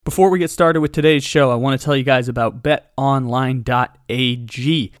Before we get started with today's show, I want to tell you guys about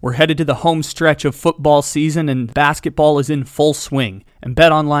betonline.ag. We're headed to the home stretch of football season and basketball is in full swing. And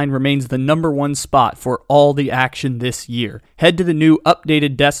BetOnline remains the number one spot for all the action this year. Head to the new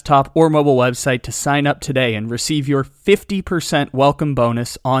updated desktop or mobile website to sign up today and receive your 50% welcome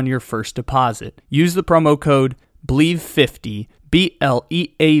bonus on your first deposit. Use the promo code BLEAV50,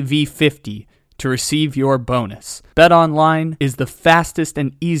 BLEAV50, to receive your bonus. BetOnline is the fastest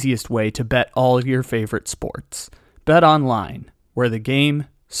and easiest way to bet all of your favorite sports. BetOnline, where the game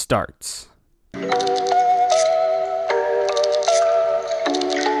starts.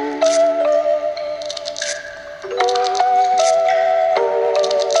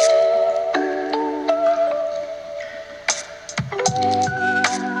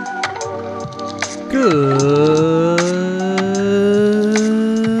 Good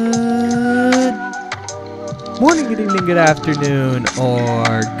morning, good evening, good afternoon,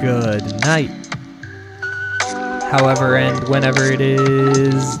 or good night. However and whenever it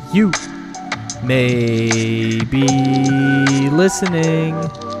is you may be listening,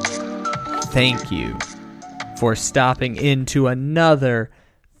 thank you for stopping into another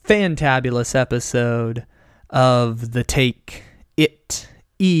fantabulous episode of the Take It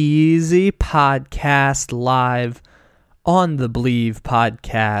Easy podcast live on the Believe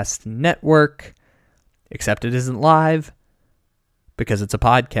Podcast Network. Except it isn't live because it's a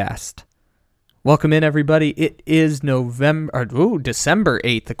podcast. Welcome in, everybody. It is December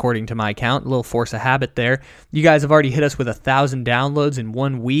 8th, according to my count. A little force of habit there. You guys have already hit us with 1,000 downloads in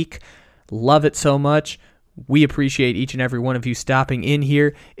 1 week. Love it so much. We appreciate each and every one of you stopping in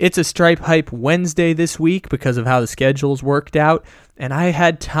here. It's a Stripe Hype Wednesday this week because of how the schedule's worked out. And I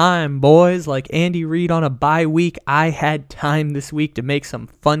had time, boys, like Andy Reid on a bye week. I had time this week to make some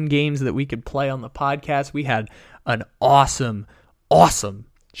fun games that we could play on the podcast. We had an awesome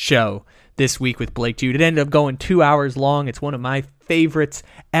show this week with Blake Jude. It ended up going 2 hours long. It's one of my favorites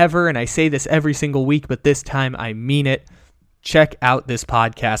ever, and I say this every single week, but this time I mean it. Check out this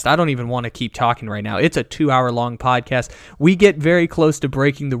podcast. I don't even want to keep talking right now. It's a 2-hour-long podcast. We get very close to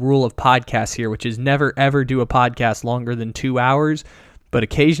breaking the rule of podcasts here, which is never, ever do a podcast longer than 2 hours. But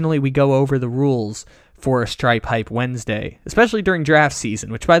occasionally we go over the rules for a Stripe Hype Wednesday, especially during draft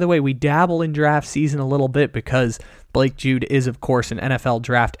season, which, by the way, we dabble in draft season a little bit because Blake Jude is, of course, an NFL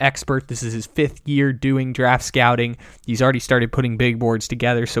draft expert. This is his 5th year doing draft scouting. He's already started putting big boards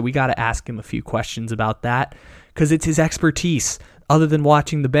together, so we got to ask him a few questions about that, because it's his expertise, other than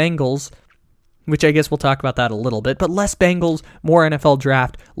watching the Bengals, which I guess we'll talk about that a little bit, but less Bengals, more NFL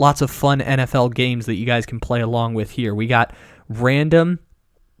draft, lots of fun NFL games that you guys can play along with here. We got random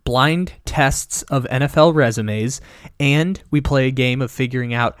blind tests of NFL resumes, and we play a game of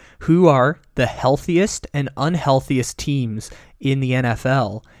figuring out who are the healthiest and unhealthiest teams in the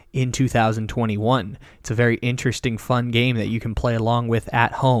NFL in 2021. It's a very interesting, fun game that you can play along with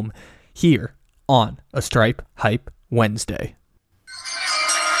at home here on a Stripe Hype Wednesday.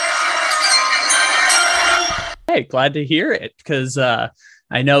 Hey, glad to hear it, because I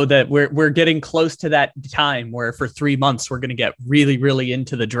know that we're getting close to that time where for 3 months we're going to get really, really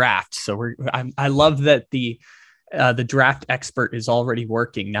into the draft. So I love that the draft expert is already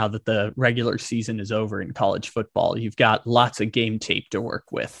working now that the regular season is over in college football. You've got lots of game tape to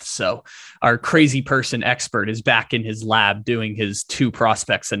work with. So our crazy person expert is back in his lab doing his 2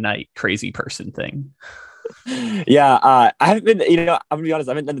 prospects a night crazy person thing. Yeah, I haven't been, I'm gonna be honest,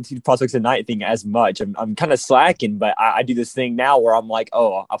 I haven't done the 2 prospects a night thing as much. I'm kind of slacking, but I do this thing now where I'm like,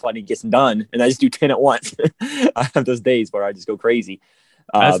 I'll probably get some done, and I just do 10 at once. I have those days where I just go crazy.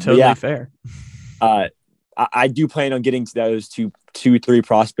 That's totally fair. I do plan on getting to those 2-3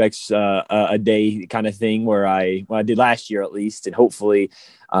 prospects a day kind of thing where I did last year at least, and hopefully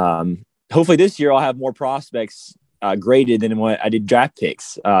this year I'll have more prospects graded than what I did draft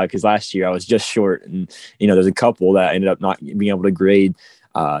picks, because last year I was just short, and there's a couple that ended up not being able to grade.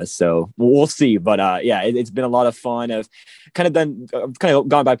 So we'll see, but it's been a lot of fun. I've kind of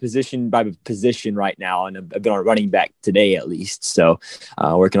gone by position right now, and I've been on running back today at least. So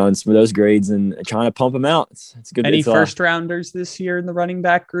working on some of those grades and trying to pump them out. It's good. Any first rounders this year in the running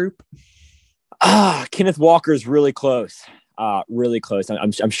back group? Kenneth Walker's really close. Really close.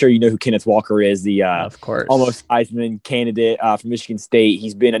 I'm sure you know who Kenneth Walker is, the of course, almost Heisman candidate from Michigan State.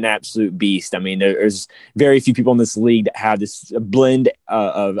 He's been an absolute beast. I mean, there's very few people in this league that have this blend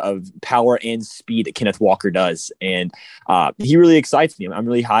of power and speed that Kenneth Walker does, and he really excites me. I'm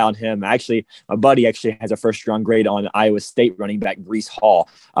really high on him. Actually, my buddy actually has a first-round grade on Iowa State running back Breece Hall,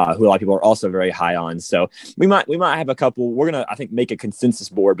 who a lot of people are also very high on. So we might have a couple. We're gonna, I think, make a consensus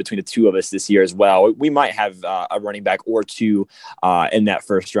board between the two of us this year as well. We might have a running back or two two in that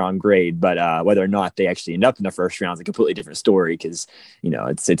first round grade. But whether or not they actually end up in the first round is a completely different story because,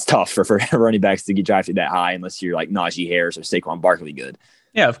 it's tough for running backs to get drafted that high unless you're like Najee Harris or Saquon Barkley good.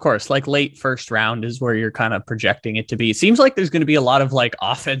 Yeah, of course. Like late first round is where you're kind of projecting it to be. It seems like there's going to be a lot of like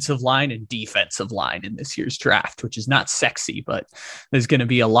offensive line and defensive line in this year's draft, which is not sexy, but there's going to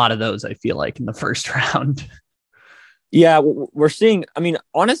be a lot of those, I feel like, in the first round. Yeah, we're seeing, I mean,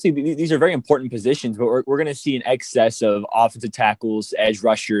 honestly, these are very important positions, but we're going to see an excess of offensive tackles, edge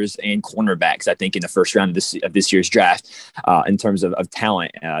rushers, and cornerbacks, I think, in the first round of this year's draft in terms of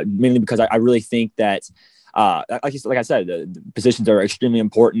talent, mainly because I really think that like I said, the positions are extremely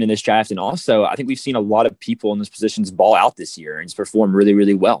important in this draft. And also, I think we've seen a lot of people in those positions ball out this year and just perform really,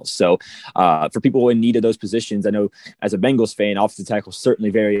 really well. So for people in need of those positions, I know as a Bengals fan, offensive tackle is certainly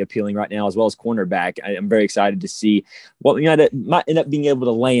very appealing right now, as well as cornerback. I'm very excited to see what we might end up being able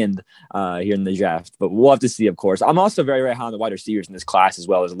to land here in the draft. But we'll have to see, of course. I'm also very, very high on the wide receivers in this class as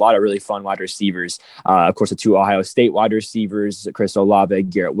well. There's a lot of really fun wide receivers. Of course, the two Ohio State wide receivers, Chris Olave,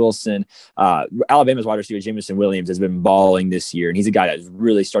 Garrett Wilson. Alabama's wide receiver, Jameson Williams, has been balling this year, and he's a guy that's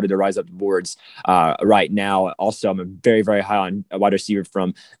really started to rise up the boards right now. Also, I'm very, very high on a wide receiver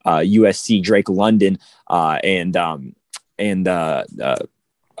from USC, Drake London, and Penn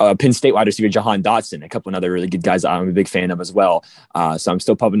State wide receiver Jahan Dotson, a couple of other really good guys I'm a big fan of as well. So I'm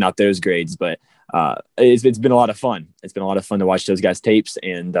still pumping out those grades, but it's been a lot of fun. It's been a lot of fun to watch those guys' tapes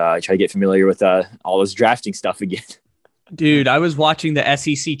and try to get familiar with all this drafting stuff again. Dude, I was watching the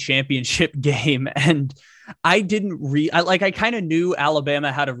SEC championship game and I kind of knew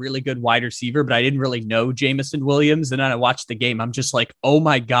Alabama had a really good wide receiver, but I didn't really know Jameson Williams. And then I watched the game. I'm just like, oh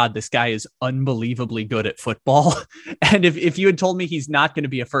my God, this guy is unbelievably good at football. And if you had told me he's not going to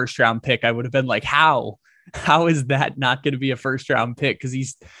be a first round pick, I would have been like, how is that not going to be a first round pick? Because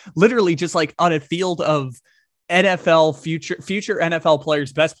he's literally just like on a field of NFL future NFL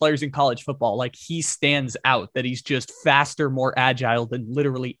players, best players in college football. Like he stands out that he's just faster, more agile than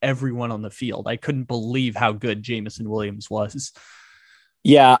literally everyone on the field. I couldn't believe how good Jameson Williams was.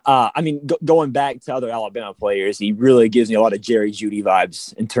 Yeah, I mean, going back to other Alabama players, he really gives me a lot of Jerry Jeudy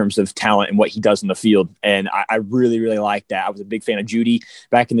vibes in terms of talent and what he does in the field. And I really, really like that. I was a big fan of Jeudy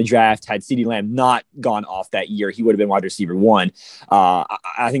back in the draft. Had CeeDee Lamb not gone off that year, he would have been wide receiver one. I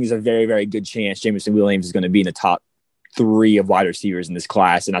think there's a very, very good chance Jameson Williams is going to be in the top 3 of wide receivers in this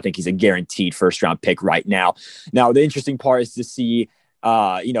class. And I think he's a guaranteed first round pick right now. Now, the interesting part is to see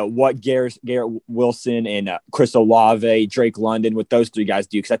what Garrett Wilson and Chris Olave, Drake London, what those 3 guys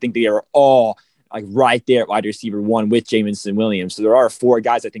do, because I think they are all like right there at wide receiver 1 with Jameson Williams. So there are 4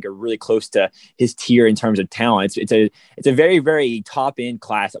 guys I think are really close to his tier in terms of talent. It's a very, very top end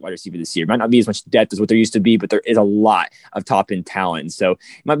class at wide receiver this year. It might not be as much depth as what there used to be, but there is a lot of top end talent. And so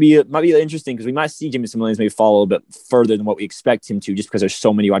it might be interesting because we might see Jameson Williams maybe fall a little bit further than what we expect him to, just because there's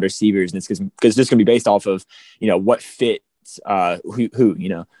so many wide receivers, and it's because it's just going to be based off of what fit.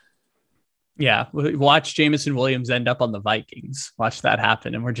 Yeah, watch Jameson Williams end up on the Vikings. Watch that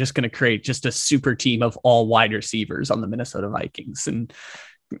happen, and we're just going to create just a super team of all wide receivers on the Minnesota Vikings. And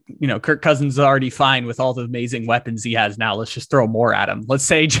Kirk Cousins is already fine with all the amazing weapons he has now. Let's just throw more at him. Let's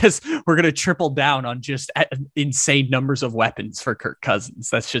say we're going to triple down on just insane numbers of weapons for Kirk Cousins.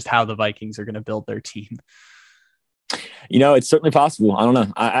 That's just how the Vikings are going to build their team. It's certainly possible. I don't know.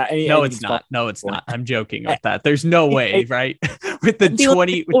 No, it's not. No, it's not. I'm joking with that. There's no way, right? With the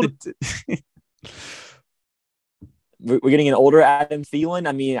 20, we're getting an older Adam Thielen.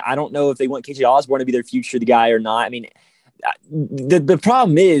 I mean, I don't know if they want KJ Osborne to be their future guy or not. I mean, the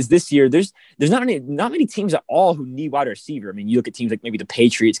problem is this year there's not many teams at all who need wide receiver. I mean, you look at teams like maybe the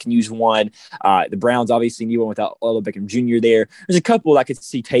Patriots can use one. The Browns obviously need one without Odell Beckham Jr. there. There's a couple I could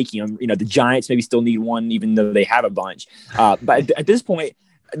see taking them. The Giants maybe still need one, even though they have a bunch. But at this point,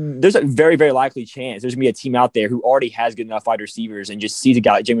 there's a very, very likely chance there's gonna be a team out there who already has good enough wide receivers and just sees a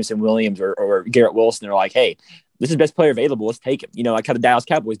guy like Jameson Williams or Garrett Wilson. They're like, hey, this is the best player available. Let's take him. Like how the Dallas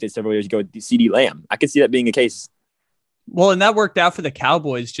Cowboys did several years ago with CeeDee Lamb. I could see that being the case. Well, and that worked out for the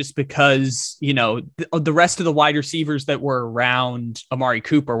Cowboys just because, the rest of the wide receivers that were around Amari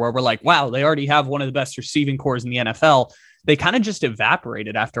Cooper, where we're like, wow, they already have one of the best receiving cores in the NFL. They kind of just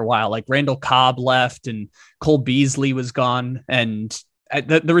evaporated after a while. Like Randall Cobb left and Cole Beasley was gone. And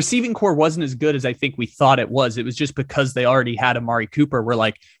the receiving core wasn't as good as I think we thought it was. It was just because they already had Amari Cooper. We're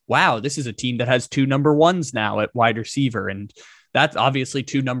like, wow, this is a team that has 2 number 1s now at wide receiver. And that's obviously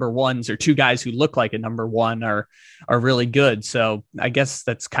 2 number 1s, or 2 guys who look like a number 1 are really good. So I guess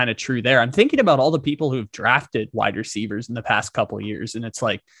that's kind of true there. I'm thinking about all the people who've drafted wide receivers in the past couple of years. And it's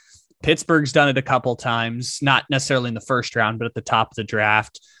like Pittsburgh's done it a couple times, not necessarily in the first round, but at the top of the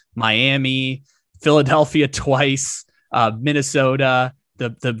draft. Miami, Philadelphia twice. Minnesota,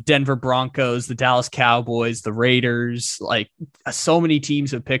 the Denver Broncos, the Dallas Cowboys, the Raiders, like so many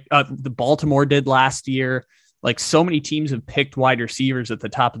teams have picked the Baltimore did last year. Like so many teams have picked wide receivers at the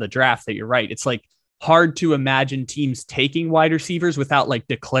top of the draft that you're right. It's like hard to imagine teams taking wide receivers without like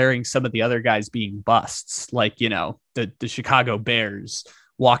declaring some of the other guys being busts. Like, the Chicago Bears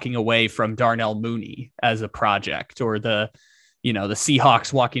walking away from Darnell Mooney as a project, or the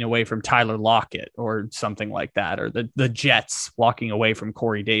Seahawks walking away from Tyler Lockett or something like that, or the Jets walking away from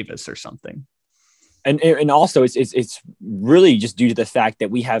Corey Davis or something. And also it's really just due to the fact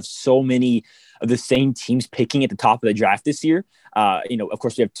that we have so many of the same teams picking at the top of the draft this year. Of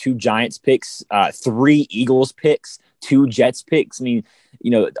course we have 2 Giants picks, 3 Eagles picks, 2 Jets picks. I mean,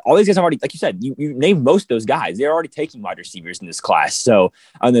 all these guys have already, like you said, you named most of those guys. They're already taking wide receivers in this class. So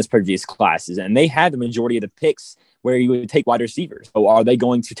on those previous classes, and they had the majority of the picks where you would take wide receivers. So are they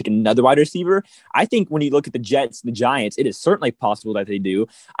going to take another wide receiver? I think when you look at the Jets, the Giants, it is certainly possible that they do.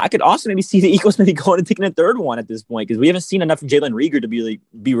 I could also maybe see the Eagles maybe going and taking a third one at this point, because we haven't seen enough of Jalen Reagor to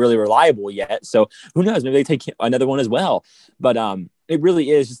be really reliable yet. So who knows? Maybe they take another one as well. But it really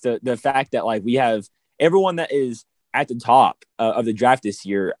is just the fact that like we have everyone that is at the top of the draft this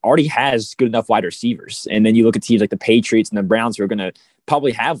year already has good enough wide receivers. And then you look at teams like the Patriots and the Browns who are going to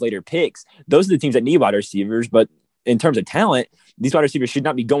probably have later picks. Those are the teams that need wide receivers, but in terms of talent, these wide receivers should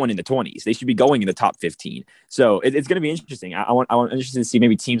not be going in the 20s. They should be going in the top 15. So it's going to be interesting. I'm interested to see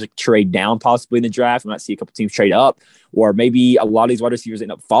maybe teams like trade down possibly in the draft. We might see a couple teams trade up, or maybe a lot of these wide receivers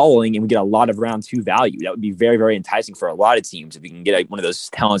end up following and we get a lot of round 2 value. That would be very, very enticing for a lot of teams if we can get one of those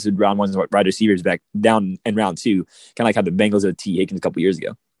talented round 1 wide receivers back down in round 2, kind of like how the Bengals did T. Higgins a couple years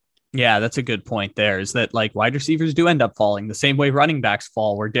ago. Yeah, that's a good point there, is that like wide receivers do end up falling the same way running backs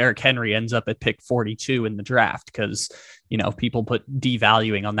fall, where Derrick Henry ends up at pick 42 in the draft because, people put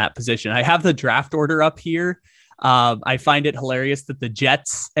devaluing on that position. I have the draft order up here. I find it hilarious that the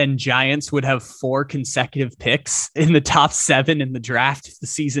Jets and Giants would have 4 consecutive picks in the top 7 in the draft if the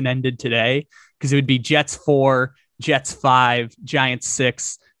season ended today, because it would be Jets 4, Jets 5, Giants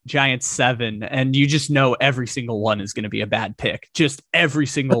 6, Giants 7, and you just know every single one is going to be a bad pick. Just every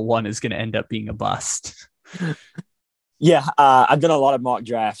single one is going to end up being a bust. Yeah, I've done a lot of mock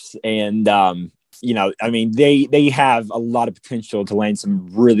drafts, and they have a lot of potential to land some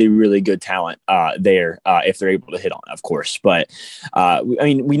really, really good talent there if they're able to hit on it, of course. But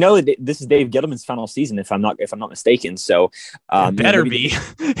we know that this is Dave Gettleman's final season, if I'm not mistaken. So it better be.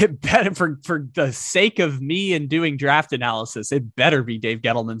 It better, for the sake of me and doing draft analysis, it better be Dave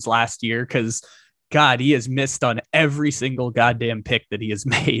Gettleman's last year, because God, he has missed on every single goddamn pick that he has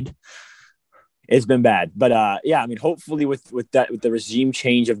made. It's been bad, but hopefully with the regime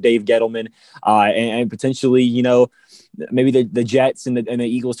change of Dave Gettleman and potentially, maybe the Jets and the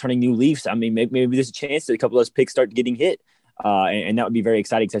Eagles turning new leaves. I mean, maybe there's a chance that a couple of those picks start getting hit. And that would be very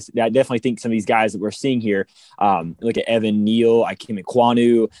exciting. I definitely think some of these guys that we're seeing here, look at Evan Neal, Ikem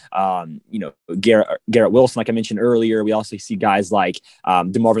Ekwonu, Garrett Wilson, like I mentioned earlier. We also see guys like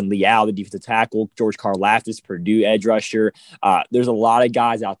DeMarvin Leal, the defensive tackle, George Karlaftis, Purdue edge rusher. There's a lot of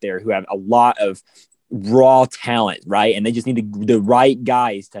guys out there who have a lot of raw talent, right? And they just need the right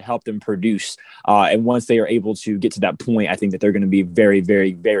guys to help them produce. And once they are able to get to that point, I think that they're going to be very,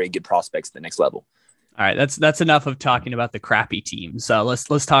 very, very good prospects at the next level. All right, that's enough of talking about the crappy teams.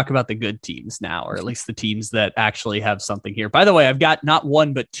 Let's talk about the good teams now, or at least the teams that actually have something here. By the way, I've got not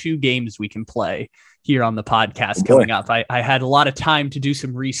 1 but 2 games we can play here on the podcast coming up. I had a lot of time to do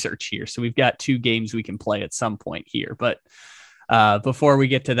some research here, so we've got 2 games we can play at some point here. But before we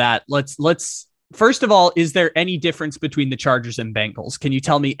get to that, let's first of all, is there any difference between the Chargers and Bengals? Can you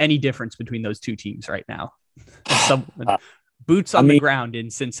tell me any difference between those 2 teams right now? Boots on the ground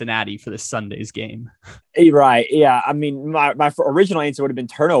in Cincinnati for this Sunday's game. Right. Yeah. I mean, my original answer would have been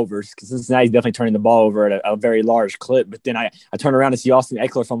turnovers, because Cincinnati's definitely turning the ball over at a very large clip. But then I turn around and see Austin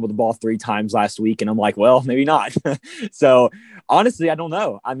Eckler fumble the ball 3 times last week, and I'm like, well, maybe not. So honestly, I don't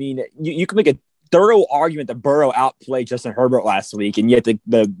know. I mean, you can make a thorough argument that Burrow outplayed Justin Herbert last week, and yet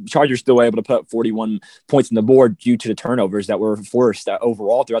the Chargers still were able to put up 41 points on the board due to the turnovers that were forced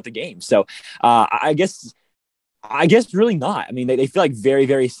overall throughout the game. So I guess really not. I mean, they feel like very,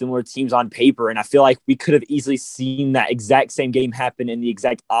 very similar teams on paper, and I feel like we could have easily seen that exact same game happen in the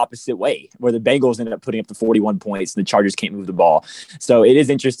exact opposite way, where the Bengals ended up putting up the 41 points and the Chargers can't move the ball. So it is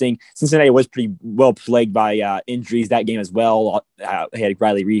interesting. Cincinnati was pretty well plagued by injuries that game as well. They had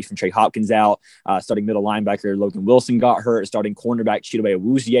Riley Reef and Trey Hopkins out. Starting middle linebacker Logan Wilson got hurt. Starting cornerback Chidobe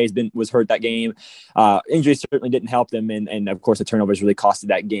Awuzie was hurt that game. Injuries certainly didn't help them, and of course the turnovers really costed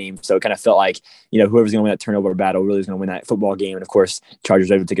that game. So it kind of felt like whoever's going to win that turnover battle really is going to win that football game. And of course, Chargers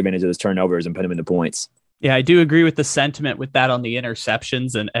were able to take advantage of those turnovers and put them into points. Yeah, I do agree with the sentiment with that on the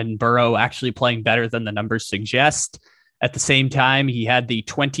interceptions and Burrow actually playing better than the numbers suggest. At the same time, he had the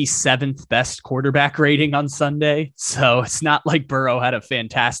 27th best quarterback rating on Sunday. So it's not like Burrow had a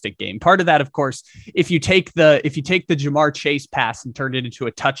fantastic game. Part of that, of course, if you take the Ja'Marr Chase pass and turn it into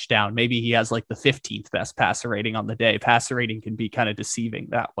a touchdown, maybe he has like the 15th best passer rating on the day. Passer rating can be kind of deceiving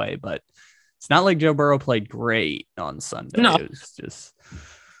that way, but it's not like Joe Burrow played great on Sunday. No. It was just,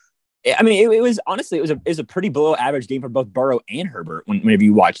 I mean, it was honestly, it was a pretty below average game for both Burrow and Herbert whenever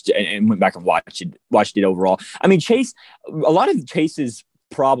you watched it and went back and watched it overall. I mean, Chase, a lot of Chase's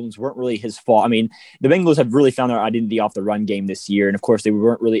problems weren't really his fault. I mean, the Bengals have really found their identity off the run game this year. And of course, they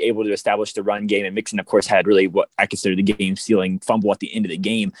weren't really able to establish the run game. And Mixon, of course, had really what I consider the game sealing fumble at the end of the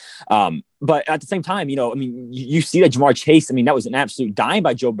game. But at the same time, I mean, you see that Ja'Marr Chase, I mean, that was an absolute dime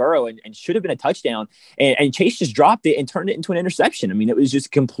by Joe Burrow and should have been a touchdown. And Chase just dropped it and turned it into an interception. I mean, it was just a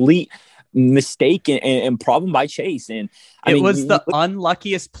complete mistake and problem by Chase. And it was the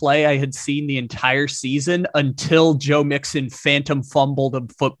unluckiest play I had seen the entire season until Joe Mixon phantom fumbled a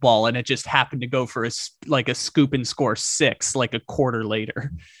football and it just happened to go for a scoop and score 6 like a quarter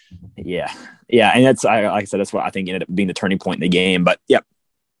later. Yeah. And that's, like I said, that's what I think ended up being the turning point in the game. But yeah,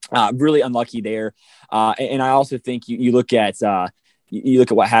 really unlucky there. And I also think you look at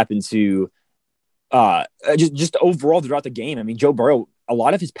what happened to just overall throughout the game. I mean, Joe Burrow, a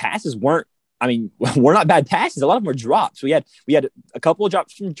lot of his passes were not bad passes. A lot of them were drops. We had a couple of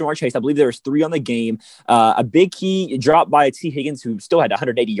drops from Ja'Marr Chase. I believe there was 3 on the game. A big key drop by T. Higgins, who still had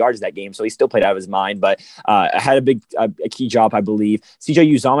 180 yards that game, so he still played out of his mind. But had a key drop, I believe. C.J.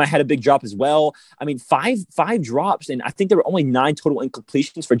 Uzomah had a big drop as well. I mean, five drops, and I think there were only 9 total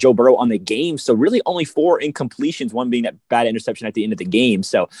incompletions for Joe Burrow on the game. So really only 4 incompletions, one being that bad interception at the end of the game.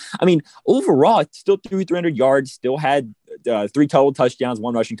 So I mean, overall, still threw 300 yards. Still had 3 total touchdowns,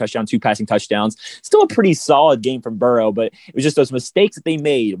 1 rushing touchdown, 2 passing touchdowns. Still a pretty solid game from Burrow, but it was just those mistakes that they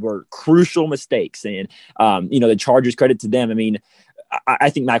made were crucial mistakes. And, the Chargers, credit to them. I mean, I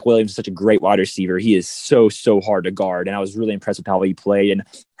think Mac Williams is such a great wide receiver. He is so hard to guard. And I was really impressed with how he played. And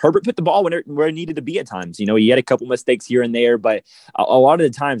Herbert put the ball where it needed to be at times. He had a couple mistakes here and there, but a lot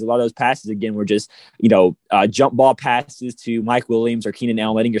of the times, a lot of those passes, again, were just, jump ball passes to Mike Williams or Keenan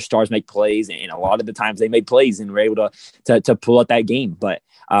Allen, letting your stars make plays. And a lot of the times they made plays and were able to pull out that game. But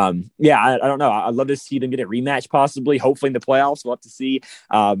I don't know. I'd love to see them get a rematch, possibly, hopefully in the playoffs. We'll have to see.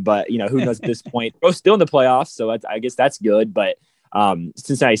 But who knows at this point? We're still in the playoffs, so I guess that's good. But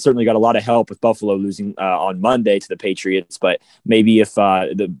Cincinnati certainly got a lot of help with Buffalo losing on Monday to the Patriots, but maybe if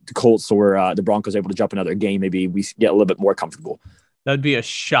the Colts or the Broncos are able to jump another game, maybe we get a little bit more comfortable. That would be a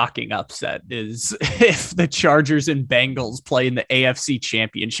shocking upset is if the Chargers and Bengals play in the AFC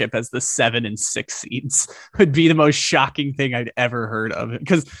Championship as the 7 and 6 seeds. Would be the most shocking thing I'd ever heard of.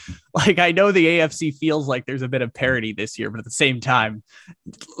 Because, I know the AFC feels like there's a bit of parity this year, but at the same time,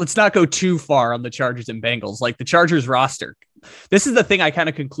 let's not go too far on the Chargers and Bengals. The Chargers roster. This is the thing I kind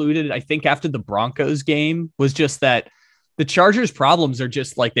of concluded, I think, after the Broncos game, was just that the Chargers' problems are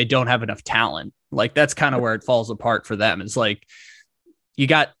just they don't have enough talent. That's kind of where it falls apart for them. It's you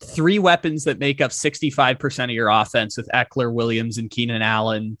got 3 weapons that make up 65% of your offense with Eckler, Williams, and Keenan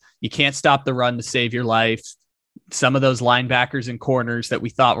Allen. You can't stop the run to save your life. Some of those linebackers and corners that we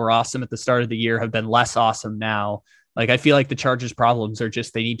thought were awesome at the start of the year have been less awesome now. I feel like the Chargers' problems are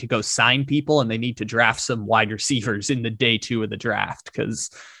just they need to go sign people and they need to draft some wide receivers in the day 2 of the draft, because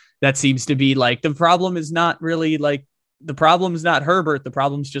that seems to be the problem is not really the problem is not Herbert. The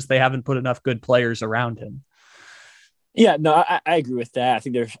problem is just they haven't put enough good players around him. Yeah, no, I agree with that. I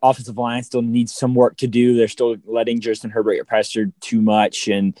think their offensive line still needs some work to do. They're still letting Justin Herbert get pressured too much.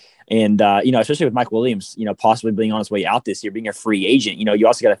 And especially with Mike Williams, possibly being on his way out this year, being a free agent, you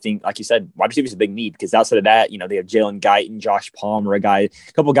also got to think, like you said, wide receiver is a big need, because outside of that, they have Jalen Guyton, Josh Palmer, a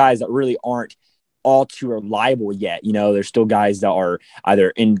couple guys that really aren't all too reliable yet. There's still guys that are either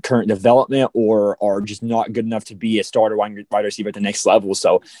in current development or are just not good enough to be a starter wide receiver at the next level.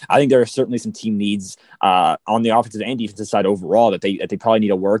 So I think there are certainly some team needs on the offensive and defensive side overall that they probably need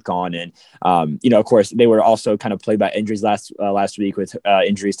to work on. And of course, they were also kind of played by injuries last week with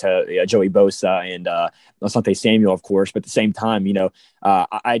injuries to Joey Bosa and Asante Samuel, of course. But at the same time,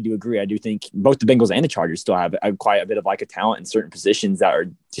 I do agree. I do think both the Bengals and the Chargers still have quite a bit of a talent in certain positions that are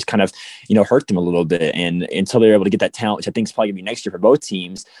just kind of hurt them a little bit. And until they're able to get that talent, which I think is probably gonna be next year for both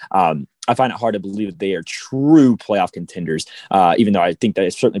teams, I find it hard to believe that they are true playoff contenders. Even though I think that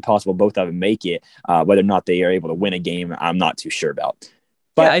it's certainly possible both of them make it, whether or not they are able to win a game, I'm not too sure about.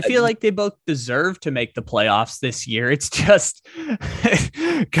 But yeah, I feel like they both deserve to make the playoffs this year. It's just,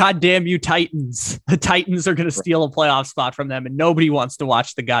 goddamn you Titans. The Titans are going to steal a playoff spot from them, and nobody wants to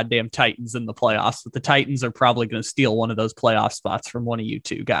watch the goddamn Titans in the playoffs. But the Titans are probably going to steal one of those playoff spots from one of you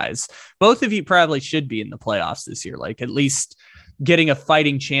two guys. Both of you probably should be in the playoffs this year, like at least getting a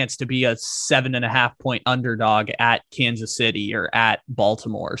fighting chance to be a 7.5 point underdog at Kansas City or at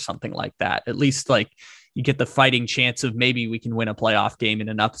Baltimore or something like that. At least like you get the fighting chance of maybe we can win a playoff game in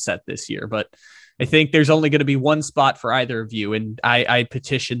an upset this year. But I think there's only going to be one spot for either of you. And I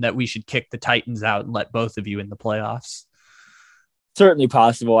petition that we should kick the Titans out and let both of you in the playoffs. Certainly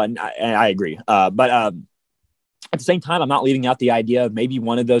possible. And I agree. But at the same time, I'm not leaving out the idea of maybe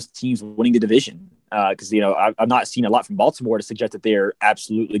one of those teams winning the division. Because, I've not seen a lot from Baltimore to suggest that they're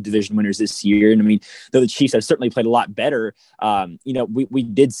absolutely division winners this year. And I mean, though the Chiefs have certainly played a lot better, we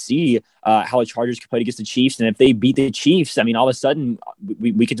did see how the Chargers could play against the Chiefs. And if they beat the Chiefs, I mean, all of a sudden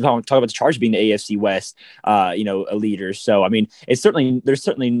we could talk about the Chargers being the AFC West, a leader. So, I mean, there's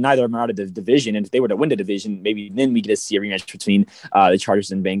certainly neither of them out of the division. And if they were to win the division, maybe then we get to see a rematch between the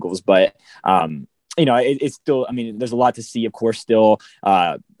Chargers and Bengals. But, it's still, I mean, there's a lot to see, of course, still.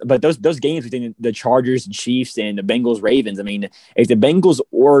 But those games between the Chargers and Chiefs and the Bengals Ravens, I mean, if the Bengals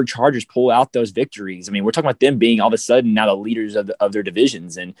or Chargers pull out those victories, I mean, we're talking about them being all of a sudden now the leaders of their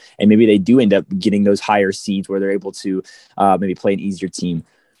divisions, and maybe they do end up getting those higher seeds where they're able to maybe play an easier team.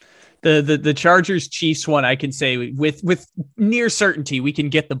 The Chargers Chiefs one, I can say with near certainty, we can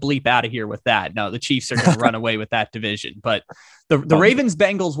get the bleep out of here with that. No, the Chiefs are going to run away with that division. But the Ravens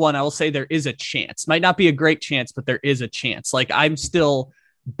Bengals one, I will say there is a chance. Might not be a great chance, but there is a chance. Like I'm still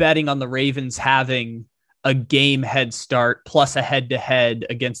betting on the Ravens having a game head start plus a head to head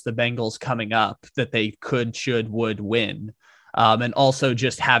against the Bengals coming up that they would win. And also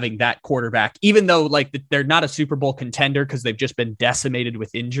just having that quarterback, even though like they're not a Super Bowl contender because they've just been decimated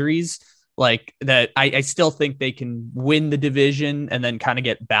with injuries, like that, I still think they can win the division and then kind of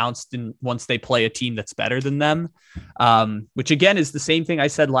get bounced in once they play a team that's better than them. Which again is the same thing I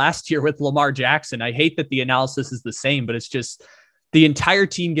said last year with Lamar Jackson. I hate that the analysis is the same, but it's just the entire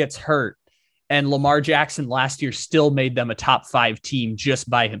team gets hurt. And Lamar Jackson last year still made them a top 5 team just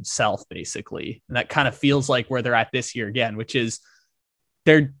by himself, basically. And that kind of feels like where they're at this year again, which is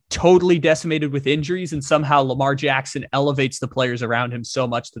they're totally decimated with injuries. And somehow Lamar Jackson elevates the players around him so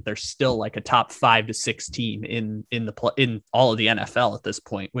much that they're still like a top 5 to 6 team in all of the NFL at this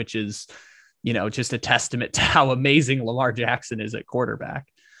point, which is, just a testament to how amazing Lamar Jackson is at quarterback.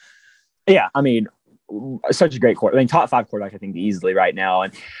 Yeah. I mean, such a great quarterback. I mean, top 5 quarterback, I think, easily right now.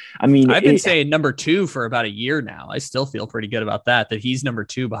 And I mean, I've been saying number 2 for about a year now. I still feel pretty good about that he's number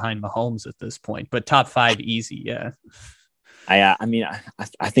 2 behind Mahomes at this point, but top 5 easy. Yeah. I mean,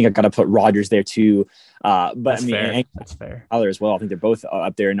 I think I've got to put Rodgers there too. But that's I mean, fair. That's fair. Tyler as well. I think they're both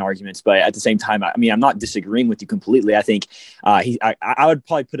up there in arguments, but at the same time, I mean, I'm not disagreeing with you completely. I think I would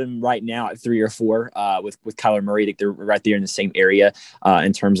probably put him right now at 3 or 4 with Kyler Murray. I think they're right there in the same area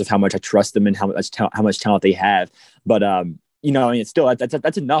in terms of how much I trust them and how much talent they have. But I mean, it's still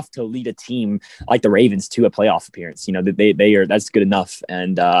that's enough to lead a team like the Ravens to a playoff appearance. They are, that's good enough,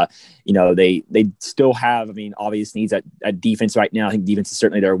 and they still have, I mean, obvious needs at defense right now. I think defense is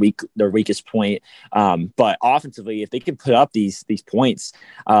certainly their weakest point. But offensively, if they can put up these points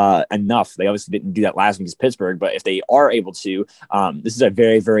enough, they obviously didn't do that last week against Pittsburgh. But if they are able to, this is a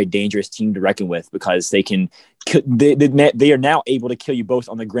very, very dangerous team to reckon with because they can. They are now able to kill you both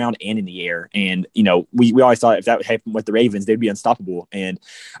on the ground and in the air. And, we always thought if that would happen with the Ravens, they'd be unstoppable. And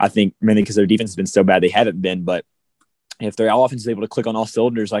I think mainly because their defense has been so bad, they haven't been. But if their offense is able to click on all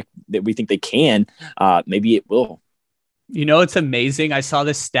cylinders like that we think they can, maybe it will. It's amazing. I saw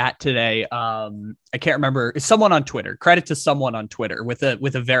this stat today. I can't remember. It's someone on Twitter. Credit to someone on Twitter with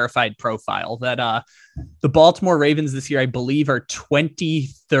a verified profile that the Baltimore Ravens this year, I believe, are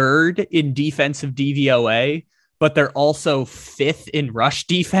 23rd in defensive DVOA, but they're also 5th in rush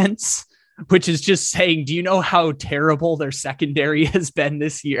defense, which is just saying, do you know how terrible their secondary has been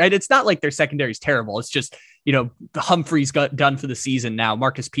this year? And it's not like their secondary is terrible. It's just, Humphrey's got done for the season now.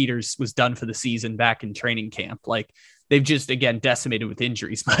 Marcus Peters was done for the season back in training camp. Like, they've just, again, decimated with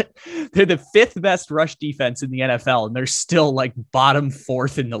injuries, but they're the 5th best rush defense in the NFL. And they're still like bottom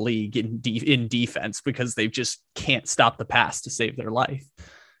 4th in the league in defense because they just can't stop the pass to save their life.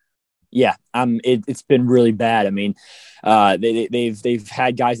 Yeah, it's been really bad. I mean, they've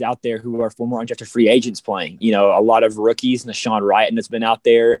had guys out there who are former undrafted free agents playing. A lot of rookies. Nashawn Wright that's been out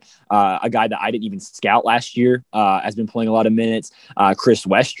there. A guy that I didn't even scout last year has been playing a lot of minutes. Chris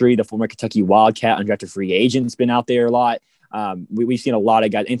Westry, the former Kentucky Wildcat undrafted free agent, has been out there a lot. We've seen a lot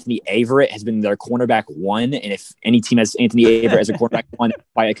of guys. Anthony Averett has been their cornerback one, and if any team has Anthony Averett as a cornerback one, it's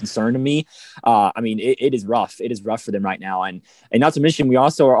quite a concern to me. I mean, it is rough. It is rough for them right now, and not to mention we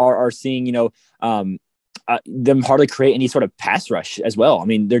also are seeing them hardly create any sort of pass rush as well. I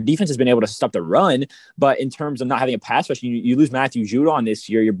mean, their defense has been able to stop the run, but in terms of not having a pass rush, you lose Matthew Judon this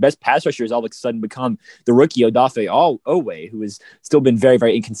year. Your best pass rusher has all of a sudden become the rookie Odafe Owe, who has still been very,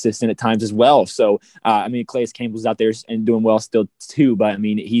 very inconsistent at times as well. So, I mean, Calais Campbell's out there and doing well still too, but I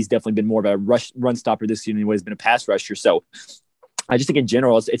mean, he's definitely been more of a run stopper this year than he has been a pass rusher. So, I just think in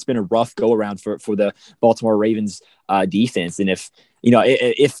general, it's been a rough go around for the Baltimore Ravens defense. And if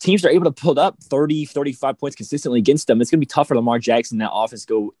teams are able to pull up 30, 35 points consistently against them, it's going to be tough for Lamar Jackson and that offense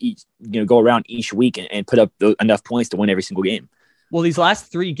go around each week and put up enough points to win every single game. Well, these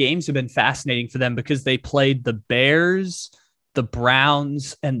last 3 games have been fascinating for them because they played the Bears, the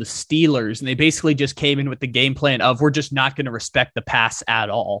Browns, and the Steelers. And they basically just came in with the game plan of, we're just not going to respect the pass at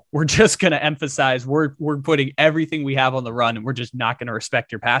all. We're just going to emphasize we're putting everything we have on the run, and we're just not going to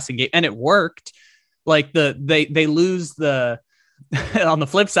respect your passing game. And it worked. Like they lose the on the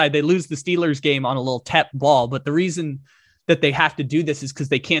flip side, they lose the Steelers game on a little tap ball. But the reason that they have to do this is because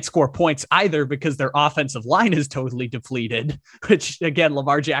they can't score points either, because their offensive line is totally depleted, which again,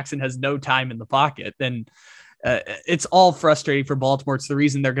 Lamar Jackson has no time in the pocket. And it's all frustrating for Baltimore. It's the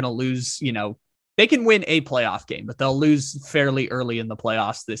reason they're going to lose. They can win a playoff game, but they'll lose fairly early in the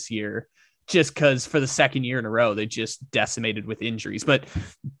playoffs this year, just because for the second year in a row, they just decimated with injuries. But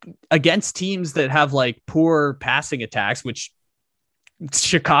against teams that have like poor passing attacks, which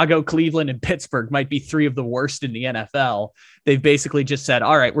Chicago, Cleveland, and Pittsburgh might be 3 of the worst in the NFL, they've basically just said,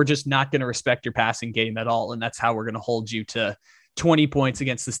 all right, we're just not going to respect your passing game at all. And that's how we're going to hold you to 20 points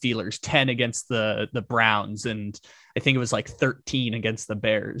against the Steelers, 10 against the Browns, and I think it was like 13 against the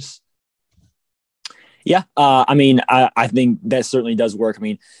Bears. Yeah, I mean, I think that certainly does work. I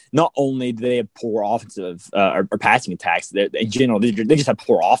mean, not only do they have poor offensive or passing attacks, in general, they just have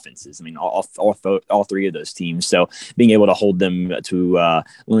poor offenses. I mean, all 3 of those teams. So being able to hold them to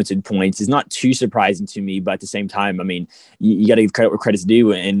limited points is not too surprising to me. But at the same time, I mean, you got to give credit where credit's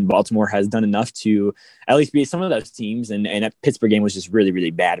due, and Baltimore has done enough to at least beat some of those teams. And that Pittsburgh game was just really, really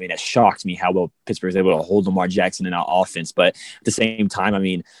bad. I mean, that shocked me how well Pittsburgh was able to hold Lamar Jackson in our offense. But at the same time, I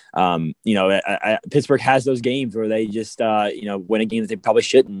mean, Pittsburgh has those games where they just, win a game that they probably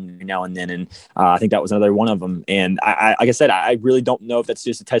shouldn't now and then. And I think that was another one of them. And like I said, I really don't know if that's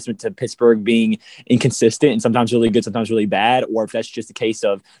just a testament to Pittsburgh being inconsistent and sometimes really good, sometimes really bad, or if that's just a case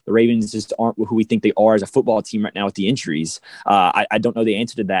of the Ravens just aren't who we think they are as a football team right now with the injuries. I don't know the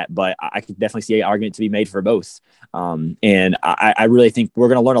answer to that, but I could definitely see an argument to be made for both. And I really think we're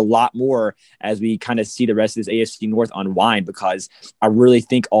going to learn a lot more as we kind of see the rest of this AFC North unwind, because I really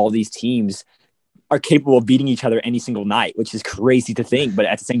think all these teams are capable of beating each other any single night, which is crazy to think, but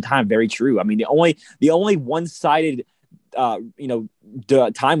at the same time, very true. I mean, the only one-sided,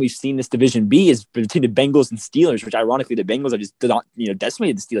 time we've seen this division be is between the Bengals and Steelers, which ironically the Bengals have just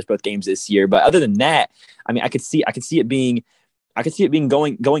decimated the Steelers both games this year. But other than that, I mean, I could see it being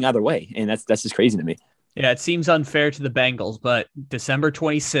going either way, and that's just crazy to me. Yeah, it seems unfair to the Bengals, but December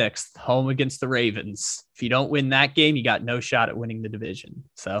 26th, home against the Ravens. If you don't win that game, you got no shot at winning the division.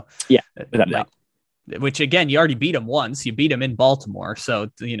 So yeah, without doubt. Which again, you already beat them once. You beat them in Baltimore, so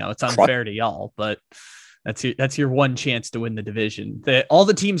it's unfair to y'all. But that's your one chance to win the division. All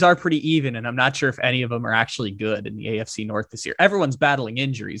the teams are pretty even, and I'm not sure if any of them are actually good in the AFC North this year. Everyone's battling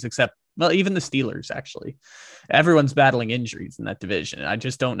injuries, except even the Steelers. Actually, everyone's battling injuries in that division. I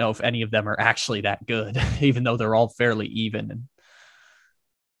just don't know if any of them are actually that good, even though they're all fairly even.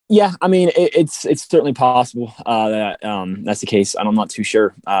 Yeah, I mean, it's certainly possible that that's the case. I'm not too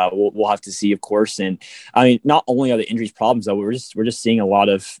sure. We'll have to see, of course. And I mean, not only are the injuries problems, though, we're just seeing a lot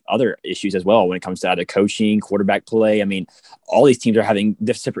of other issues as well when it comes down to coaching, quarterback play. I mean, all these teams are having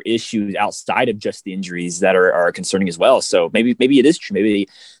separate issues outside of just the injuries that are concerning as well. So maybe it is true. Maybe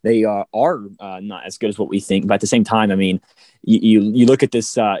they are not as good as what we think. But at the same time, I mean, you look at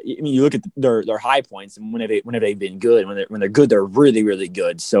this. You look at their high points, and whenever they've been good, when they're good, they're really, really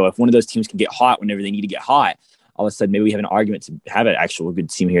good. So if one of those teams can get hot whenever they need to get hot, all of a sudden maybe we have an argument to have an actual good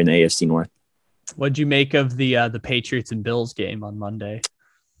team here in the AFC North. What'd you make of the Patriots and Bills game on Monday?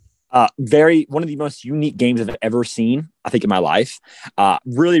 One of the most unique games I've ever seen, I think, in my life.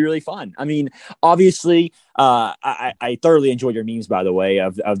 Really, really fun. I mean, obviously, I thoroughly enjoyed your memes, by the way,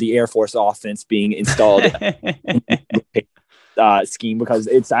 of the Air Force offense being installed scheme, because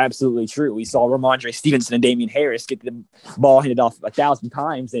it's absolutely true. We saw Ramondre Stevenson and Damian Harris get the ball handed off 1,000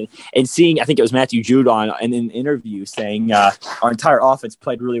 times, and seeing, I think it was Matthew Judon in an interview saying our entire offense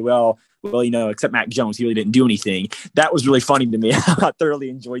played really well well, except Mac Jones, he really didn't do anything. That was really funny to me. I thoroughly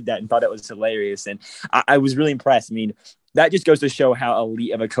enjoyed that and thought it was hilarious. And I was really impressed. I mean, that just goes to show how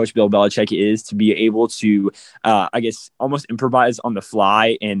elite of a coach Bill Belichick is to be able to, I guess, almost improvise on the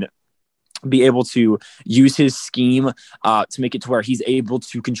fly and be able to use his scheme to make it to where he's able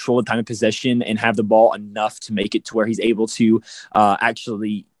to control the time of possession and have the ball enough to make it to where he's able to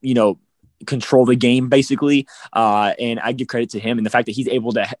actually, control the game basically. And I give credit to him and the fact that he's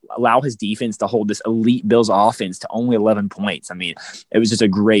able to allow his defense to hold this elite Bills offense to only 11 points. I mean, it was just a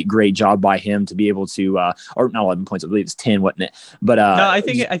great job by him to be able to, or not 11 points, I believe it's 10, wasn't it? But no, I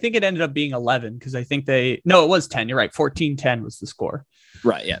think it ended up being 11 because I think it was 10. You're right. 14-10 was the score.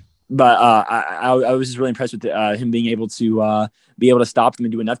 Right. Yeah. But I was just really impressed with him being able to stop him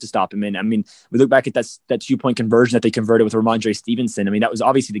and do enough to stop him. And I mean, we look back at that 2-point conversion that they converted with Ramondre Stevenson. I mean, that was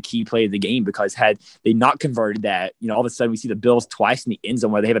obviously the key play of the game because had they not converted that, all of a sudden we see the Bills twice in the end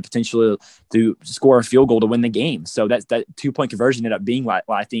zone where they have a potential to score a field goal to win the game. So that 2-point conversion ended up being why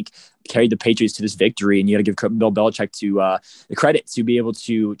I think carried the Patriots to this victory. And you got to give Bill Belichick the credit to be able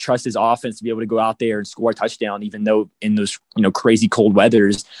to trust his offense to be able to go out there and score a touchdown, even though in those crazy cold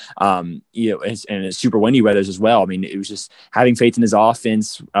weathers, and super windy weathers as well. I mean, it was just having faith in his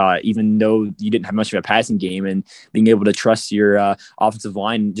offense, even though you didn't have much of a passing game, and being able to trust your offensive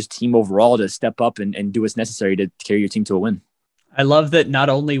line, just team overall, to step up and do what's necessary to carry your team to a win. I love that not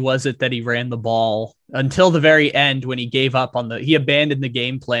only was it that he ran the ball until the very end when he gave up he abandoned the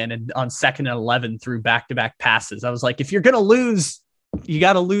game plan and on 2nd and 11 threw back-to-back passes. I was like, if you're going to lose, you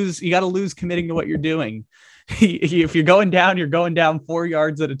got to lose committing to what you're doing. If you're going down, you're going down 4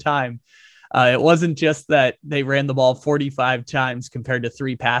 yards at a time. It wasn't just that they ran the ball 45 times compared to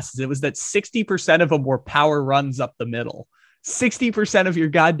 3 passes. It was that 60% of them were power runs up the middle. 60% of your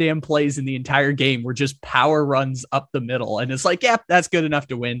goddamn plays in the entire game were just power runs up the middle. And it's like, yeah, that's good enough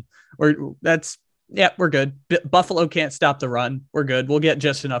to win. We're good. Buffalo can't stop the run. We're good. We'll get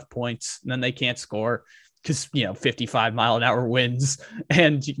just enough points. And then they can't score because, 55-mile-an-hour winds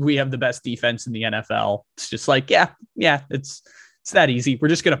and we have the best defense in the NFL. It's just like, yeah, it's that easy. We're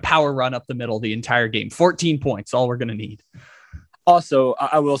just going to power run up the middle the entire game. 14 points, all we're going to need. Also,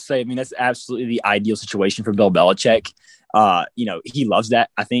 I will say, I mean, that's absolutely the ideal situation for Bill Belichick. He loves that.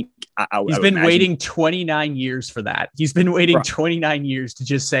 I think he's been waiting 29 years for that. He's been waiting 29 years to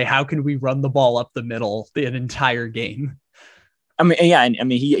just say, how can we run the ball up the middle the entire game? I mean, yeah, and I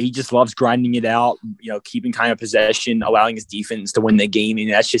mean, he just loves grinding it out, keeping time of possession, allowing his defense to win the game. And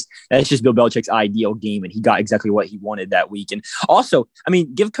that's just Bill Belichick's ideal game. And he got exactly what he wanted that week. And also, I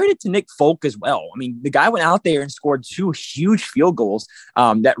mean, give credit to Nick Folk as well. I mean, the guy went out there and scored 2 huge field goals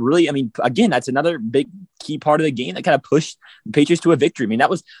that really, I mean, again, that's another big key part of the game that kind of pushed the Patriots to a victory. I mean,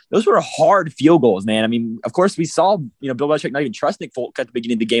 those were hard field goals, man. I mean, of course, we saw, Bill Belichick not even trust Nick Folk at the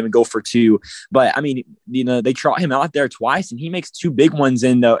beginning of the game and go for 2. But I mean, they trot him out there twice and he makes 2 big ones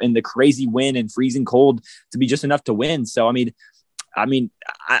in the crazy wind and freezing cold to be just enough to win. So, I mean,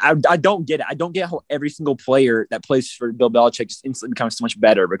 I don't get it. I don't get how every single player that plays for Bill Belichick just instantly becomes so much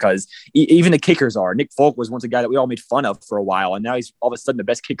better because even the kickers are. Nick Folk was once a guy that we all made fun of for a while, and now he's all of a sudden the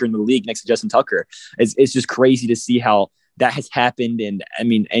best kicker in the league next to Justin Tucker. It's just crazy to see how that has happened, and I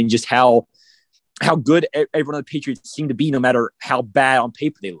mean, and just how good everyone on the Patriots seem to be, no matter how bad on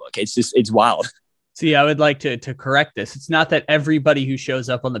paper they look. It's wild. See, I would like to correct this. It's not that everybody who shows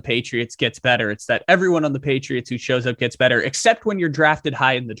up on the Patriots gets better. It's that everyone on the Patriots who shows up gets better, except when you're drafted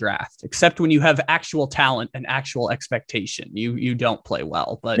high in the draft, except when you have actual talent and actual expectation. You don't play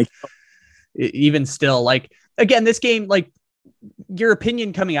well, but even still, like, again, this game, like, your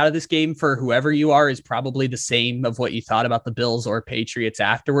opinion coming out of this game for whoever you are is probably the same of what you thought about the Bills or Patriots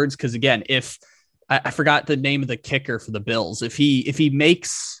afterwards. Because again, if I forgot the name of the kicker for the Bills, if he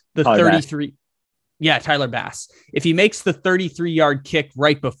makes the 33. Yeah, Tyler Bass. If he makes the 33-yard kick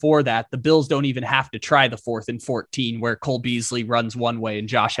right before that, the Bills don't even have to try the 4th and 14 where Cole Beasley runs one way and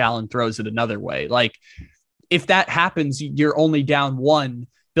Josh Allen throws it another way. Like, if that happens, you're only down 1.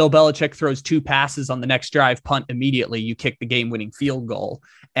 Bill Belichick throws 2 passes on the next drive, punt immediately. You kick the game-winning field goal.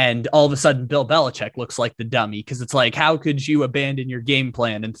 And all of a sudden, Bill Belichick looks like the dummy because it's like, how could you abandon your game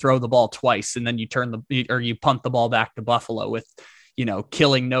plan and throw the ball twice and then you punt the ball back to Buffalo with,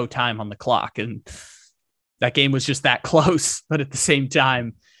 killing no time on the clock? And that game was just that close, but at the same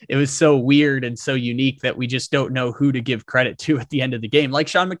time, it was so weird and so unique that we just don't know who to give credit to at the end of the game. Like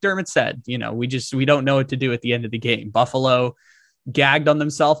Sean McDermott said, we don't know what to do at the end of the game. Buffalo gagged on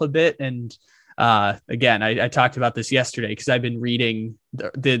themselves a bit. And again, I talked about this yesterday because I've been reading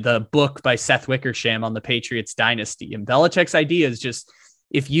the book by Seth Wickersham on the Patriots dynasty, and Belichick's idea is just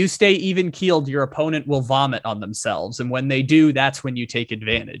If you stay even keeled, your opponent will vomit on themselves. And when they do, that's when you take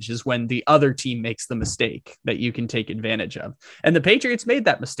advantage, is when the other team makes the mistake that you can take advantage of. And the Patriots made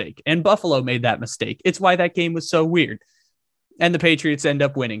that mistake, and Buffalo made that mistake. It's why that game was so weird. And the Patriots end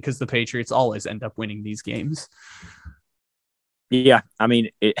up winning, because the Patriots always end up winning these games. Yeah, I mean,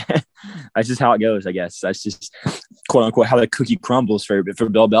 that's just how it goes, I guess. That's just, quote unquote, how the cookie crumbles for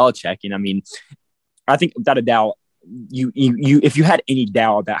Bill Belichick. And I mean, I think without a doubt, you if you had any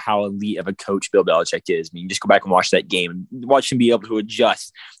doubt about how elite of a coach Bill Belichick is, I mean, just go back and watch that game and watch him be able to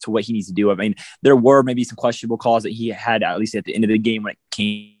adjust to what he needs to do. I mean, there were maybe some questionable calls that he had, at least at the end of the game, when it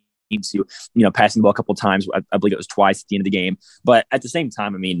came to, passing the ball a couple of times. I believe it was twice at the end of the game. But at the same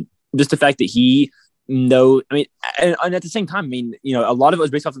time, I mean, just the fact that and at the same time, I mean, a lot of it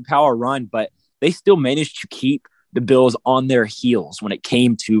was based off the power run, but they still managed to keep the Bills on their heels when it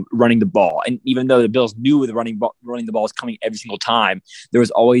came to running the ball. And even though the Bills knew the running the ball was coming every single time, there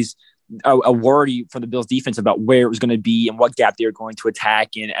was always a worry for the Bills defense about where it was going to be and what gap they were going to attack.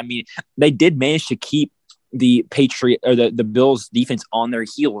 And I mean, they did manage to keep the the Bills defense on their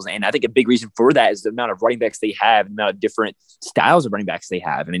heels. And I think a big reason for that is the amount of running backs they have, the amount of different styles of running backs they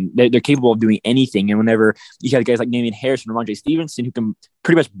have. I mean, they're capable of doing anything. And whenever you have guys like Damian Harris and Ramondre Stevenson, who can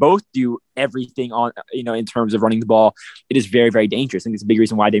pretty much both do everything on, in terms of running the ball, it is very, very dangerous. I think it's a big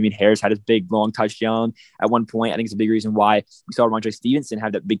reason why Damian Harris had his big long touchdown at one point. I think it's a big reason why we saw Ramondre Stevenson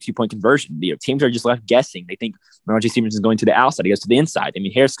have that big 2-point conversion. Teams are just left guessing. They think Ramondre Stevenson is going to the outside. He goes to the inside. I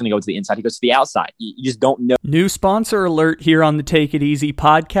mean, Harris is going to go to the inside. He goes to the outside. You just don't know. New sponsor alert here on the Take It Easy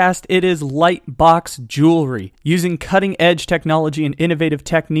podcast. It is Lightbox Jewelry. Using cutting-edge technology and innovative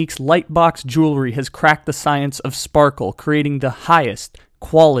techniques, Lightbox Jewelry has cracked the science of sparkle, creating the highest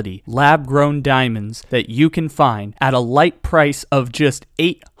quality lab-grown diamonds that you can find at a light price of just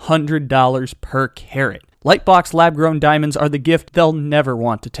 $800 per carat. Lightbox lab-grown diamonds are the gift they'll never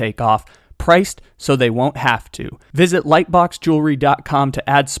want to take off, priced so they won't have to. Visit lightboxjewelry.com to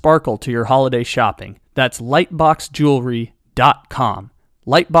add sparkle to your holiday shopping. That's lightboxjewelry.com.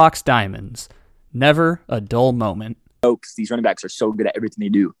 Lightbox Diamonds. Never a dull moment. These running backs are so good at everything they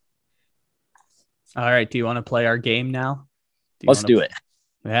do. All right, do you want to play our game now? Let's do it.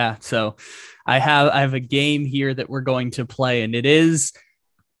 Yeah, so I have a game here that we're going to play, and it is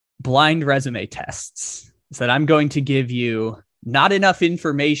blind resume tests. So that I'm going to give you not enough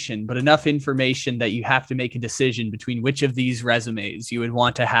information, but enough information that you have to make a decision between which of these resumes you would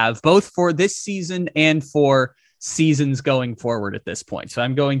want to have, both for this season and for seasons going forward at this point. So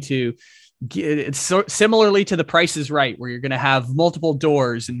I'm going to it's similarly to The Price is Right, where you're going to have multiple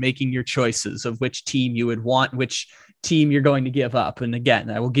doors and making your choices of which team you would want, which team you're going to give up. And again,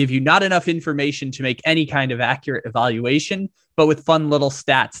 I will give you not enough information to make any kind of accurate evaluation, but with fun little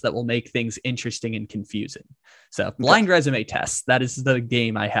stats that will make things interesting and confusing. So blind resume tests, that is the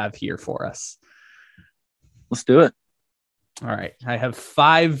game I have here for us. Let's do it. All right. I have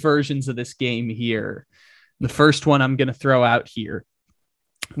 5 versions of this game here. The first one I'm going to throw out here.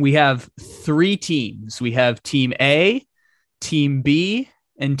 We have 3 teams. We have Team A, Team B,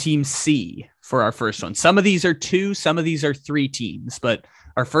 and Team C for our first one. Some of these are 2, some of these are 3 teams, but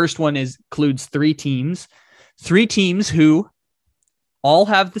our first one includes 3 teams. 3 teams who all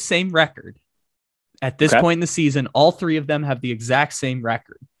have the same record. At this point in the season, all 3 of them have the exact same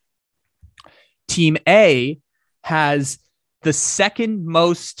record. Team A has the second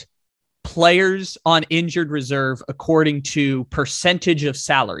most players on injured reserve according to percentage of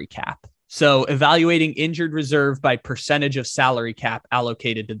salary cap. So evaluating injured reserve by percentage of salary cap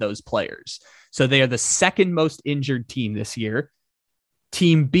allocated to those players. So they are the second most injured team this year.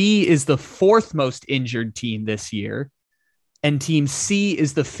 Team B is the 4th most injured team this year. And Team C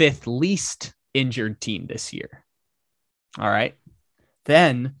is the 5th least injured team this year. All right.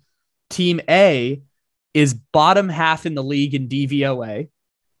 Then Team A is bottom half in the league in DVOA.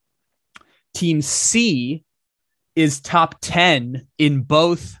 Team C is top 10 in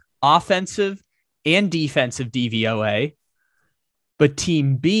both offensive and defensive DVOA. But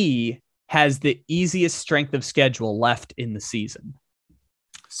Team B has the easiest strength of schedule left in the season.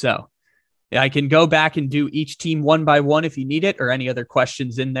 So I can go back and do each team one by one if you need it, or any other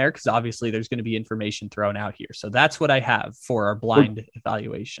questions in there, because obviously there's going to be information thrown out here. So that's what I have for our blind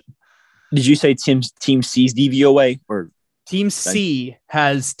evaluation. Did you say Team C's DVOA or? Team C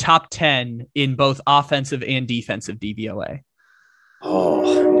has top 10 in both offensive and defensive DVOA.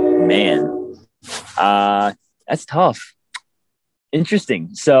 Oh, man. That's tough.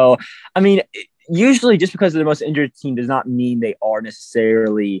 Interesting. So, I mean, usually just because they're the most injured team does not mean they are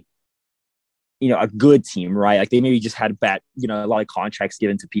necessarily, a good team, right? Like they maybe just had a lot of contracts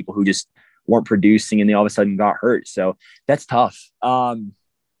given to people who just weren't producing and they all of a sudden got hurt. So that's tough.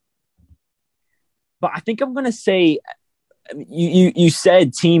 but I think I'm going to say you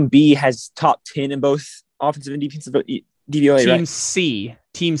said Team B has top 10 in both offensive and defensive DVOA, Team right? C.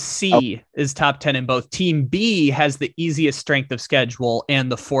 Team Oh, C is top 10 in both. Team B has the easiest strength of schedule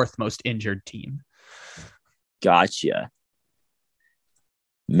and the fourth most injured team. gotcha.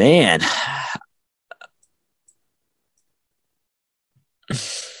 Man.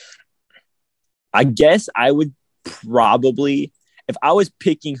 I guess I would probably, if I was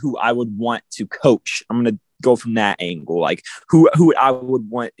picking who I would want to coach, I'm going to go from that angle, like who I would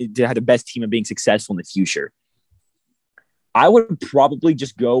want to have the best team of being successful in the future. I would probably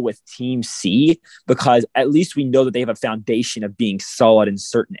just go with Team C because at least we know that they have a foundation of being solid in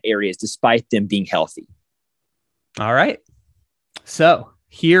certain areas despite them being healthy. All right. So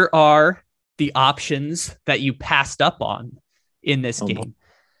here are the options that you passed up on in this game.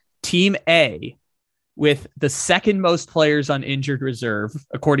 Team A, with the second most players on injured reserve,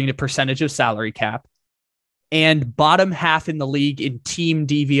 according to percentage of salary cap, and bottom half in the league in team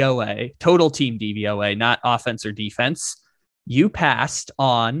DVOA, total team DVOA, not offense or defense. You passed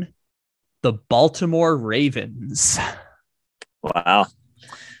on the Baltimore Ravens. Wow.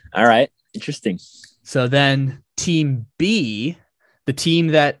 All right. Interesting. So then Team B, the team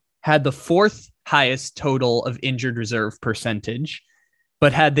that had the fourth highest total of injured reserve percentage,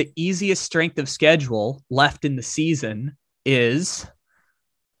 but had the easiest strength of schedule left in the season, is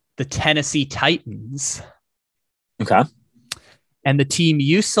the Tennessee Titans. Okay. And the team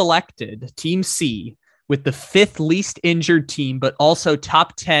you selected, Team C, with the fifth least injured team, but also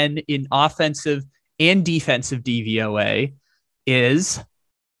top 10 in offensive and defensive DVOA, is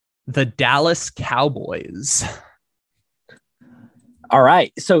the Dallas Cowboys. All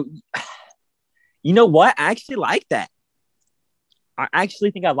right. So, you know what? I actually like that. I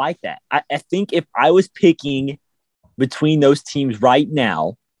actually think I like that. I think if I was picking between those teams right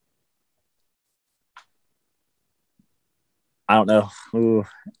now, I don't know. Ooh.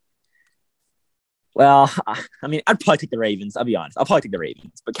 Well, I mean, I'd probably take the Ravens. I'll be honest. I'll probably take the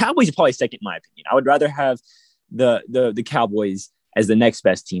Ravens. But Cowboys are probably second in my opinion. I would rather have the Cowboys as the next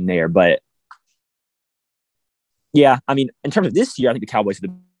best team there. But yeah, I mean, in terms of this year, I think the Cowboys are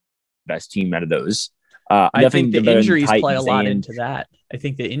the best team out of those. I think the injuries play a lot into that. I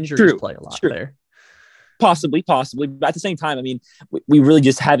think the injuries play a lot there. Possibly. But at the same time, I mean, we really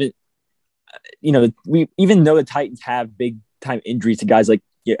just haven't, we even though the Titans have big time injuries to guys like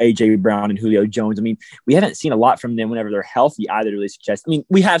AJ Brown and Julio Jones. I mean, we haven't seen a lot from them whenever they're healthy either to really suggest. I mean,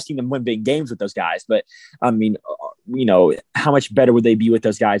 we have seen them win big games with those guys, but I mean, how much better would they be with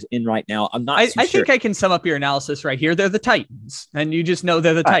those guys in right now? I'm not I think I can sum up your analysis right here. They're the Titans, and you just know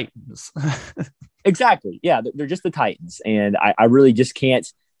they're the Titans. Exactly. Yeah, they're just the Titans, and I really just can't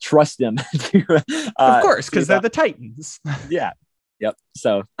trust them. Of course, because they're the Titans. Yeah. Yep.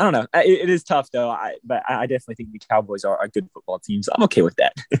 So I don't know. It is tough though. But I definitely think the Cowboys are a good football team. So I'm okay with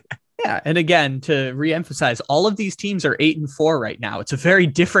that. Yeah. And again, to reemphasize, all of these teams are 8-4 right now. It's a very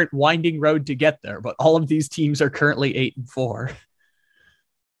different winding road to get there, but all of these teams are currently 8-4.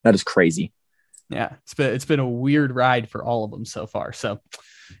 That is crazy. Yeah. It's been a weird ride for all of them so far. So,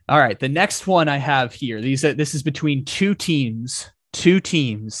 all right. The next one I have here, this is between two teams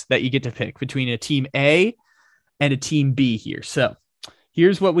that you get to pick between a team A and a team B here. So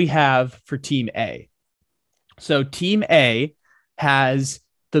here's what we have for Team A. So Team A has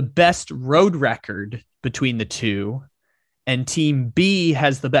the best road record between the two, and Team B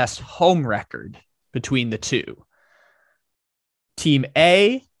has the best home record between the two. Team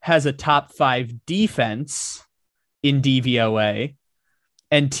A has a top 5 defense in DVOA,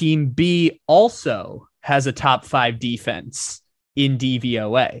 and Team B also has a top 5 defense in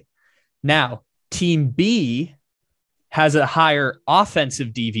DVOA. Now, Team B has a higher offensive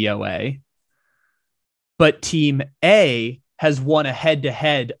DVOA, but Team A has won a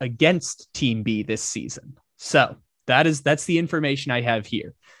head-to-head against Team B this season. So that's the information I have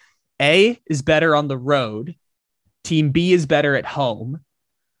here. A is better on the road. Team B is better at home.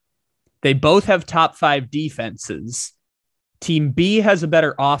 They both have top 5 defenses. Team B has a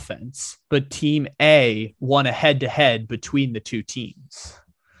better offense, but Team A won a head-to-head between the two teams.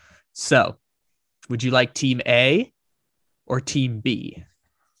 So, would you like Team A or Team B?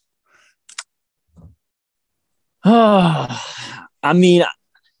 Oh, I mean,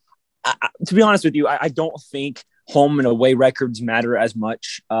 to be honest with you, I don't think home and away records matter as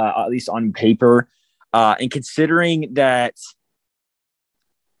much, at least on paper. And considering that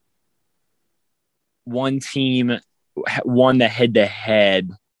one team won the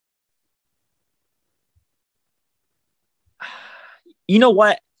head-to-head, you know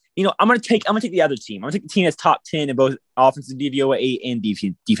what? I'm gonna take the other team. I'm gonna take the team that's top 10 in both offensive DVOA and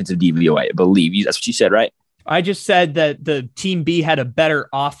defensive DVOA. I believe that's what you said, right? I just said that the team B had a better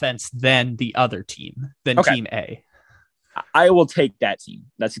offense than the other team, than team A. I will take that team.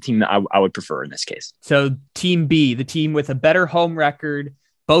 That's the team that I would prefer in this case. So team B, the team with a better home record,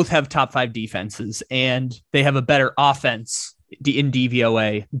 both have top 5 defenses, and they have a better offense in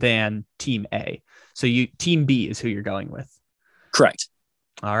DVOA than team A. So team B is who you're going with. Correct.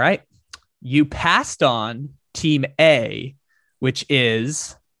 All right. You passed on team A, which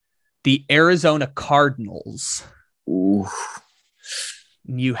is the Arizona Cardinals. Ooh.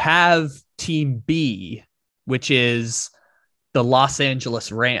 You have team B, which is the Los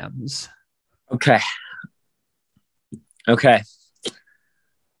Angeles Rams. Okay.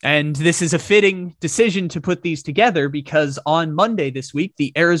 And this is a fitting decision to put these together because on Monday this week,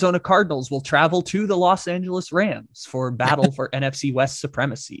 the Arizona Cardinals will travel to the Los Angeles Rams for battle for NFC West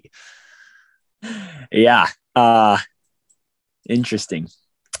supremacy. Yeah. Interesting.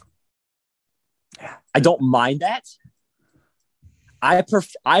 I don't mind that. I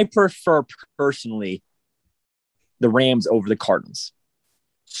prefer personally the Rams over the Cardinals.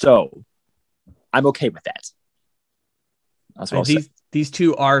 So I'm okay with that. That's what these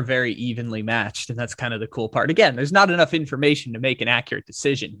two are very evenly matched, and that's kind of the cool part. Again, there's not enough information to make an accurate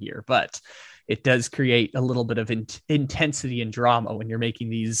decision here, but it does create a little bit of intensity and drama when you're making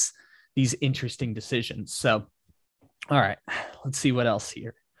these interesting decisions. So, all right, let's see what else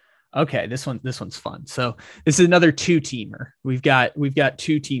here. Okay, this one's fun. So this is another 2-teamer. We've got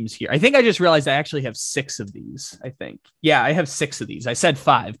 2 teams here. I think I just realized I actually have 6 of these. I think. Yeah, I have 6 of these. I said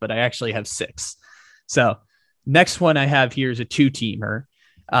 5, but I actually have 6. So next one I have here is a 2-teamer.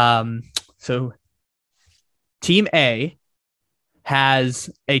 So team A has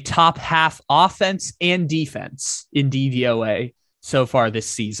a top half offense and defense in DVOA so far this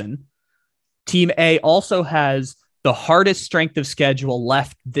season. Team A also has the hardest strength of schedule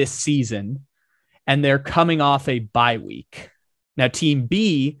left this season, and they're coming off a bye week. Now, Team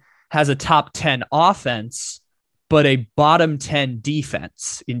B has a top 10 offense, but a bottom 10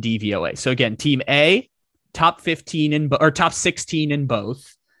 defense in DVOA. So again, Team A, top 15 or top 16 in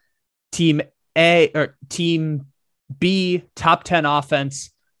both. Team B, top 10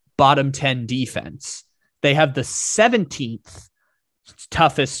 offense, bottom 10 defense. They have the 17th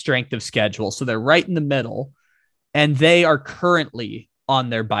toughest strength of schedule, so they're right in the middle. And they are currently on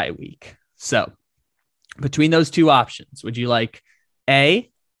their bye week. So between those 2 options, would you like A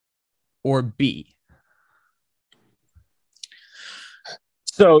or B?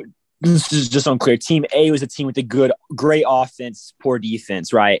 So this is just unclear. Team A was a team with a great offense, poor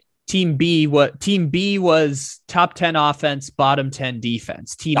defense, right? Team B was top 10 offense, bottom 10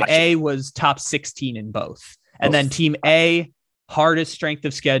 defense. Team Gotcha. A was top 16 in both. And then Team A, hardest strength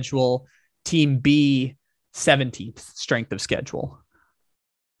of schedule. Team B, 17th strength of schedule.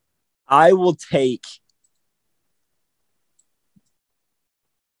 I will take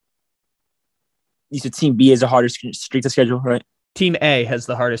you said Team B is the hardest strength of schedule, right? Team A has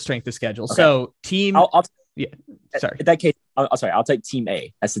the hardest strength of schedule. Okay. So sorry. In that case, I'll take Team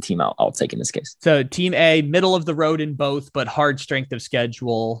A. That's the team I'll take in this case. So Team A, middle of the road in both, but hard strength of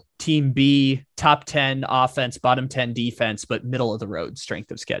schedule. Team B, top 10 offense, bottom 10 defense, but middle of the road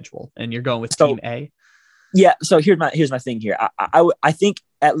strength of schedule. And you're going with Team A? Yeah. So here's my thing here. I think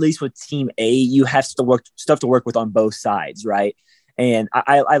at least with Team A, you have stuff to work with on both sides, right? And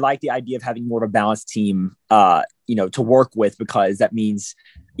I like the idea of having more of a balanced team, to work with, because that means,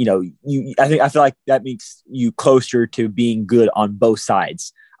 I feel like that makes you closer to being good on both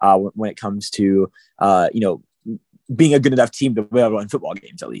sides when it comes to, being a good enough team to be able to win football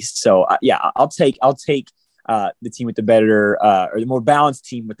games, at least. So I'll take the team with the better or the more balanced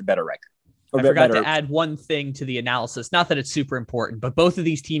team with the better record. I forgot to add one thing to the analysis. Not that it's super important, but both of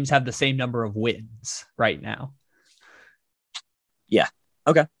these teams have the same number of wins right now. Yeah.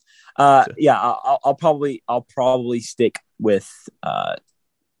 Okay. I'll probably stick with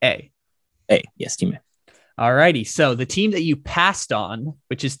A. Yes, Team A. All righty. So the team that you passed on,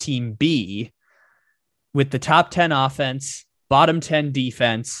 which is Team B, with the top 10 offense, bottom 10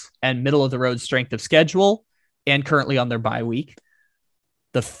 defense, and middle of the road strength of schedule, and currently on their bye week,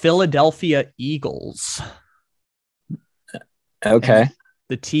 the Philadelphia Eagles. Okay. And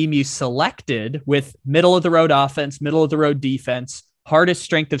the team you selected with middle of the road offense, middle of the road defense, hardest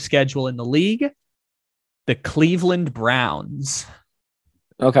strength of schedule in the league, the Cleveland Browns.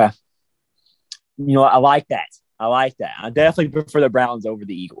 Okay. I like that. I definitely prefer the Browns over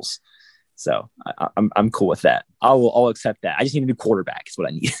the Eagles. So I'm cool with that. I'll accept that. I just need a new quarterback is what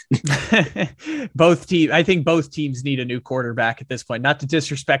I need. I think both teams need a new quarterback at this point. Not to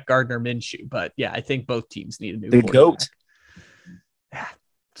disrespect Gardner Minshew, but yeah, I think both teams need a new quarterback. GOAT. Yeah,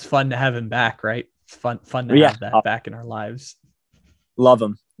 it's fun to have him back, right? It's fun to have that back in our lives. Love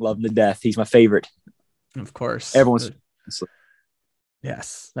him to death. He's my favorite. Of course, everyone's.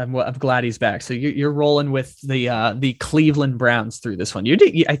 Yes, I'm glad he's back. So you're rolling with the Cleveland Browns through this one.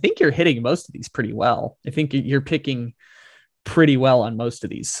 I think you're hitting most of these pretty well. I think you're picking pretty well on most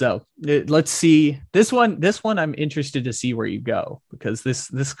of these. So let's see this one. I'm interested to see where you go, because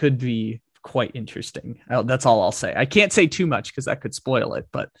this could be quite interesting. That's all I'll say. I can't say too much because that could spoil it,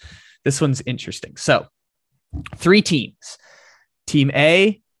 but this one's interesting. So 3 teams: Team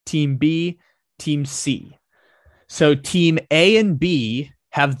A, Team B, Team C. So Team A and B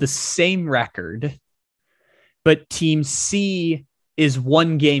have the same record, but Team C is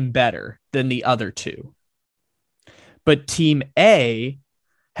 1 game better than the other 2. But Team A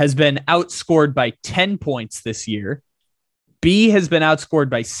has been outscored by 10 points this year. B has been outscored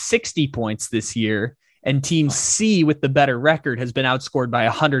by 60 points this year. And Team C, with the better record, has been outscored by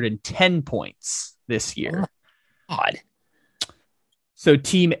 110 points this year. God. So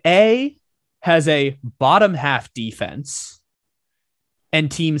Team A has a bottom half defense, and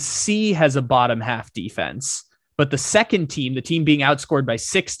Team C has a bottom half defense. But the second team, the team being outscored by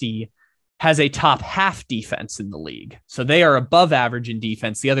 60, has a top half defense in the league. So they are above average in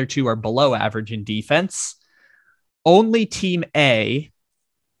defense. The other 2 are below average in defense. Only Team A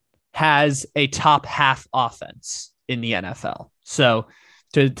has a top half offense in the NFL. So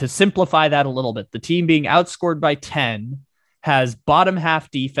to simplify that a little bit, the team being outscored by 10 has bottom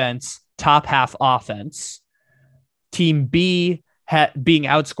half defense, top half offense. Team B being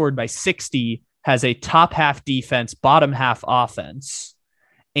outscored by 60 has a top half defense, bottom half offense.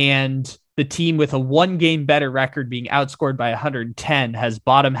 And the team with a 1 game better record being outscored by 110 has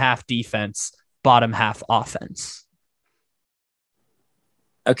bottom half defense, bottom half offense.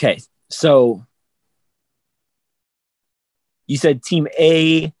 Okay. So you said Team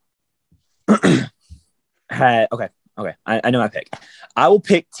A had, okay. I know my pick. I will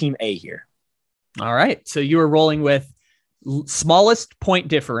pick Team A here. All right. So you were rolling with smallest point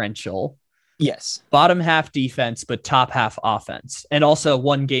differential. Yes. Bottom half defense, but top half offense. And also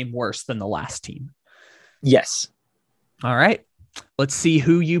 1 game worse than the last team. Yes. All right. Let's see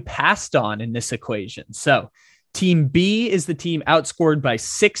who you passed on in this equation. So Team B is the team outscored by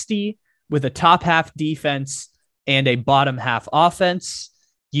 60 with a top half defense and a bottom half offense.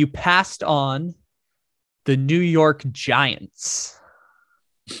 You passed on the New York Giants.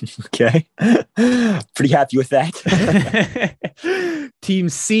 Okay. Pretty happy with that. Team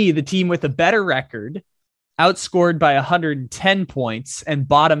C, the team with a better record, outscored by 110 points and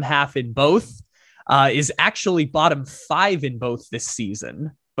bottom half in both, is actually bottom 5 in both this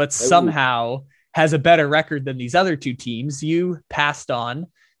season, but somehow has a better record than these other 2 teams. You passed on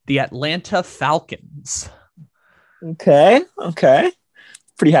the Atlanta Falcons. Okay.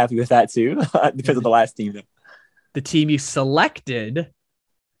 Pretty happy with that too. Because of the last team. The team you selected,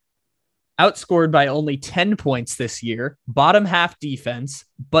 outscored by only 10 points this year, bottom half defense,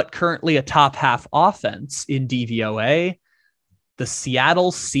 but currently a top half offense in DVOA, the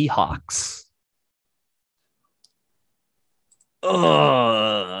Seattle Seahawks.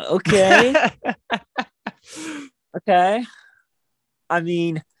 Okay. Okay. I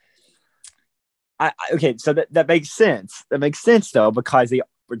mean, okay, so that makes sense. That makes sense, though, because they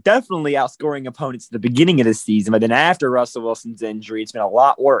were definitely outscoring opponents at the beginning of the season, but then after Russell Wilson's injury, it's been a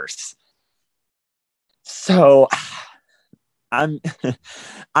lot worse. So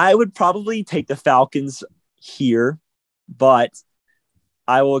I would probably take the Falcons here, but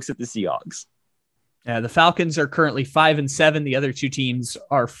I will accept the Seahawks. Yeah, the Falcons are currently 5-7. The other 2 teams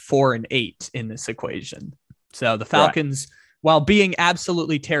are 4-8 in this equation. So the Falcons, while being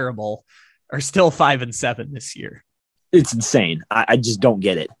absolutely terrible, are still 5-7 this year. It's insane. I just don't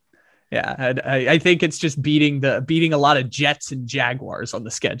get it. Yeah, I think it's just beating a lot of Jets and Jaguars on the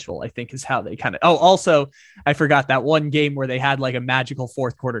schedule, I think, is how they kind of. Oh, also, I forgot that one game where they had like a magical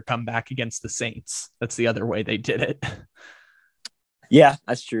 4th quarter comeback against the Saints. That's the other way they did it. Yeah,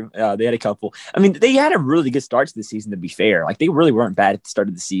 that's true. They had a couple. I mean, they had a really good start to the season, to be fair. Like, they really weren't bad at the start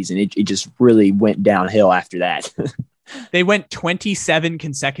of the season. It just really went downhill after that. They went 27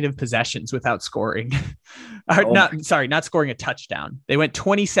 consecutive possessions without scoring. Not scoring a touchdown. They went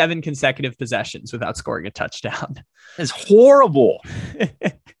 27 consecutive possessions without scoring a touchdown. That's horrible.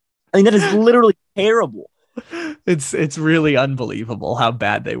 I mean, that is literally terrible. It's really unbelievable how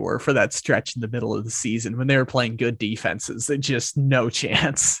bad they were for that stretch in the middle of the season when they were playing good defenses. And just no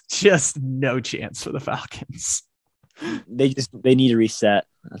chance, just no chance for the Falcons. They need to reset.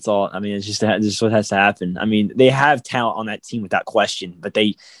 That's all. I mean, it's just what has to happen. I mean, they have talent on that team without question, but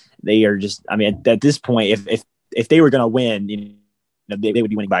they are just. I mean, at this point, if they were going to win, they would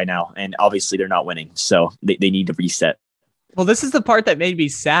be winning by now, and obviously they're not winning, so they need to reset. Well, this is the part that made me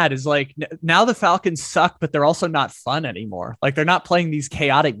sad is like now the Falcons suck, but they're also not fun anymore. Like they're not playing these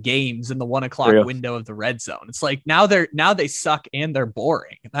chaotic games in the 1 o'clock window of the red zone. It's like now they suck and they're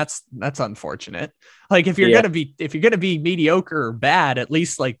boring. That's unfortunate. Like if you're going to be mediocre or bad, at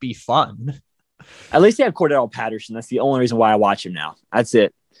least like be fun. At least they have Cordell Patterson. That's the only reason why I watch him now. That's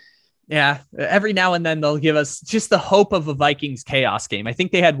it. Yeah, every now and then they'll give us just the hope of a Vikings chaos game. I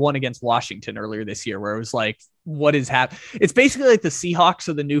think they had one against Washington earlier this year where it was like, what is happening? It's basically like the Seahawks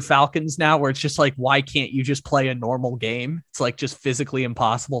are the new Falcons now, where it's just like, why can't you just play a normal game? It's like just physically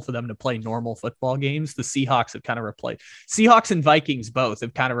impossible for them to play normal football games. The Seahawks have kind of replaced Seahawks and Vikings both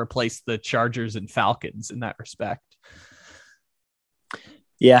have kind of replaced the Chargers and Falcons in that respect.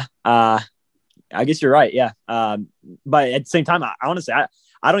 Yeah, I guess you're right. Yeah, but at the same time, I honestly,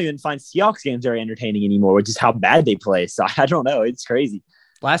 I don't even find Seahawks games very entertaining anymore, which is how bad they play. So I don't know. It's crazy.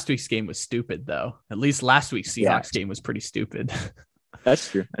 Last week's game was stupid, though. At least last week's Seahawks game was pretty stupid.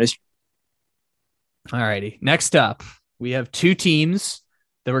 That's true. All righty. Next up, we have two teams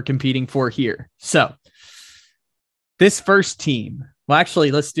that we're competing for here. So this first team, well,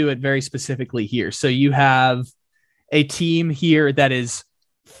 actually, let's do it very specifically here. So you have a team here that is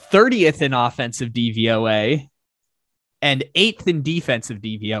 30th in offensive DVOA and 8th in defensive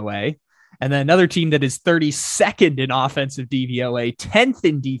DVOA. And then another team that is 32nd in offensive DVOA, 10th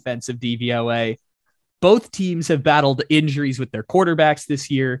in defensive DVOA. Both teams have battled injuries with their quarterbacks this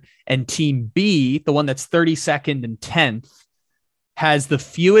year. And team B, the one that's 32nd and 10th, has the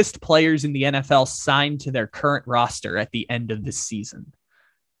fewest players in the NFL signed to their current roster at the end of this season.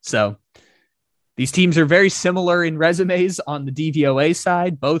 So these teams are very similar in resumes on the DVOA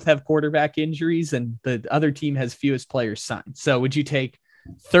side. Both have quarterback injuries, and the other team has fewest players signed. So would you take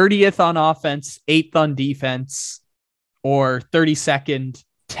 30th on offense, 8th on defense, or 32nd,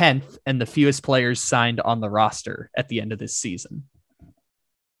 10th, and the fewest players signed on the roster at the end of this season?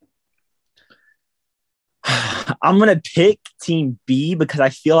 I'm going to pick team B because I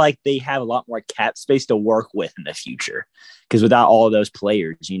feel like they have a lot more cap space to work with in the future. Because without all of those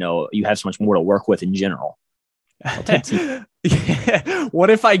players, you have so much more to work with in general. What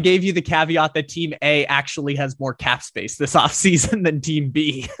if I gave you the caveat that team A actually has more cap space this offseason than team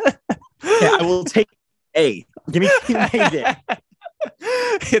B? Yeah, I will take A. Give me team A there.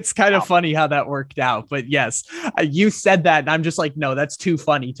 It's kind of funny how that worked out, but yes, you said that and I'm just like, no, that's too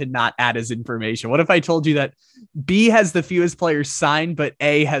funny to not add as information. What if I told you that B has the fewest players signed, but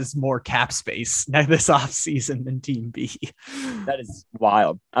A has more cap space now this offseason than team B? That is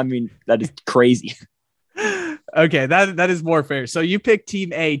wild. I mean, that is crazy. Okay, that is more fair. So you pick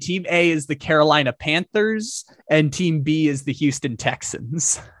team A. Team A is the Carolina Panthers and team B is the Houston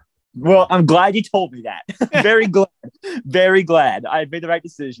Texans. Well, I'm glad you told me that. Very glad. Very glad. I made the right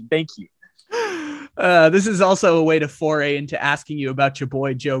decision. Thank you. This is also a way to foray into asking you about your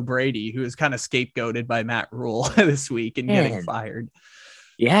boy Joe Brady, who is kind of scapegoated by Matt Rule this week and getting fired.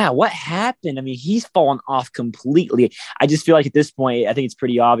 Yeah, what happened? I mean, he's fallen off completely. I just feel like at this point, I think it's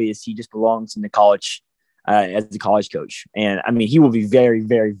pretty obvious he just belongs in the college as a college coach. And I mean, he will be very,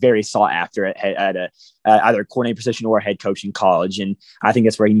 very, very sought after at either coordinator position or head coach in college. And I think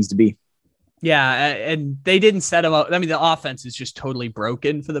that's where he needs to be. Yeah. And they didn't set him up. I mean, the offense is just totally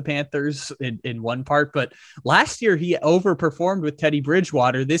broken for the Panthers in one part, but last year he overperformed with Teddy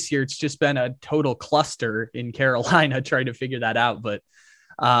Bridgewater. This year, it's just been a total cluster in Carolina trying to figure that out. But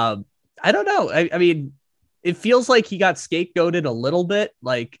I don't know. I mean, it feels like he got scapegoated a little bit.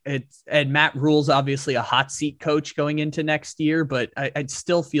 And Matt Rule's obviously a hot seat coach going into next year, but it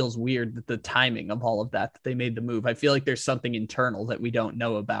still feels weird that the timing of all of that they made the move. I feel like there's something internal that we don't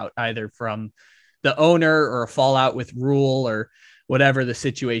know about, either from the owner or a fallout with Rule or whatever the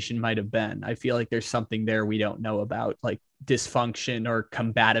situation might have been. I feel like there's something there we don't know about, like dysfunction or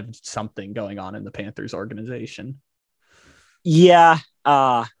combative something going on in the Panthers organization. Yeah.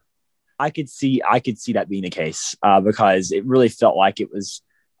 I could see that being the case because it really felt like it was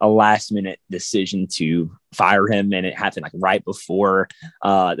a last minute decision to fire him. And it happened like right before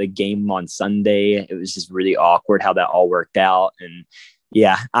the game on Sunday. It was just really awkward how that all worked out. And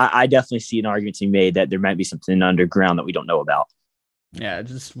yeah, I definitely see an argument to be made that there might be something underground that we don't know about. Yeah,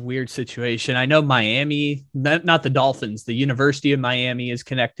 just weird situation. I know Miami, not the Dolphins, the University of Miami is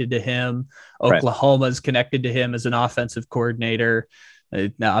connected to him. Right. Oklahoma is connected to him as an offensive coordinator.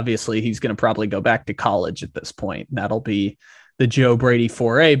 Now, obviously, he's going to probably go back to college at this point. That'll be the Joe Brady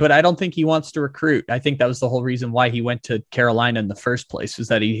 4A, but I don't think he wants to recruit. I think that was the whole reason why he went to Carolina in the first place, was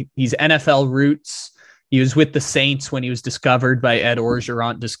that he's NFL roots. He was with the Saints when he was discovered by Ed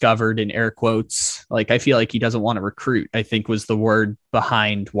Orgeron, discovered in air quotes. Like, I feel like he doesn't want to recruit, I think was the word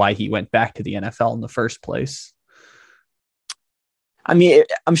behind why he went back to the NFL in the first place. I mean,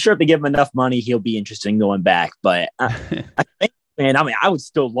 I'm sure if they give him enough money, he'll be interested in going back. But I think, man, I mean, I would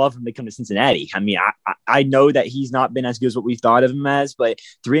still love him to come to Cincinnati. I mean, I know that he's not been as good as what we thought of him as, but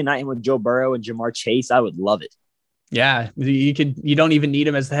 3-9 with Joe Burrow and Jamar Chase, I would love it. Yeah, you don't even need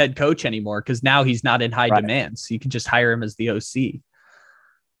him as the head coach anymore, because now he's not in high demand. So you can just hire him as the OC.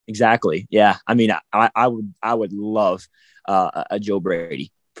 Exactly. Yeah. I mean, I would love a Joe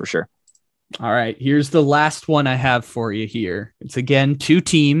Brady for sure. All right. Here's the last one I have for you here. It's again, 2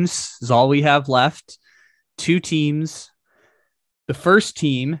 teams is all we have left. 2 teams. The first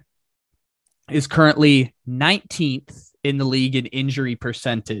team is currently 19th in the league in injury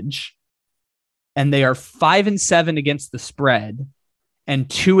percentage, and they are 5-7 against the spread and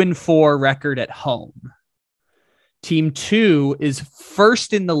 2-4 record at home. Team 2 is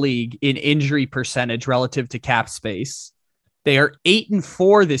first in the league in injury percentage relative to cap space. They are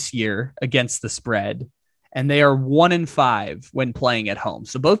 8-4 this year against the spread, and they are 1-5 when playing at home.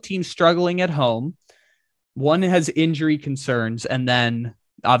 So both teams struggling at home. One has injury concerns, and then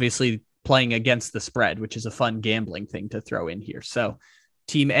obviously playing against the spread, which is a fun gambling thing to throw in here. So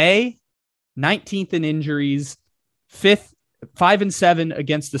Team A, 19th in injuries, 5-7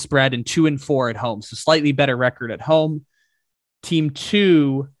 against the spread, and 2-4 at home. So slightly better record at home. Team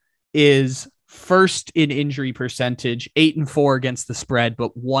 2 is first in injury percentage, 8-4 against the spread,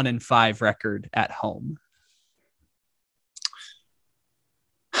 but 1-5 record at home.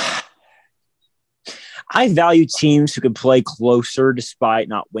 I value teams who can play closer despite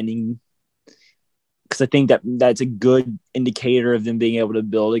not winning, because I think that's a good indicator of them being able to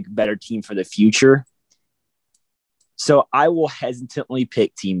build a better team for the future. So I will hesitantly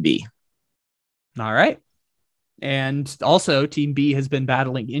pick Team B. All right. And also, Team B has been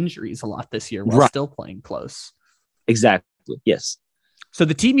battling injuries a lot this year while still playing close. Exactly. Yes. So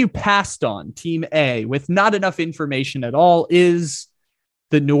the team you passed on, Team A, with not enough information at all, is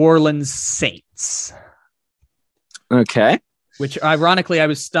the New Orleans Saints. Okay. Which, ironically, I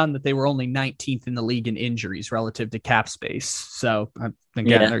was stunned that they were only 19th in the league in injuries relative to cap space. So,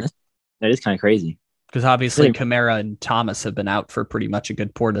 again, that is kind of crazy. Because obviously Kamara and Thomas have been out for pretty much a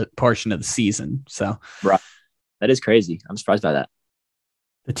good portion of the season. So, right. That is crazy. I'm surprised by that.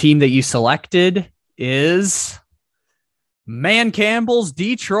 The team that you selected is Man Campbell's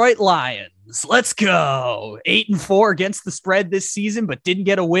Detroit Lions. Let's go. 8-4 against the spread this season, but didn't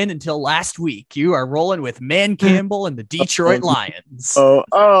get a win until last week. You are rolling with Man Campbell and the Detroit Lions.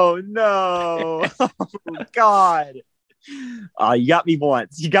 Oh no. Oh, God. You got me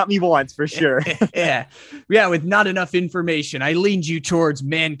once. You got me once for sure. Yeah. With not enough information, I leaned you towards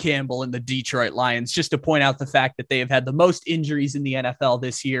Man Campbell and the Detroit Lions, just to point out the fact that they have had the most injuries in the NFL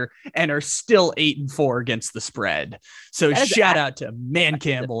this year and are still 8-4 against the spread. So shout out to Man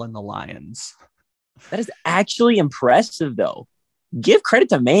Campbell and the Lions. That is actually impressive, though. Give credit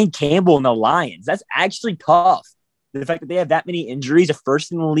to Man Campbell and the Lions. That's actually tough. The fact that they have that many injuries, a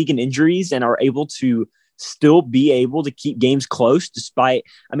first in the league in injuries, and are able to still be able to keep games close despite,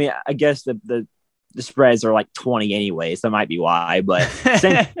 I mean, I guess the spreads are like 20 anyways. That might be why, but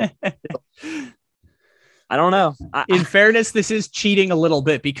I don't know. In fairness, this is cheating a little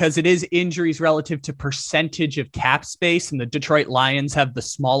bit because it is injuries relative to percentage of cap space, and the Detroit Lions have the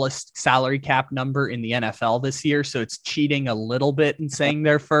smallest salary cap number in the NFL this year. So it's cheating a little bit in saying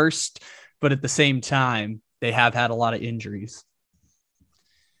they're first, but at the same time, they have had a lot of injuries.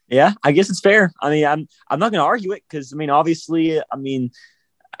 Yeah, I guess it's fair. I mean, I'm not going to argue it because, I mean, obviously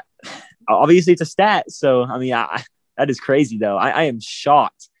it's a stat. So, I mean, that is crazy, though. I am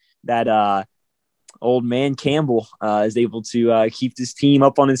shocked that old Man Campbell is able to keep this team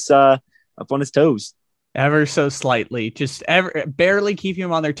up on his toes. Ever so slightly, just barely keeping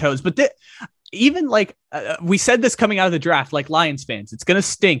them on their toes. But even like we said this coming out of the draft, like Lions fans, it's going to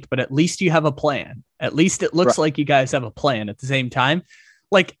stink, but at least you have a plan. At least it looks like you guys have a plan at the same time.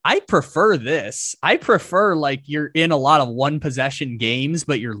 Like, I prefer this. I prefer like you're in a lot of one possession games,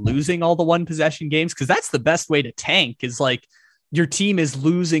 but you're losing all the one possession games, because that's the best way to tank, is like your team is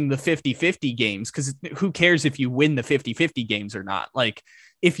losing the 50-50 games, because who cares if you win the 50-50 games or not? Like,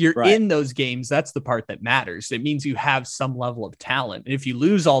 if you're in those games, that's the part that matters. It means you have some level of talent. And if you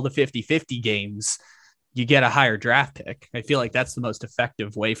lose all the 50-50 games, you get a higher draft pick. I feel like that's the most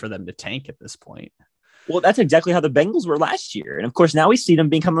effective way for them to tank at this point. Well, that's exactly how the Bengals were last year. And of course, now we see them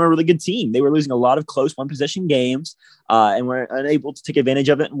becoming a really good team. They were losing a lot of close one possession games and were unable to take advantage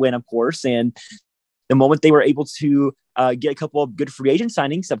of it and win, of course. And the moment they were able to get a couple of good free agent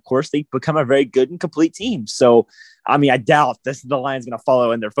signings, of course, they become a very good and complete team. So, I mean, I doubt the Lions going to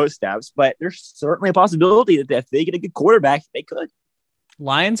follow in their footsteps, but there's certainly a possibility that if they get a good quarterback, they could.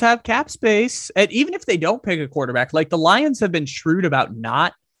 Lions have cap space. And even if they don't pick a quarterback, like the Lions have been shrewd about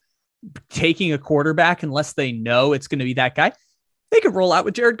not taking a quarterback unless they know it's going to be that guy. They could roll out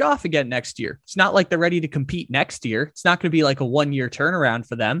with Jared Goff again next year. It's not like they're ready to compete next year. It's not going to be like a 1-year turnaround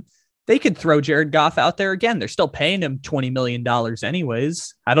for them. They could throw Jared Goff out there again. They're still paying him $20 million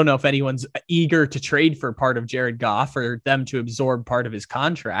anyways. I don't know if anyone's eager to trade for part of Jared Goff or them to absorb part of his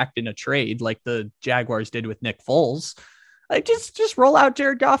contract in a trade like the Jaguars did with Nick Foles. Like, just roll out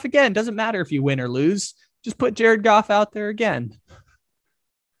Jared Goff again. Doesn't matter if you win or lose. Just put Jared Goff out there again.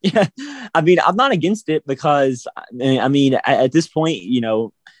 Yeah, I mean, I'm not against it because, I mean, at this point, you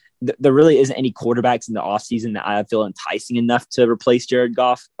know, there really isn't any quarterbacks in the offseason that I feel enticing enough to replace Jared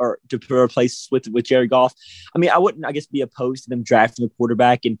Goff or to replace with Jared Goff. I mean, I wouldn't, I guess, be opposed to them drafting a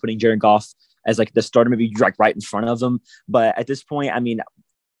quarterback and putting Jared Goff as like the starter, maybe like right in front of them. But at this point, I mean,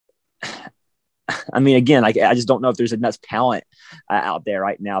 again, like, I just don't know if there's enough talent out there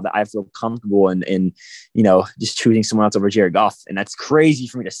right now that I feel comfortable in, you know, just choosing someone else over Jared Goff. And that's crazy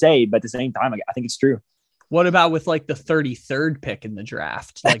for me to say, but at the same time, I think it's true. What about with like the 33rd pick in the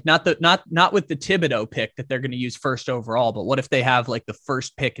draft? Like not with the Thibodeau pick that they're going to use first overall, but what if they have like the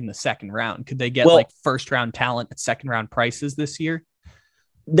first pick in the second round? Could they get like first round talent at second round prices this year?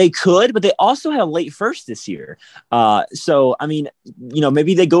 They could, but they also had a late first this year. So, I mean, you know,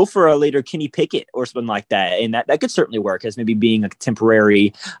 maybe they go for a later Kenny Pickett or something like that. And that could certainly work as maybe being a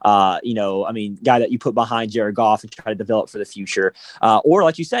temporary, you know, I mean, guy that you put behind Jared Goff and try to develop for the future. Or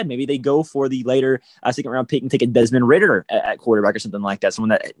like you said, maybe they go for the later second round pick and take a Desmond Ridder at quarterback or something like that. Someone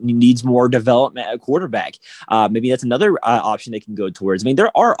that needs more development at quarterback. Maybe that's another option they can go towards. I mean,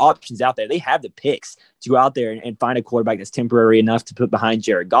 there are options out there. They have the picks to go out there and find a quarterback that's temporary enough to put behind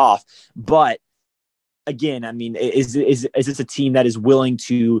Jared Goff. But again, I mean, is this a team that is willing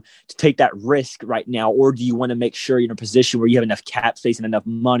to take that risk right now? Or do you want to make sure you're in a position where you have enough cap space and enough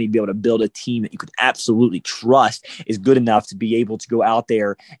money to be able to build a team that you could absolutely trust is good enough to be able to go out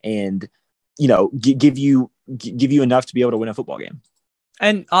there and, you know, give you enough to be able to win a football game?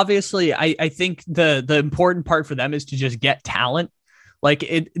 And obviously I think the important part for them is to just get talent. Like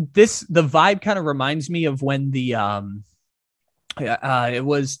the vibe kind of reminds me of when the it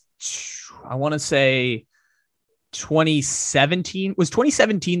was, I want to say 2017. Was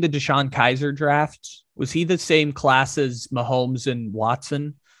 2017 the Deshaun Kaiser draft? Was he the same class as Mahomes and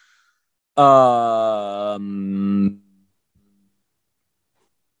Watson? I'm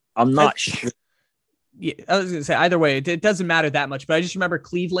not sure. Yeah, I was going to say either way, it doesn't matter that much, but I just remember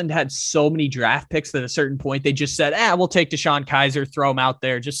Cleveland had so many draft picks that at a certain point they just said, we'll take Deshaun Kaiser, throw him out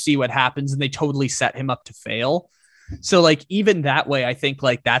there, just see what happens. And they totally set him up to fail. So like, even that way, I think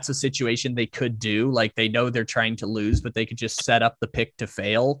like that's a situation they could do. Like they know they're trying to lose, but they could just set up the pick to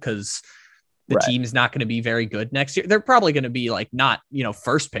fail because the team's not going to be very good next year. They're probably going to be like not, you know,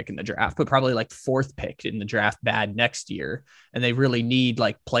 first pick in the draft, but probably like fourth pick in the draft bad next year. And they really need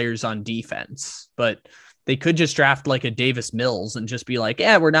like players on defense, but they could just draft like a Davis Mills and just be like,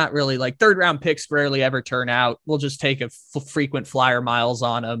 we're not really like third round picks rarely ever turn out. We'll just take a frequent flyer miles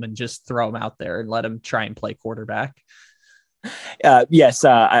on them and just throw them out there and let them try and play quarterback. Yes,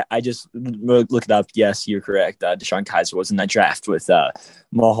 I just looked it up. Yes, you're correct. Deshaun Kaiser was in that draft with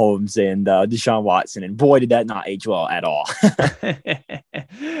Mahomes and Deshaun Watson, and boy, did that not age well at all.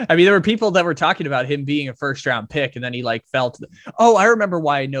 I mean, there were people that were talking about him being a first round pick, and then he like fell to I remember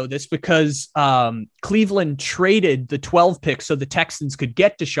why I know this, because Cleveland traded the 12 pick so the Texans could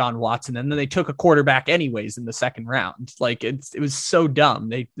get Deshaun Watson, and then they took a quarterback anyways in the second round. Like it was so dumb.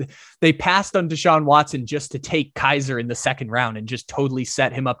 They passed on Deshaun Watson just to take Kaiser in the second round and just totally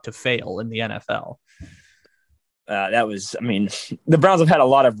set him up to fail in the NFL. That was, I mean, the Browns have had a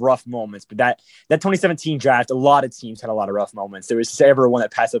lot of rough moments, but that 2017 draft, a lot of teams had a lot of rough moments. There was everyone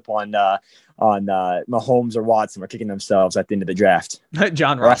that passed up on Mahomes or Watson were kicking themselves at the end of the draft.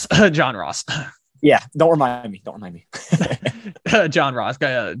 John Ross. Yeah, don't remind me. John Ross.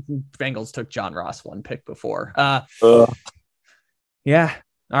 Bengals took John Ross one pick before. Yeah.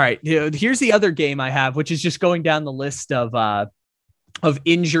 All right. Here's the other game I have, which is just going down the list of of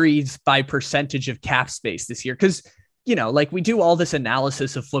injuries by percentage of cap space this year. Because, like we do all this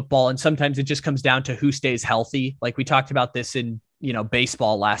analysis of football and sometimes it just comes down to who stays healthy. Like we talked about this in,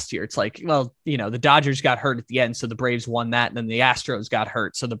 baseball last year. It's like, well, the Dodgers got hurt at the end, so the Braves won that. And then the Astros got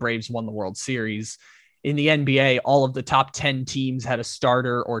hurt, so the Braves won the World Series. In the NBA, all of the top 10 teams had a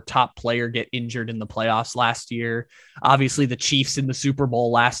starter or top player get injured in the playoffs last year. Obviously, the Chiefs in the Super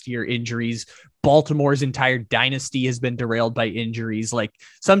Bowl last year, injuries. Baltimore's entire dynasty has been derailed by injuries. Like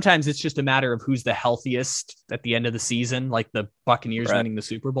sometimes it's just a matter of who's the healthiest at the end of the season, like the Buccaneers winning the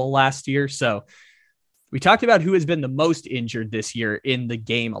Super Bowl last year. So we talked about who has been the most injured this year in the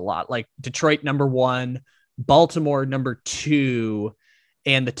game a lot, like Detroit number 1, Baltimore number 2,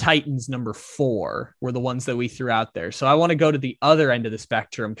 and the Titans number 4 were the ones that we threw out there. So I want to go to the other end of the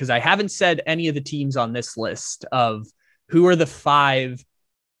spectrum because I haven't said any of the teams on this list of who are the 5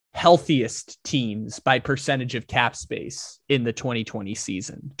 healthiest teams by percentage of cap space in the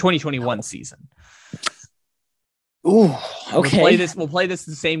 2021 season. Ooh, okay. We'll play this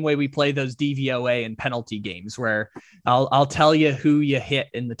the same way we play those DVOA and penalty games where I'll tell you who you hit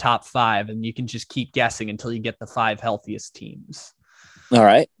in the top 5 and you can just keep guessing until you get the 5 healthiest teams. All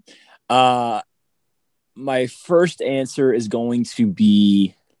right. My first answer is going to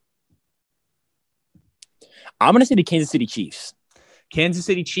be, I'm going to say the Kansas City Chiefs. Kansas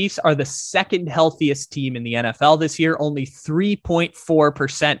City Chiefs are the second healthiest team in the NFL this year. Only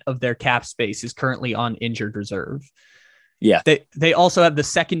 3.4% of their cap space is currently on injured reserve. Yeah. They also have the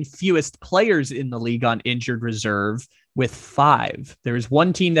second fewest players in the league on injured reserve with 5. There is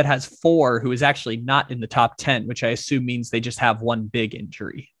one team that has 4 who is actually not in the top 10, which I assume means they just have one big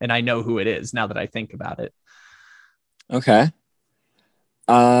injury. And I know who it is now that I think about it. Okay.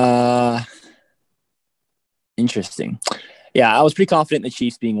 Interesting. Yeah, I was pretty confident in the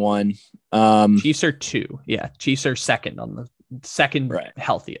Chiefs being 1. Chiefs are 2. Yeah, Chiefs are second on the second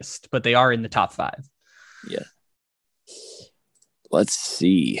healthiest, but they are in the top 5. Yeah. Let's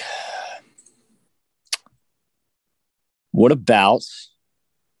see. What about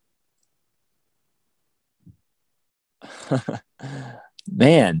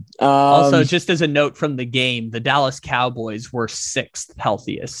man? Also, just as a note from the game, the Dallas Cowboys were 6th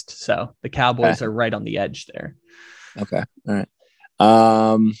healthiest. So the Cowboys are right on the edge there. Okay. All right.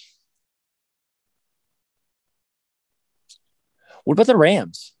 What about the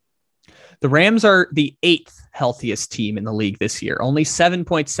Rams? The Rams are the 8th healthiest team in the league this year, only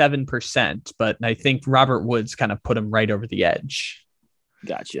 7.7%. But I think Robert Woods kind of put them right over the edge.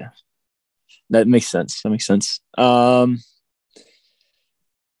 Gotcha. That makes sense. Let's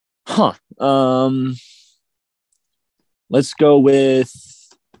go with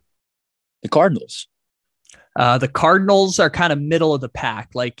the Cardinals. The Cardinals are kind of middle of the pack,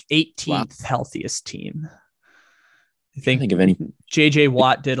 like 18th healthiest team. I think of any. JJ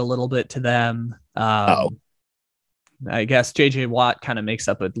Watt did a little bit to them. I guess JJ Watt kind of makes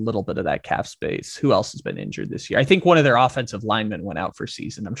up a little bit of that cap space. Who else has been injured this year? I think one of their offensive linemen went out for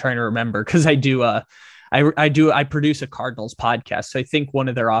season. I'm trying to remember because I produce a Cardinals podcast. So I think one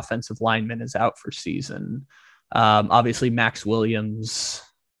of their offensive linemen is out for season. Obviously Max Williams,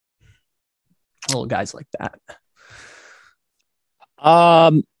 little guys like that.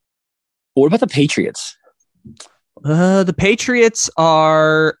 What about the Patriots? The Patriots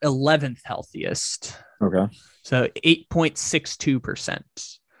are 11th healthiest. Okay. So 8.62%.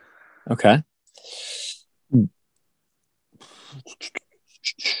 Okay.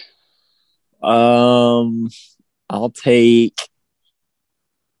 I'll take.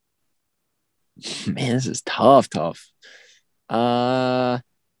 Man, this is tough.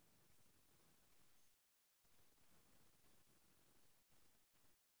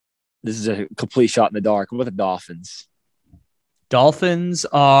 This is a complete shot in the dark. What about the Dolphins? Dolphins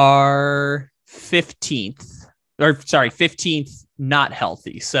are 15th. 15th, not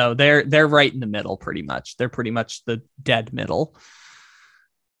healthy. So they're right in the middle pretty much. They're pretty much the dead middle.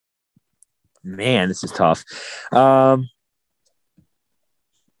 Man, this is tough. All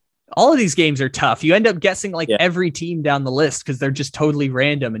of these games are tough. You end up guessing every team down the list because they're just totally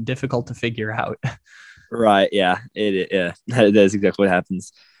random and difficult to figure out. Right. Yeah. Yeah. That is exactly what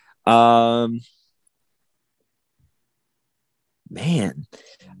happens. Man.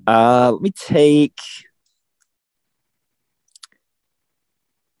 Let me take.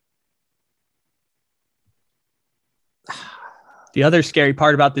 The other scary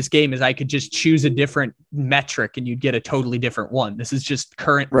part about this game is I could just choose a different metric and you'd get a totally different one. This is just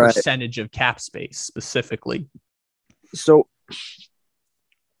current percentage of cap space specifically. So,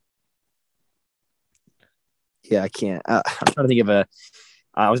 yeah, I can't. I'm trying to think of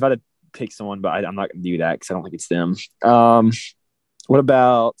I was about to pick someone, but I'm not going to do that because I don't think it's them. What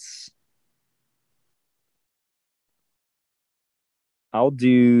about? I'll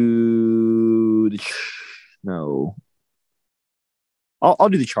do no. I'll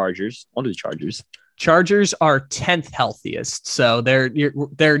do the Chargers. I'll do the Chargers. Chargers are 10th healthiest, so they're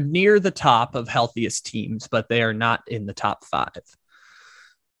near the top of healthiest teams, but they are not in the top 5.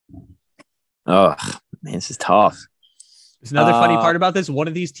 Oh man, this is tough. There's another funny part about this. One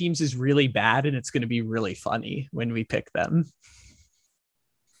of these teams is really bad, and it's going to be really funny when we pick them.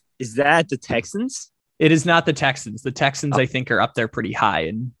 Is that the Texans? It is not the Texans. The Texans, I think, are up there pretty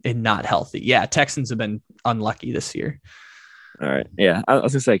high and not healthy. Yeah, Texans have been unlucky this year. All right. Yeah, I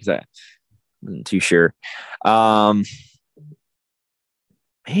was gonna say because I wasn't too sure. Man,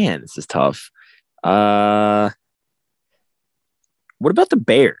 this is tough. What about the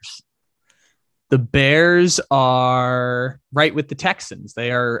Bears? The Bears are right with the Texans. They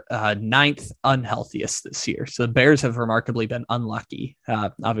are 9th unhealthiest this year. So the Bears have remarkably been unlucky.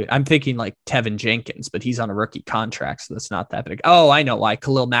 I'm thinking like Tevin Jenkins, but he's on a rookie contract, so that's not that big. Oh, I know why.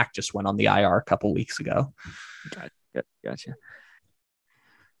 Khalil Mack just went on the IR a couple weeks ago. Gotcha.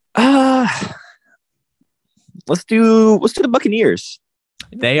 Let's do the Buccaneers.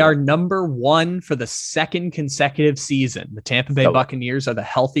 They are number 1 for the 2nd consecutive season. The Tampa Bay Buccaneers are the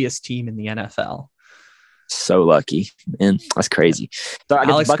healthiest team in the NFL. So lucky, man. That's crazy. So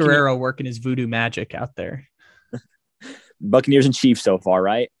Alex Guerrero working his voodoo magic out there. Buccaneers and Chiefs so far,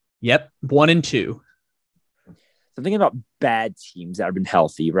 right? Yep. 1 and 2. So I'm thinking about bad teams that have been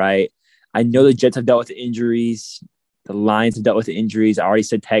healthy, right? I know the Jets have dealt with injuries. The Lions have dealt with injuries. I already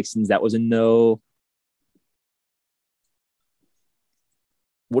said Texans. That was a no.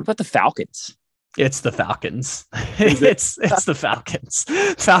 What about the Falcons? It's the Falcons. It's the Falcons.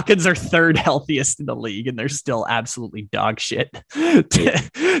 Falcons are 3rd healthiest in the league, and they're still absolutely dog shit.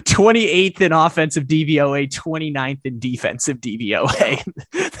 28th in offensive DVOA, 29th in defensive DVOA.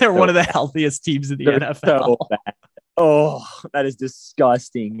 They're one of the healthiest teams in the NFL. So bad. Oh, that is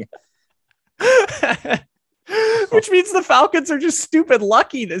disgusting. Which means the Falcons are just stupid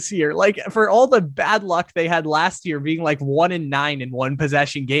lucky this year. Like, for all the bad luck they had last year being like 1-9 in 1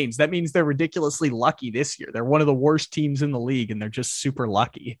 possession games, that means they're ridiculously lucky this year. They're one of the worst teams in the league, and they're just super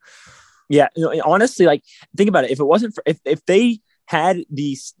lucky. Yeah, honestly, like, think about it. If it wasn't for if they had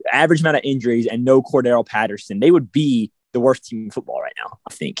the average amount of injuries and no Cordero Patterson, they would be the worst team in football right now,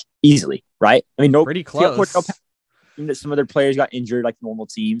 I think, easily, right? I mean, pretty close. Some other players got injured like normal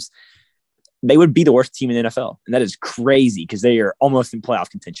teams. They would be the worst team in the NFL. And that is crazy because they are almost in playoff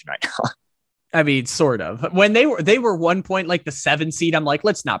contention right now. I mean, sort of. When they were 1 point, like the 7 seed, I'm like,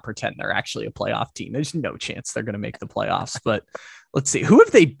 let's not pretend they're actually a playoff team. There's no chance they're going to make the playoffs. But let's see. Who have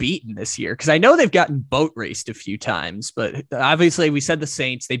they beaten this year? Because I know they've gotten boat raced a few times. But obviously, we said the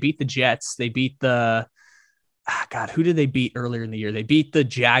Saints. They beat the Jets. They beat the God, who did they beat earlier in the year? They beat the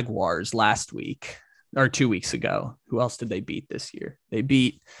Jaguars last week. Or 2 weeks ago. Who else did they beat this year? They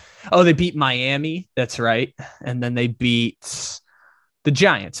beat Miami. That's right. And then they beat the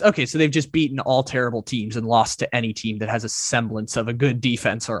Giants. Okay, so they've just beaten all terrible teams and lost to any team that has a semblance of a good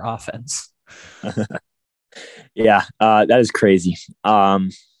defense or offense. Yeah, that is crazy.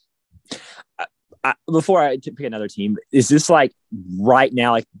 Before I pick another team, is this like right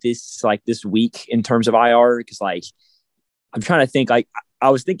now, like this week in terms of IR? Because like I'm trying to think, like I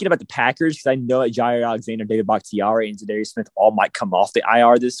was thinking about the Packers because I know that Jair Alexander, David Bakhtiari, and Zadarius Smith all might come off the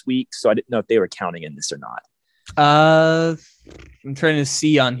IR this week. So I didn't know if they were counting in this or not. I'm trying to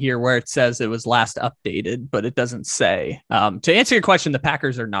see on here where it says it was last updated, but it doesn't say. To answer your question, the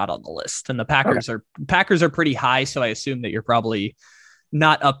Packers are not on the list, and the Packers are pretty high. So I assume that you're probably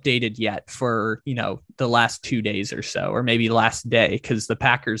not updated yet for, the last 2 days or so, or maybe last day, because the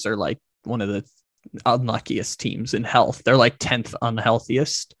Packers are like one of the unluckiest teams in health. They're like 10th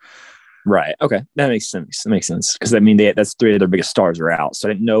unhealthiest. Right. Okay. That makes sense. Because I mean, that's 3 of their biggest stars are out. So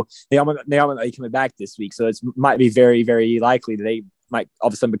I didn't know they all might be coming back this week. So it might be very, very likely that they might all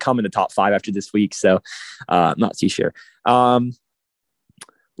of a sudden become in the top 5 after this week. So I'm not too sure.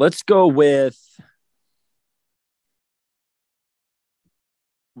 Let's go with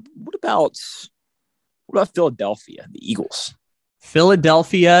what about Philadelphia, the Eagles?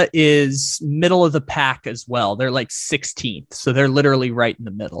 Philadelphia is middle of the pack as well. They're like 16th. So they're literally right in the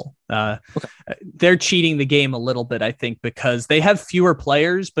middle. They're cheating the game a little bit, I think, because they have fewer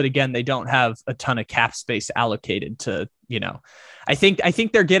players, but again, they don't have a ton of cap space allocated to, I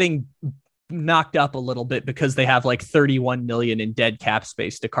think they're getting knocked up a little bit because they have like 31 million in dead cap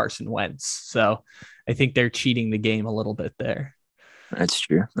space to Carson Wentz. So I think they're cheating the game a little bit there. That's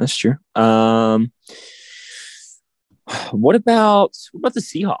true. What about the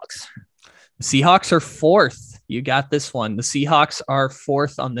Seahawks? Seahawks are 4th. You got this one. The Seahawks are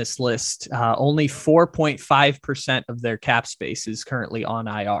fourth on this list. Only 4.5% of their cap space is currently on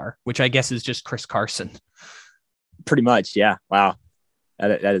IR, which I guess is just Chris Carson. Pretty much, yeah. Wow,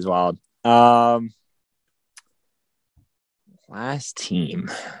 that is wild. Last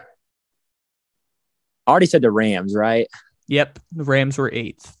team. I already said the Rams, right? Yep, the Rams were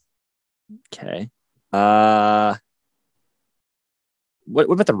 8th. Okay. What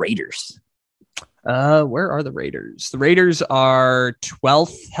about the Raiders? Where are the Raiders? The Raiders are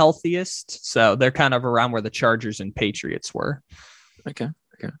 12th healthiest, so they're kind of around where the Chargers and Patriots were. Okay.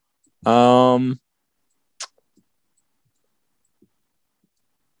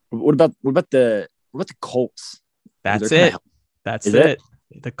 What about the Colts? That's it. That's it.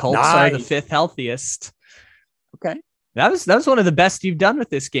 The Colts are the 5th healthiest. Okay. That was one of the best you've done with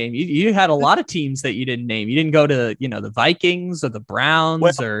this game. You had a lot of teams that you didn't name. You didn't go to, the Vikings or the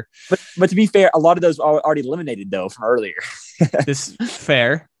Browns but to be fair, a lot of those are already eliminated though from earlier. This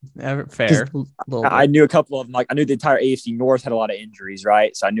fair. I knew a couple of them. Like I knew the entire AFC North had a lot of injuries,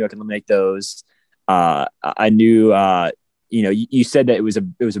 right? So I knew I could eliminate those. I knew you said that it was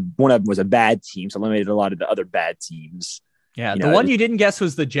one of them was a bad team, so I eliminated a lot of the other bad teams. Yeah, the one you didn't guess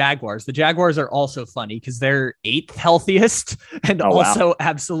was the Jaguars. The Jaguars are also funny because they're 8th healthiest and also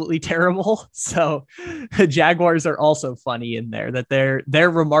absolutely terrible. So the Jaguars are also funny in there that they're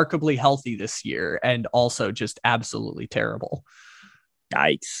remarkably healthy this year and also just absolutely terrible.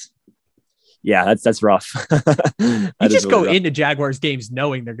 Yikes. Yeah, that's rough. You just go into Jaguars games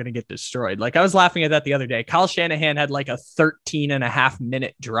knowing they're going to get destroyed. Like I was laughing at that the other day. Kyle Shanahan had like a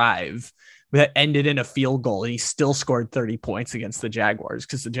 13.5-minute drive that ended in a field goal, and he still scored 30 points against the Jaguars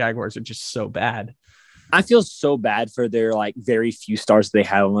because the Jaguars are just so bad. I feel so bad for their like very few stars they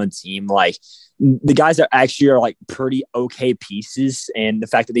have on the team. Like the guys that actually are like pretty okay pieces, and the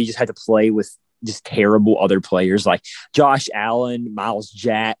fact that they just had to play with just terrible other players like Josh Allen, Miles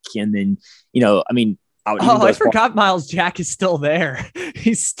Jack, and then I forgot Miles Jack is still there.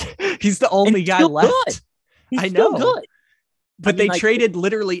 He's the only guy left. Good. He's I know. Still good. But they traded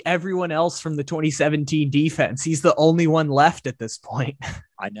literally everyone else from the 2017 defense. He's the only one left at this point.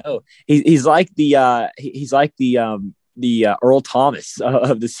 I know. He's like the Earl Thomas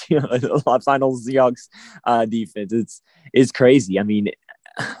of the Los Angeles Seahawks defense. It's crazy. I mean,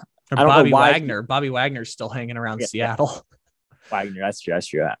 I don't Bobby know why Wagner. Bobby Wagner's still hanging around Seattle. Wagner, that's true. I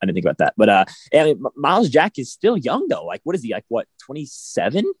didn't think about that. But Miles Jack is still young though. Like, what is he? Like, what?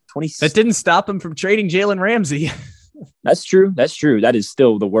 27? 20? That didn't stop him from trading Jalen Ramsey. That's true. That is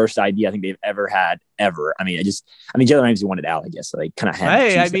still the worst idea I think they've ever had ever. I mean, Jalen Ramsey wanted out, I guess. So they kind of had.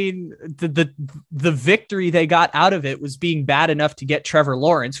 Hey, I mean, the victory they got out of it was being bad enough to get Trevor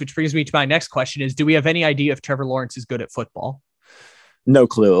Lawrence, which brings me to my next question: is do we have any idea if Trevor Lawrence is good at football? No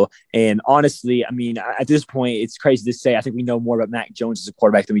clue. And honestly, I mean, at this point, it's crazy to say. I think we know more about Mac Jones as a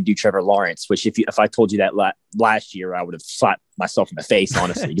quarterback than we do Trevor Lawrence. Which, if I told you that last year, I would have slapped myself in the face,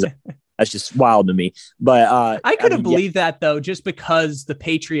 honestly. That's just wild to me. But I couldn't believe that though, just because the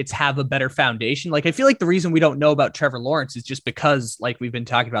Patriots have a better foundation. Like I feel like the reason we don't know about Trevor Lawrence is just because, like we've been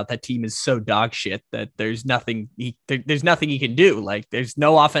talking about, that team is so dog shit that there's nothing he can do. Like there's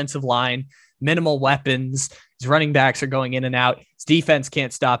no offensive line, minimal weapons. His running backs are going in and out. His defense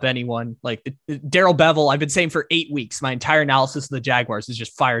can't stop anyone. Like Darrell Bevell, I've been saying for 8 weeks, my entire analysis of the Jaguars is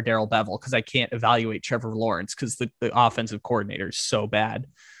just fire Darrell Bevell because I can't evaluate Trevor Lawrence because the offensive coordinator is so bad.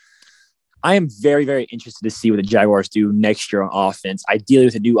 I am very, very interested to see what the Jaguars do next year on offense. Ideally,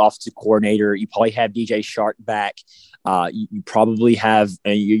 with a new offensive coordinator, you probably have DJ Shark back. You probably have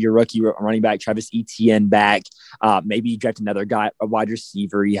your rookie running back, Travis Etienne, back. Maybe you draft another guy, a wide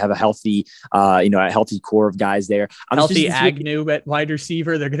receiver. You have a healthy core of guys there. Healthy Agnew at wide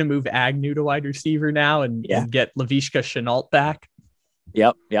receiver. They're going to move Agnew to wide receiver now and get Laviska Shenault back.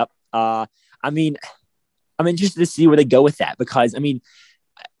 Yep. I'm interested to see where they go with that because, I mean,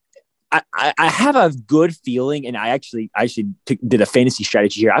 I have a good feeling, and I actually did a fantasy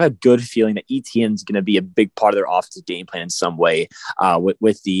strategy here. I have a good feeling that ETN is going to be a big part of their offensive game plan in some way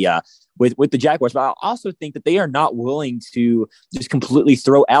with the Jaguars. But I also think that they are not willing to just completely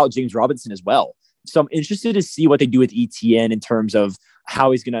throw out James Robinson as well. So I'm interested to see what they do with ETN in terms of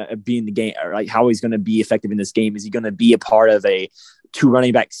how he's going to be in the game, or like how he's going to be effective in this game. Is he going to be a part of a 2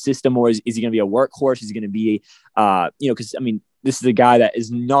 running back system, or is he going to be a workhorse? Is he going to be, because I mean, this is a guy that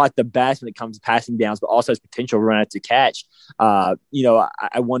is not the best when it comes to passing downs, but also has potential run out to catch. I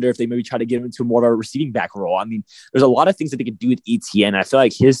wonder if they maybe try to get him into more of a receiving back role. I mean, there's a lot of things that they could do with ETN. I feel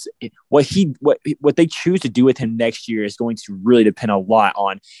like what they choose to do with him next year is going to really depend a lot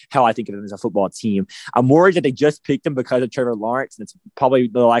on how I think of him as a football team. I'm worried that they just picked him because of Trevor Lawrence, and it's probably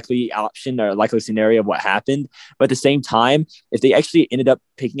the likely option or likely scenario of what happened. But at the same time, if they actually ended up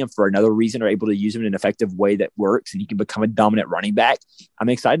picking him for another reason or able to use him in an effective way that works and he can become a dominant running back, I'm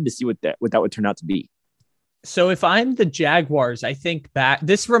excited to see what that would turn out to be. So if I'm the Jaguars, I think back,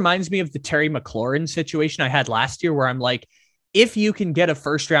 this reminds me of the Terry McLaurin situation I had last year where I'm like, if you can get a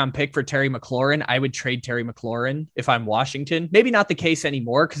first round pick for Terry McLaurin, I would trade Terry McLaurin if I'm Washington. Maybe not the case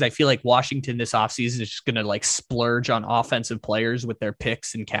anymore because I feel like Washington this offseason is just going to like splurge on offensive players with their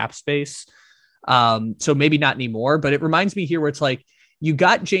picks and cap space. So maybe not anymore, but it reminds me here where it's like, you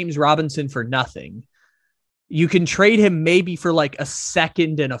got James Robinson for nothing. You can trade him maybe for like a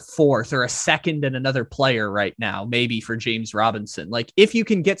second and a fourth or a second and another player right now, maybe for James Robinson. Like if you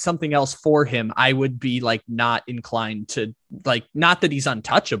can get something else for him, I would be like not inclined to like, not that he's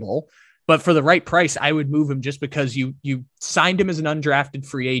untouchable, but for the right price, I would move him just because you signed him as an undrafted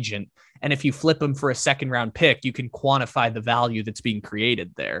free agent. And if you flip him for a second round pick, you can quantify the value that's being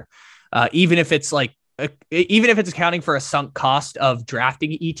created there. Even if it's accounting for a sunk cost of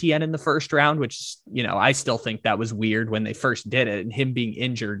drafting ETN in the first round, which, I still think that was weird when they first did it, and him being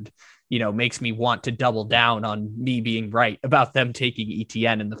injured, makes me want to double down on me being right about them taking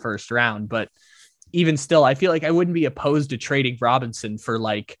ETN in the first round. But even still, I feel like I wouldn't be opposed to trading Robinson for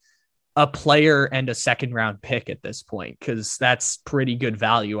like a player and a second round pick at this point, because that's pretty good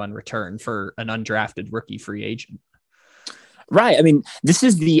value on return for an undrafted rookie free agent. Right. I mean, this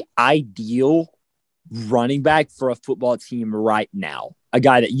is the ideal running back for a football team right now. A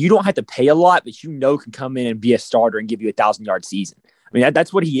guy that you don't have to pay a lot, but can come in and be a starter and give you 1,000-yard season. I mean,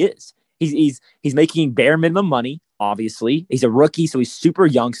 that's what he is. He's making bare minimum money, obviously. He's a rookie, so he's super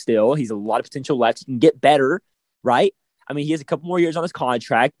young still. He's a lot of potential left. He can get better, right? I mean, he has a couple more years on his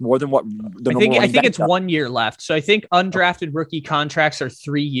contract, more than what the I think it's 1 year left. So I think undrafted rookie contracts are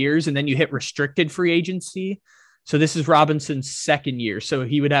 3 years, and then you hit restricted free agency. So this is Robinson's second year. So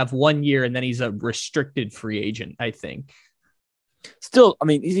he would have 1 year and then he's a restricted free agent, I think. Still, I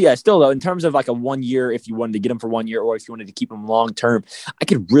mean, yeah, still though, in terms of like a 1 year, if you wanted to get him for 1 year or if you wanted to keep him long term, I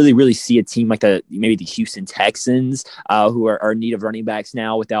could really, really see a team like maybe the Houston Texans, who are in need of running backs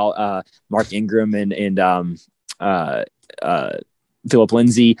now without Mark Ingram and Philip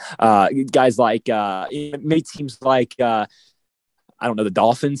Lindsay, guys like maybe teams like I don't know, the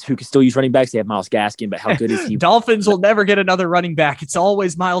Dolphins, who can still use running backs. They have Myles Gaskin, but how good is he? Dolphins will never get another running back. It's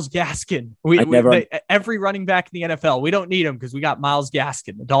always Myles Gaskin. Every running back in the NFL, we don't need him because we got Myles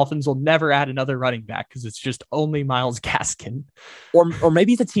Gaskin. The Dolphins will never add another running back because it's just only Myles Gaskin. Or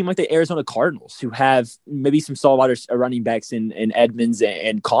maybe it's a team like the Arizona Cardinals, who have maybe some solid running backs in Edmonds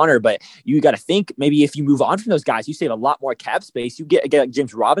and Connor, but you got to think maybe if you move on from those guys, you save a lot more cap space. You get like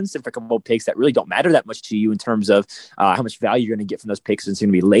James Robinson for a couple of picks that really don't matter that much to you in terms of how much value you're going to get from those picks. It's going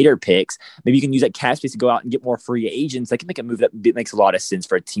to be later picks. Maybe you can use that cap space to go out and get more free agents. That can make a move that makes a lot of sense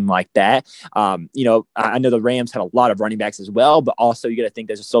for a team like that. I know the Rams had a lot of running backs as well, but also you got to think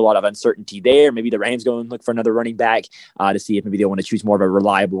there's still a lot of uncertainty there. Maybe the Rams go and look for another running back to see if maybe they want to choose more of a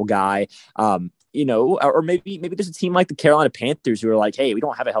reliable guy. Or maybe there's a team like the Carolina Panthers who are like, hey, we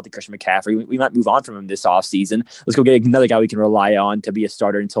don't have a healthy Christian McCaffrey. We might move on from him this offseason. Let's go get another guy we can rely on to be a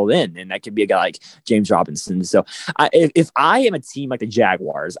starter until then. And that could be a guy like James Robinson. So if I am a team like the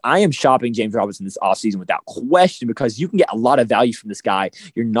Jaguars, I am shopping James Robinson this offseason without question, because you can get a lot of value from this guy.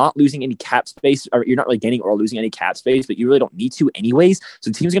 You're not losing any cap space, or you're not really gaining or losing any cap space, but you really don't need to anyways. So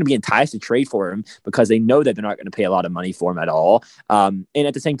the team's going to be enticed to trade for him because they know that they're not going to pay a lot of money for him at all. And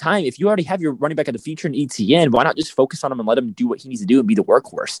at the same time, if you already have your running back of the future in ETN, why not just focus on him and let him do what he needs to do and be the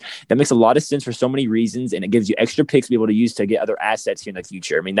workhorse? That makes a lot of sense for so many reasons, and it gives you extra picks to be able to use to get other assets here in the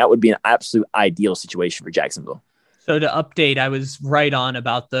future. I mean, that would be an absolute ideal situation for Jacksonville. So to update, I was right on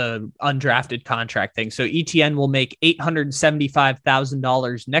about the undrafted contract thing. So ETN will make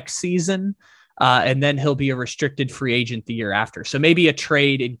 $875,000 next season. And then he'll be a restricted free agent the year after. So maybe a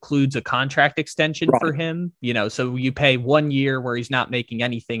trade includes a contract extension for him, so you pay 1 year where he's not making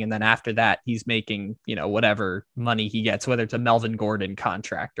anything. And then after that, he's making, whatever money he gets, whether it's a Melvin Gordon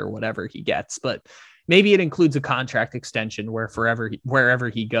contract or whatever he gets. But maybe it includes a contract extension wherever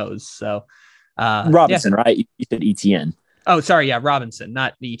he goes. So Robinson, right? You said ETN. Oh, sorry. Yeah. Robinson,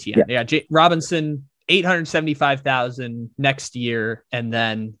 not ETN. Yeah. Robinson. $875,000 next year, and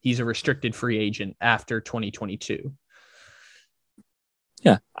then he's a restricted free agent after 2022.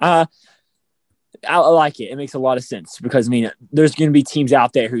 Yeah. I like it. It makes a lot of sense because I mean, there's going to be teams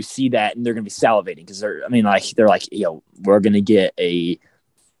out there who see that and they're going to be salivating because they're like, we're going to get a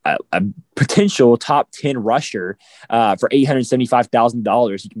potential top 10 rusher for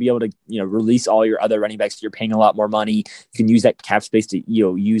 $875,000. You can be able to, release all your other running backs. You're paying a lot more money. You can use that cap space to,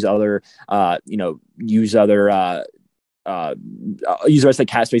 use other use the rest of the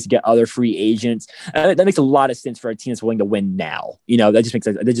cap space to get other free agents. That makes a lot of sense for a team that's willing to win now. That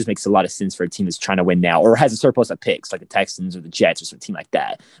just makes a lot of sense for a team that's trying to win now or has a surplus of picks like the Texans or the Jets or some team like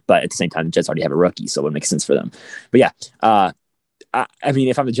that. But at the same time, the Jets already have a rookie, so it would make sense for them. But yeah, I mean,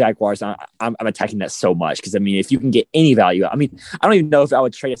 if I'm the Jaguars, I'm attacking that so much because I mean, if you can get any value, I mean, I don't even know if I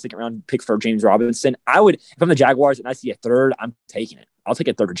would trade a second round pick for James Robinson. I would, if I'm the Jaguars and I see a third, I'm taking it. I'll take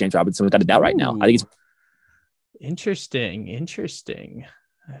a third for James Robinson without a doubt right now. I think it's interesting.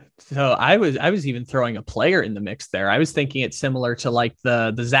 So I was even throwing a player in the mix there. I was thinking it's similar to like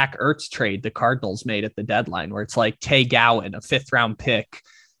the Zach Ertz trade the Cardinals made at the deadline, where it's like Tay Gowan, a 5th round pick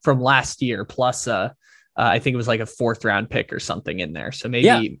from last year, plus I think it was like a 4th round pick or something in there. So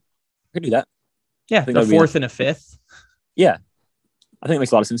maybe I could do that. Yeah, the 4th and a 5th. Yeah, I think it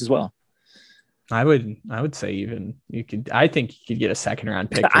makes a lot of sense as well. I would say even I think you could get a 2nd round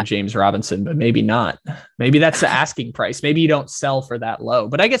pick for James Robinson, but maybe not. Maybe that's the asking price. Maybe you don't sell for that low.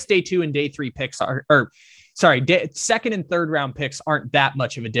 But I guess day 2 and day 3 picks 2nd and 3rd round picks aren't that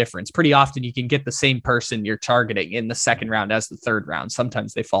much of a difference. Pretty often you can get the same person you're targeting in the 2nd round as the 3rd round.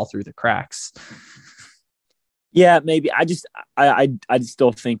 Sometimes they fall through the cracks. Yeah, maybe. I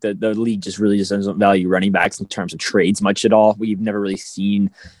still think that the league just really doesn't value running backs in terms of trades much at all. We've never really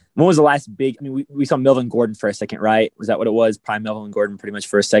seen. When was the last big? I mean, we saw Melvin Gordon for a second, right? Was that what it was? Prime Melvin Gordon, pretty much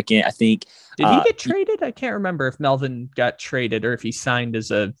for a second, I think. Did he get traded? I can't remember if Melvin got traded or if he signed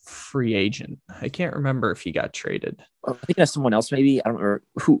as a free agent. I can't remember if he got traded. I think that's someone else. Maybe I don't remember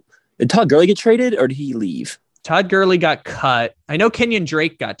who. Did Todd Gurley get traded or did he leave? Todd Gurley got cut. I know Kenyon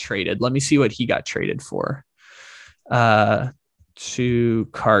Drake got traded. Let me see what he got traded for. To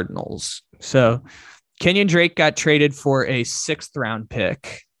Cardinals. So Kenyon Drake got traded for a 6th round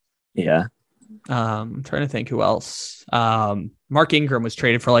pick. Yeah. I'm trying to think who else. Mark Ingram was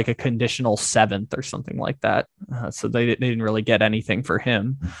traded for like a conditional 7th or something like that. So they didn't really get anything for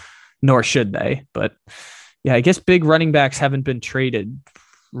him, nor should they. But yeah, I guess big running backs haven't been traded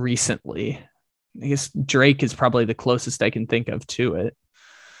recently. I guess Drake is probably the closest I can think of to it.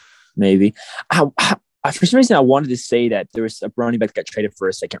 Maybe. For some reason, I wanted to say that there was a running back that got traded for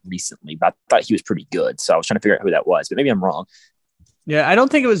a second recently, but I thought he was pretty good. So I was trying to figure out who that was, but maybe I'm wrong. Yeah, I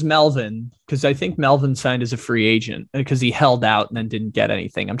don't think it was Melvin because I think Melvin signed as a free agent because he held out and then didn't get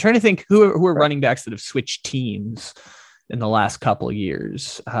anything. I'm trying to think who are running backs that have switched teams in the last couple of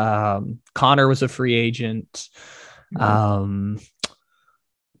years. Connor was a free agent.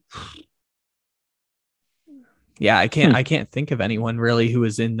 Yeah, I can't think of anyone really who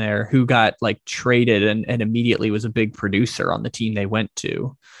was in there who got like traded and immediately was a big producer on the team they went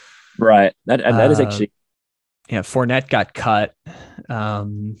to. Right. That is actually. Yeah, Fournette got cut. I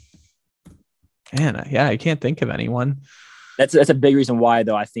can't think of anyone. That's a big reason why,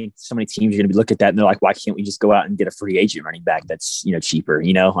 though. I think so many teams are going to be looking at that and they're like, why can't we just go out and get a free agent running back that's cheaper?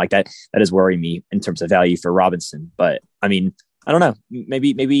 Like that is worrying me in terms of value for Robinson. But I mean, I don't know.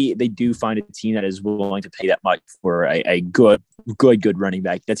 Maybe they do find a team that is willing to pay that much for a good running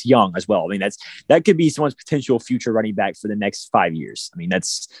back that's young as well. I mean, that could be someone's potential future running back for the next 5 years. I mean,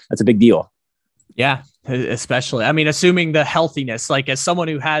 that's a big deal. Yeah, especially. I mean, assuming the healthiness, like as someone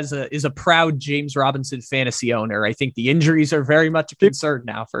who is a proud James Robinson fantasy owner, I think the injuries are very much a concern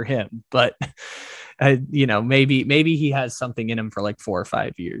now for him. But maybe he has something in him for like 4 or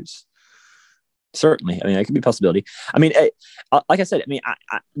 5 years. Certainly. I mean, it could be a possibility. I mean, like I said, I mean,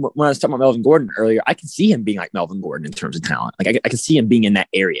 when I was talking about Melvin Gordon earlier, I can see him being like Melvin Gordon in terms of talent. Like I can see him being in that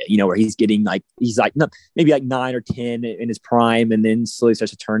area, where he's getting maybe like 9 or 10 in his prime, and then slowly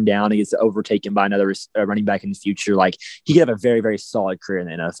starts to turn down. He gets overtaken by another running back in the future. Like he could have a very, very solid career in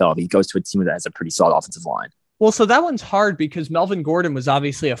the NFL if he goes to a team that has a pretty solid offensive line. Well, so that one's hard because Melvin Gordon was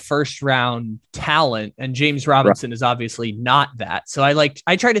obviously a 1st round talent and James Robinson is obviously not that. So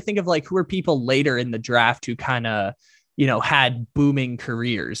I try to think of like who are people later in the draft who kind of, had booming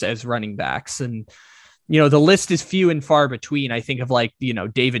careers as running backs. And, the list is few and far between. I think of like,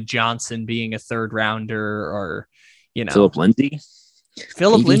 David Johnson being a 3rd rounder or, Philip Lindsay.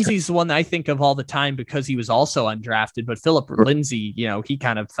 Philip Lindsay's the one that I think of all the time because he was also undrafted, but Philip Lindsay, he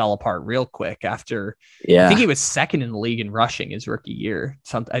kind of fell apart real quick after. I think he was 2nd in the league in rushing his rookie year.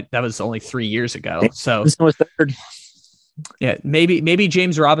 That was only 3 years ago. So this one was 3rd. Yeah, maybe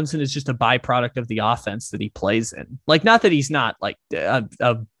James Robinson is just a byproduct of the offense that he plays in. Like, not that he's not like not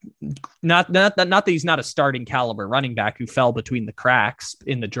that he's not a starting caliber running back who fell between the cracks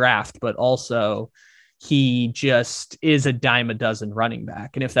in the draft, but also he just is a dime a dozen running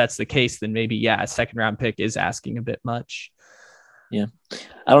back. And if that's the case, then maybe a second round pick is asking a bit much. Yeah,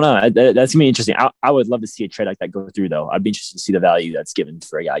 I don't know. That's gonna be interesting. I would love to see a trade like that go through, though. I'd be interested to see the value that's given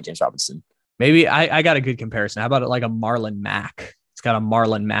for a guy, James Robinson. Maybe I got a good comparison. How about it like a Marlon Mack? It's got a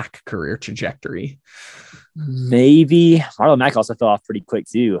Marlon Mack career trajectory. Maybe Marlon Mack also fell off pretty quick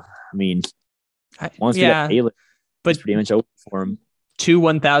too. I mean, once we got Taylor, but it's pretty much over for him. 2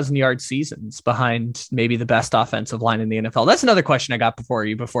 1,000-yard seasons behind maybe the best offensive line in the NFL. That's another question I got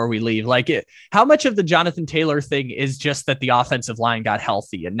before we leave. Like, how much of the Jonathan Taylor thing is just that the offensive line got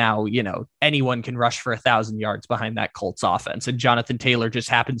healthy and now, anyone can rush for 1,000 yards behind that Colts offense. And Jonathan Taylor just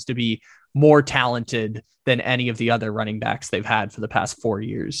happens to be more talented than any of the other running backs they've had for the past 4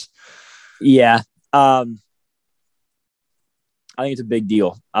 years. Yeah. I think it's a big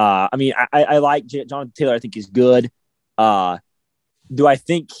deal. I mean, I like Jonathan Taylor. I think he's good. Do I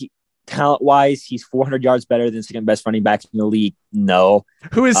think talent-wise he's 400 yards better than second best running back in the league? No.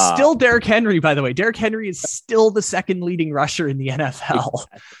 Who is still Derrick Henry, by the way. Derrick Henry is still the second leading rusher in the NFL.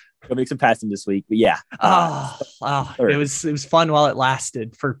 He'll make some passing this week, but yeah. It was fun while it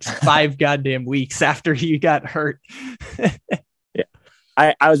lasted for 5 goddamn weeks after he got hurt. Yeah.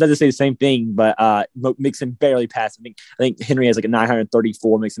 I was about to say the same thing, but Mixon barely passed. I think Henry has like a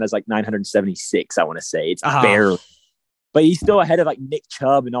 934. Mixon has like 976, I want to say. It's barely. But he's still ahead of like Nick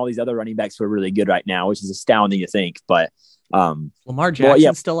Chubb and all these other running backs who are really good right now, which is astounding to think. But Lamar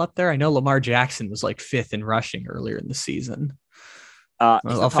Jackson's still up there. I know Lamar Jackson was like 5th in rushing earlier in the season.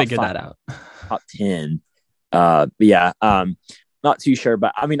 I'll figure that out. Top 10. Not too sure.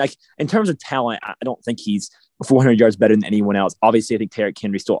 But I mean, like in terms of talent, I don't think he's 400 yards better than anyone else. Obviously, I think Derrick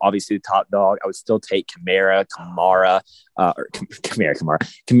Henry's still obviously the top dog. I would still take Kamara,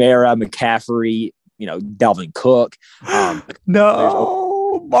 McCaffrey, Dalvin Cook.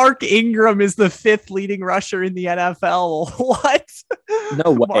 No, Mark Ingram is the 5th leading rusher in the NFL. What? No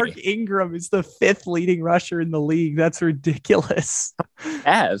way. Mark Ingram is the 5th leading rusher in the league. That's ridiculous.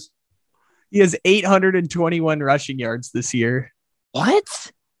 He has 821 rushing yards this year.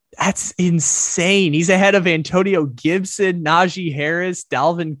 What? That's insane. He's ahead of Antonio Gibson, Najee Harris,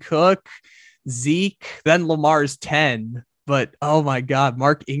 Dalvin Cook, Zeke, then Lamar's 10. But oh my God,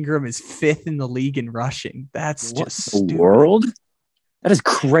 Mark Ingram is 5th in the league in rushing. That's just stupid. World? That is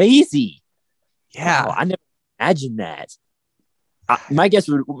crazy. Yeah, I never imagined that. My guess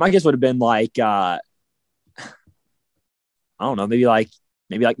would have been like I don't know, maybe like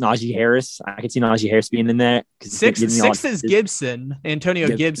Najee Harris. I could see Najee Harris being in there. Sixth is Gibson,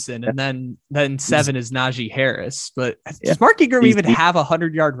 Antonio Gibson, and then 7 is Najee Harris. But does Mark Ingram even have a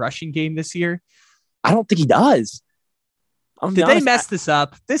 100-yard rushing game this year? I don't think he does. Did they mess this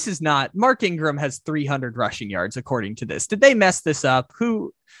up? This is not Mark Ingram has 300 rushing yards according to this. Did they mess this up?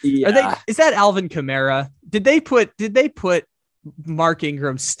 Who are they? Is that Alvin Kamara? Did they put Mark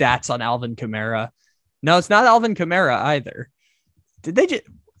Ingram's stats on Alvin Kamara? No, it's not Alvin Kamara either. Did they just?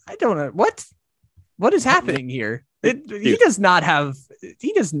 I don't know what is happening here. He does not have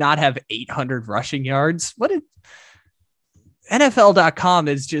 800 rushing yards. What did NFL.com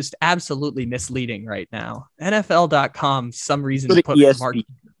is just absolutely misleading right now. NFL.com, some reason to put Mark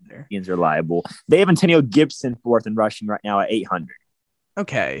there. Is reliable. They have Antonio Gibson 4th in rushing right now at 800.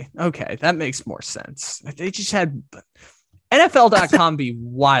 Okay, that makes more sense. They just had NFL.com be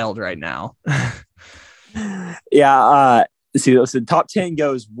wild right now. Yeah. So top 10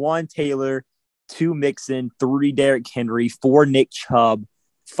 goes 1 Taylor, 2 Mixon, 3 Derrick Henry, 4 Nick Chubb,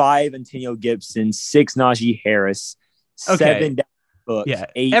 5 Antonio Gibson, 6 Najee Harris. 7 Books, yeah.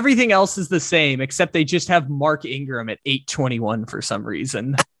 8. Everything else is the same, except they just have Mark Ingram at 821 for some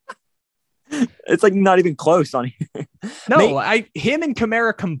reason. It's like not even close on here. No, him and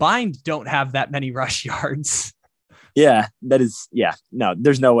Kamara combined don't have that many rush yards. Yeah, that is. Yeah, no,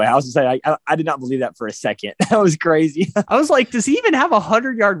 there's no way. I was gonna say I did not believe that for a second. That was crazy. I was like, does he even have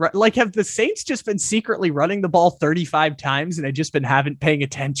 100-yard? Like, have the Saints just been secretly running the ball 35 times and I just been haven't paying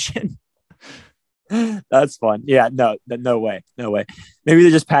attention? That's fun. Yeah, no way. Maybe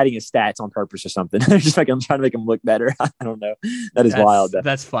they're just padding his stats on purpose or something. They're just like, I'm trying to make him look better. I don't know. That's wild.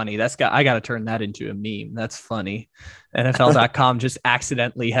 That's funny. I got to turn that into a meme. That's funny. NFL.com just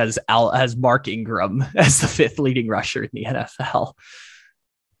accidentally has Mark Ingram as the 5th leading rusher in the NFL.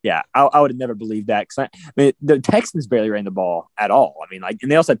 Yeah, I would have never believed that because I mean the Texans barely ran the ball at all. I mean, like,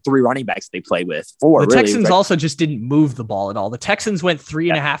 and they also had 3 running backs they played with. 4 The really. Texans also just didn't move the ball at all. The Texans went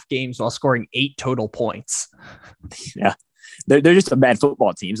 3.5 games while scoring 8 total points. Yeah, they're just a bad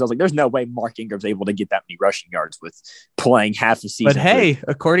football team. So I was like, there's no way Mark Ingram's able to get that many rushing yards with playing half a season. But hey,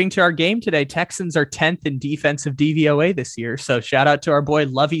 according to our game today, Texans are 10th in defensive DVOA this year. So shout out to our boy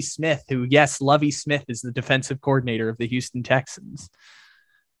Lovie Smith, who, yes, Lovie Smith is the defensive coordinator of the Houston Texans.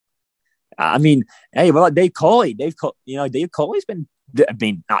 I mean, hey, well, Dave Coley's been, I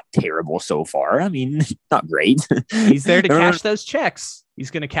mean, not terrible so far. I mean, not great. He's there to cash those checks. He's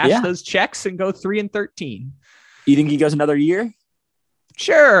going to cash those checks and go 3-13. You think he goes another year?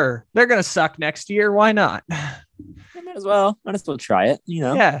 Sure. They're going to suck next year. Why not? Might as well try it, you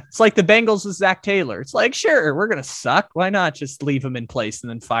know? Yeah. It's like the Bengals with Zach Taylor. It's like, sure, we're going to suck. Why not just leave him in place and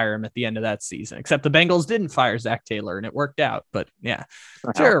then fire him at the end of that season? Except the Bengals didn't fire Zach Taylor and it worked out. But yeah,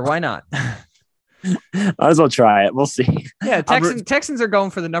 sure. Why not? Might as well try it. We'll see. Yeah. Texans are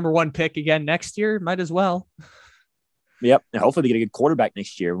going for the number 1 pick again next year. Might as well. Yep. Hopefully they get a good quarterback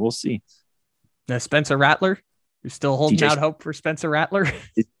next year. We'll see. Spencer Rattler. You're still holding out hope for Spencer Rattler?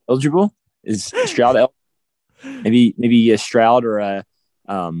 Is eligible? Is Stroud maybe a Stroud or a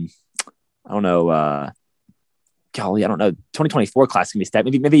I don't know. Golly, I don't know. 2024 class can be stacked.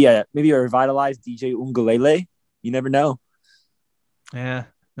 Maybe a revitalized DJ Ungalele. You never know. Yeah,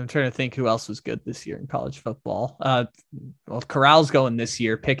 I'm trying to think who else was good this year in college football. Well, Corral's going this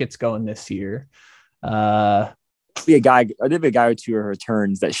year. Pickett's going this year. Be a guy or two of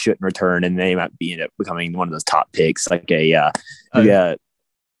returns that shouldn't return, and they might be becoming one of those top picks, like you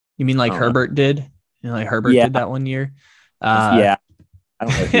mean like Herbert did? You know, like Herbert did that one year. I don't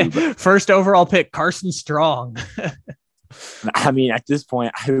know who, first overall pick, Carson Strong. I mean, at this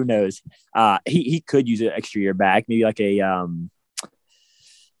point, who knows? He could use an extra year back, maybe like a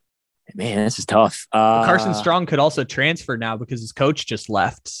Man, this is tough. Carson Strong could also transfer now because his coach just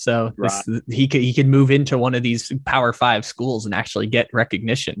left. So he could move into one of these Power 5 schools and actually get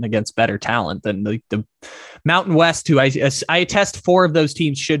recognition against better talent than the Mountain West, who I attest 4 of those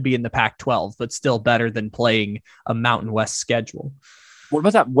teams should be in the Pac-12, but still better than playing a Mountain West schedule. What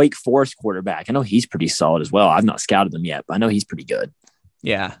about that Wake Forest quarterback? I know he's pretty solid as well. I've not scouted him yet, but I know he's pretty good.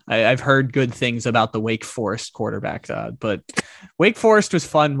 Yeah, I've heard good things about the Wake Forest quarterback, but Wake Forest was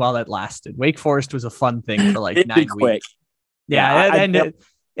fun while it lasted. Wake Forest was a fun thing for like 9 weeks. Yeah, it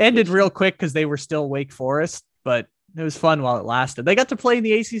ended real quick because they were still Wake Forest, but it was fun while it lasted. They got to play in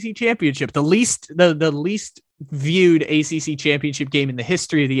the ACC championship, the least viewed ACC championship game in the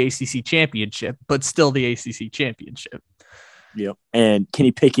history of the ACC championship, but still the ACC championship. Yep, and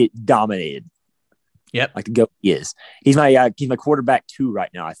Kenny Pickett dominated. Yep. Like the GOAT he is. He's my quarterback 2 right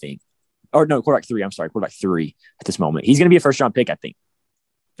now, I think. Or no, quarterback 3. I'm sorry, quarterback 3 at this moment. He's going to be a first-round pick, I think.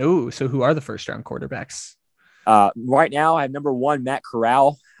 Oh, so who are the first-round quarterbacks? Right now, I have number 1, Matt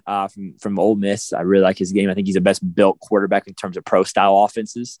Corral from Ole Miss. I really like his game. I think he's the best built quarterback in terms of pro-style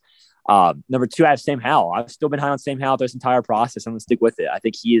offenses. Number 2, I have Sam Howell. I've still been high on Sam Howell this entire process. I'm going to stick with it. I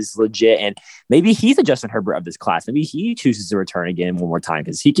think he is legit, and maybe he's the Justin Herbert of this class. Maybe he chooses to return again one more time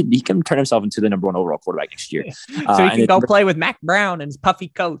because he can turn himself into the number 1 overall quarterback next year. So he can go play with Mac Brown and his puffy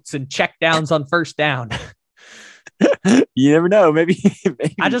coats and check downs on first down. You never know. Maybe.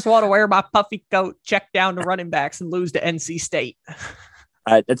 I just want to wear my puffy coat, check down to running backs, and lose to NC State.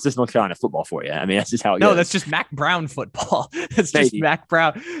 That's just North Carolina football for you. I mean, that's just how it goes. No, that's just Mac Brown football. That's just Mac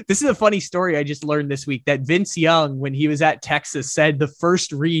Brown. This is a funny story I just learned this week that Vince Young, when he was at Texas, said the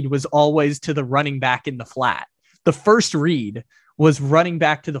first read was always to the running back in the flat. The first read was running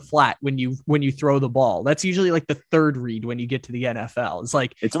back to the flat when you throw the ball. That's usually like the third read when you get to the NFL. It's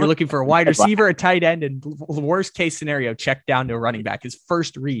like you're looking for a wide receiver, a tight end, and worst case scenario, check down to a running back. His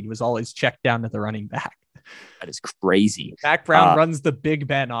first read was always check down to the running back. That is crazy. Mac Brown runs the Big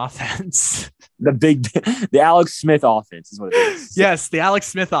Ben offense. The Alex Smith offense is what it is. Yes, the Alex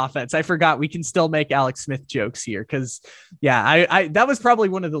Smith offense. I forgot we can still make Alex Smith jokes here because, yeah, I that was probably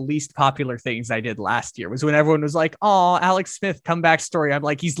one of the least popular things I did last year was when everyone was like, "Oh, Alex Smith comeback story." I'm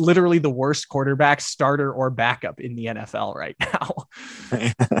like, he's literally the worst quarterback, starter or backup in the NFL right now.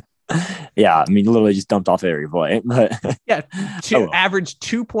 Yeah, I mean, literally just dumped off every play. But yeah, averaged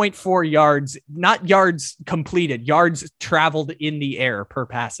 2.4 yards, not yards completed, yards traveled in the air per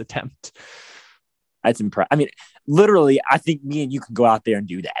pass attempt. That's impressive. I mean, literally, I think me and you can go out there and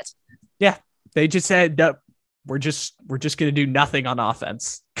do that. Yeah, they just said we're just going to do nothing on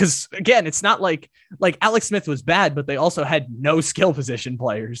offense. Because again, it's not like Alex Smith was bad, but they also had no skill position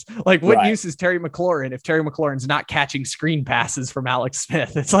players. Like, what use is Terry McLaurin if Terry McLaurin's not catching screen passes from Alex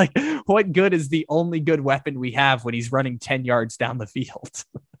Smith? It's like, what good is the only good weapon we have when he's running 10 yards down the field?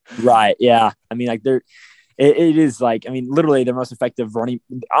 Right. Yeah. I mean, like it is like, I mean, literally their most effective running,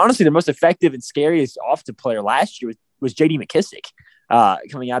 honestly, their most effective and scariest offensive player last year was JD McKissick.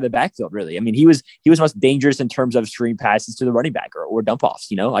 Coming out of the backfield, really. I mean, he was most dangerous in terms of screen passes to the running back or dump offs.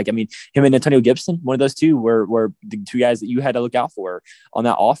 Like, I mean, him and Antonio Gibson, one of those two were the two guys that you had to look out for on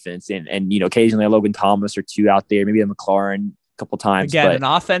that offense. And occasionally a Logan Thomas or two out there, maybe a McLaurin a couple times. Again, an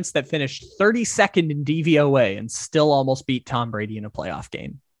offense that finished 32nd in DVOA and still almost beat Tom Brady in a playoff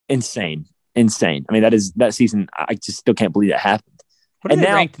game. Insane. I mean, that season, I just still can't believe that happened. What are they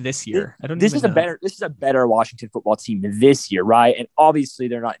ranked this year? This is a better Washington football team this year, right? And obviously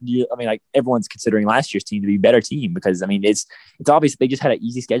they're not. I mean, like everyone's considering last year's team to be a better team because I mean it's obvious they just had an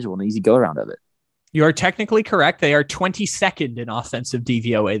easy schedule and an easy go around of it. You are technically correct. They are 22nd in offensive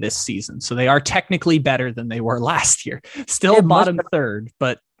DVOA this season, so they are technically better than they were last year. Still bottom third,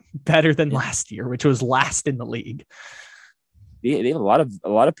 but better than last year, which was last in the league. They have a lot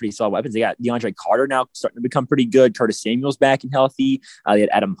of pretty solid weapons. They got DeAndre Carter now starting to become pretty good. Curtis Samuel's back and healthy. They had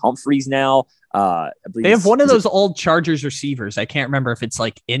Adam Humphries now. I believe they have one of those old Chargers receivers. I can't remember if it's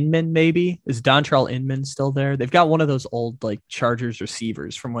like Inman, maybe. Is Dontrell Inman still there? They've got one of those old like Chargers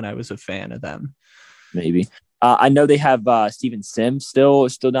receivers from when I was a fan of them. Maybe. I know they have Steven Sims still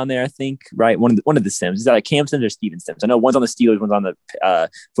down there, I think, right? One of the Sims. Is that like Cam Sims or Steven Sims? I know one's on the Steelers, one's on the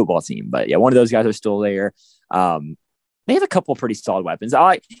football team. But yeah, one of those guys are still there. They have a couple of pretty solid weapons.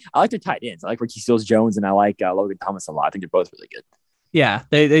 I like their tight ends. I like Ricky Seals-Jones and I like Logan Thomas a lot. I think they're both really good. Yeah,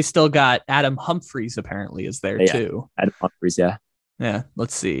 they still got Adam Humphries apparently is there too. Adam Humphries, yeah. Yeah,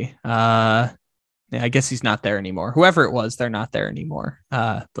 let's see. Yeah, I guess he's not there anymore. Whoever it was, they're not there anymore.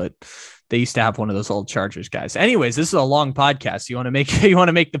 But they used to have one of those old Chargers guys. Anyways, this is a long podcast. You want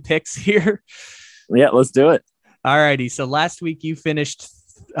to make the picks here? Yeah, let's do it. All righty. So last week you finished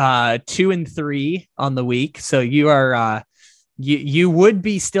 2-3 on the week. So you are you would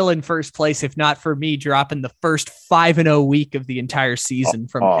be still in first place if not for me dropping the first 5-0 week of the entire season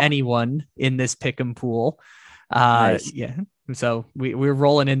from anyone in this pick'em pool. Nice. Yeah. So we're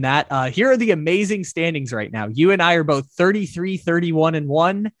rolling in that. Here are the amazing standings right now. You and I are both 33,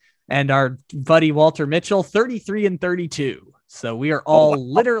 31-1, and our buddy Walter Mitchell 33-32. So we are all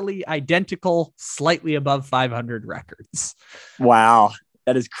literally identical, slightly above 500 records. Wow.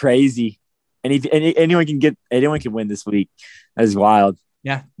 That is crazy. Anyone can win this week. That is wild.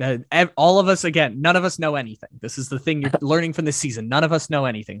 Yeah. All of us, again, none of us know anything. This is the thing you're learning from this season. None of us know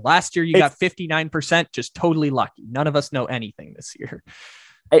anything. Last year, you got 59%, just totally lucky. None of us know anything this year.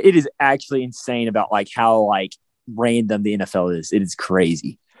 It is actually insane about like how like random the NFL is. It is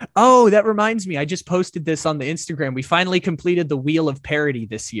crazy. Oh, that reminds me. I just posted this on the Instagram. We finally completed the Wheel of Parity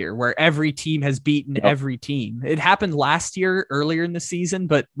this year where every team has beaten every team. It happened last year earlier in the season,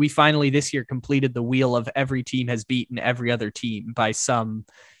 but we finally this year completed the wheel of every team has beaten every other team by some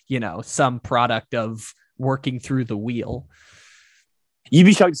product of working through the wheel. You'd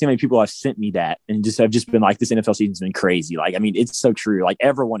be shocked to see how many people have sent me that and I've just been like, this NFL season's been crazy. Like, I mean, it's so true. Like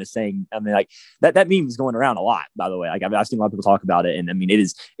everyone is saying, I mean, like that meme is going around a lot, by the way. Like I've seen a lot of people talk about it. And I mean, it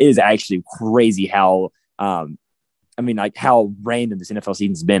is actually crazy how, like how random this NFL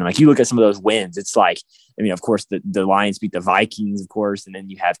season's been. Like you look at some of those wins, it's like, I mean, of course the Lions beat the Vikings, of course. And then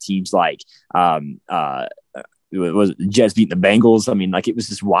you have teams like, it was Jets beating the Bengals. I mean, like it was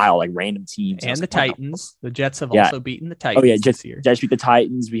just wild, like random teams. And the Titans. The Jets have also beaten the Titans. Oh yeah, Jets beat the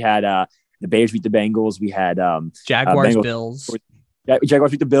Titans. We had the Bears beat the Bengals. We had Jaguars, Bills.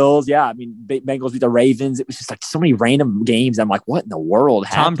 Jaguars beat the Bills. Yeah, I mean Bengals beat the Ravens. It was just like so many random games. I'm like, what in the world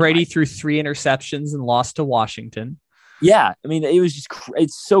happened? Tom Brady threw 3 interceptions and lost to Washington. Yeah, I mean, it was just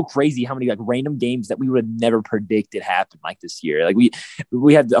it's so crazy how many like random games that we would have never predicted happened like this year. Like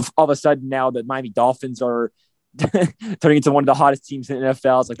we had all of a sudden now that Miami Dolphins are turning into one of the hottest teams in the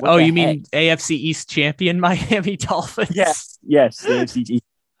NFL. It's like, oh, you mean AFC East champion Miami Dolphins? Yes, AFC East.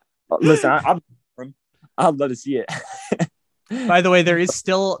 Listen, I'd love to see it. By the way, there is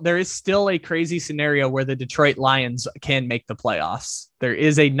still a crazy scenario where the Detroit Lions can make the playoffs. There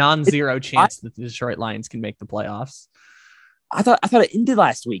is a non-zero chance that the Detroit Lions can make the playoffs. I thought it ended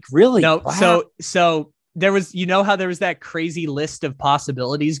last week. Really? No. Wow. So there was, how there was that crazy list of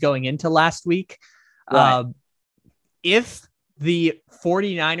possibilities going into last week. Right. If the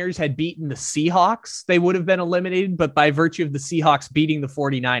 49ers had beaten the Seahawks, they would have been eliminated. But by virtue of the Seahawks beating the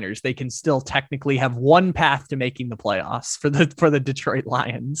 49ers, they can still technically have one path to making the playoffs for the Detroit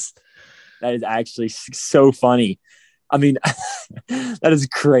Lions. That is actually so funny. I mean, that is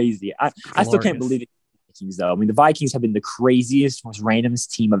crazy. I still can't believe it. Vikings, though. I mean, the Vikings have been the craziest, most randomest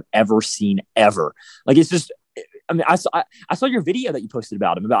team I've ever seen ever. Like, it's just, I mean, I saw your video that you posted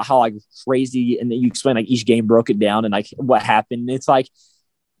about him, about how like crazy, and then you explained like each game, broke it down and like what happened. It's like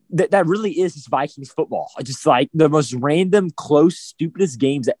that really is just Vikings football. Just like the most random, close, stupidest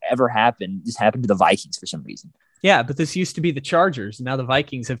games that ever happened just happened to the Vikings for some reason. Yeah, but this used to be the Chargers. And now the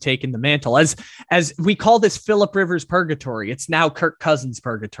Vikings have taken the mantle. As we call this Phillip Rivers purgatory, it's now Kirk Cousins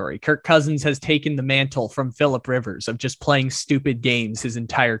purgatory. Kirk Cousins has taken the mantle from Phillip Rivers of just playing stupid games his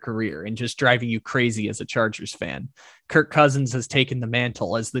entire career and just driving you crazy as a Chargers fan. Kirk Cousins has taken the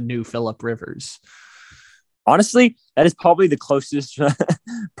mantle as the new Phillip Rivers. Honestly, that is probably the closest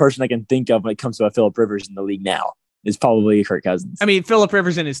person I can think of when it comes to a Phillip Rivers in the league now. Is probably Kirk Cousins. I mean, Phillip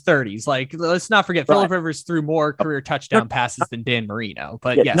Rivers in his 30s. Like, let's not forget, right. Phillip Rivers threw more career touchdown passes than Dan Marino.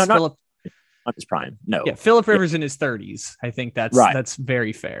 But yes, Phillip on his prime. No. Yeah, Phillip Rivers in his 30s. I think that's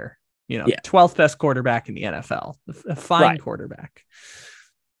very fair. 12th best quarterback in the NFL. A fine quarterback.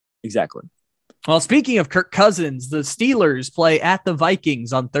 Exactly. Well, speaking of Kirk Cousins, the Steelers play at the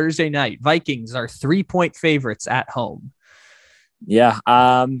Vikings on Thursday night. Vikings are 3-point favorites at home. Yeah.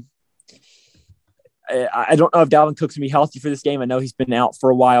 I don't know if Dalvin Cook's going to be healthy for this game. I know he's been out for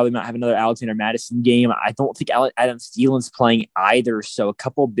a while. They might have another Alexander Madison game. I don't think Adam Thielen's playing either. So a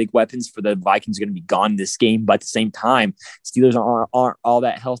couple of big weapons for the Vikings are going to be gone this game. But at the same time, Steelers aren't all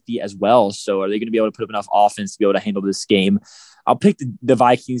that healthy as well. So are they going to be able to put up enough offense to be able to handle this game? I'll pick the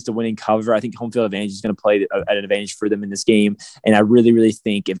Vikings to win and cover. I think home field advantage is going to play at an advantage for them in this game. And I really, really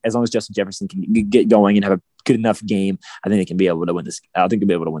think as long as Justin Jefferson can get going and have a good enough game, I think they can be able to win this. I think they'll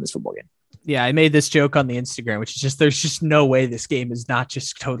be able to win this football game. Yeah, I made this joke on the Instagram, which is just there's just no way this game is not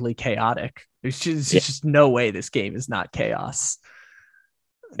just totally chaotic. There's just no way this game is not chaos.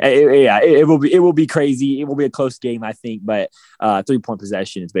 It will be crazy. It will be a close game, I think, but 3-point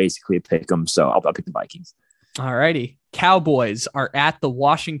possession is basically a pick 'em. So I'll pick the Vikings. All righty. Cowboys are at the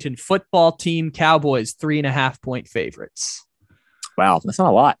Washington football team. Cowboys 3.5-point favorites. Wow, that's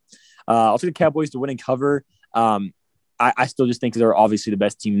not a lot. I'll take the Cowboys to win and cover. I still just think they're obviously the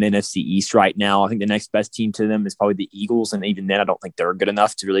best team in the NFC East right now. I think the next best team to them is probably the Eagles. And even then, I don't think they're good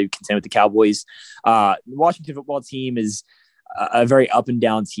enough to really contend with the Cowboys. The Washington football team is a very up and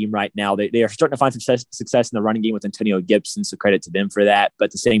down team right now. They are starting to find success in the running game with Antonio Gibson. So credit to them for that. But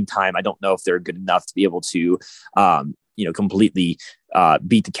at the same time, I don't know if they're good enough to be able to, completely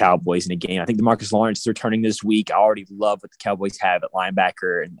beat the Cowboys in a game. I think DeMarcus Lawrence is returning this week. I already love what the Cowboys have at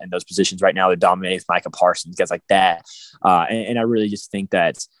linebacker and those positions right now. They're dominating with Micah Parsons, guys like that. And I really just think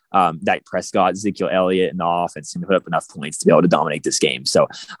that Dak Prescott, Ezekiel Elliott, and the offense can put up enough points to be able to dominate this game. So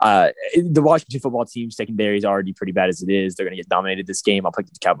the Washington football team secondary is already pretty bad as it is. They're going to get dominated this game. I'll pick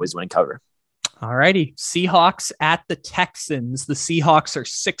the Cowboys to win and cover. All righty. Seahawks at the Texans. The Seahawks are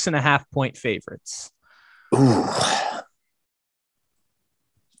 6.5-point favorites. Ooh.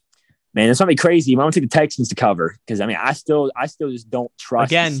 Man, it's not me crazy. I'm going to take the Texans to cover because, I still just don't trust.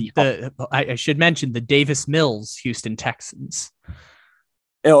 Again, I should mention the Davis Mills Houston Texans.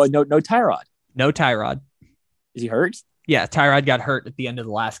 Oh, no Tyrod. No Tyrod. Is he hurt? Yeah, Tyrod got hurt at the end of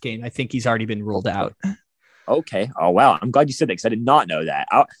the last game. I think he's already been ruled out. Okay. Oh, wow. I'm glad you said that because I did not know that.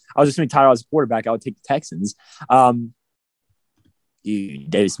 I was assuming Tyrod's quarterback. I would take the Texans.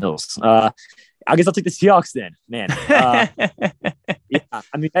 Davis Mills. I guess I'll take the Seahawks then, man. Yeah,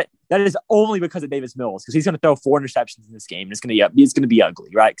 that is only because of Davis Mills because he's going to throw 4 interceptions in this game. And it's going to be ugly,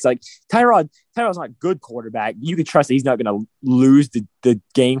 right? Because Tyrod's not a good quarterback. You can trust that he's not going to lose the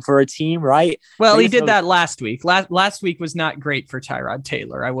game for a team, right? Well, he did that last week. Last week was not great for Tyrod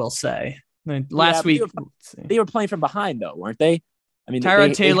Taylor, I will say. Last week they were playing from behind though, weren't they?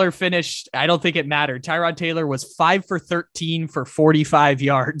 Tyrod Taylor finished. I don't think it mattered. Tyrod Taylor was 5 for 13 for 45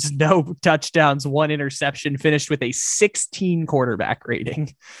 yards, no touchdowns, 1 interception, finished with a 16 quarterback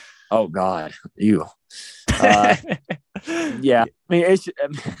rating. Oh God, you. Yeah. I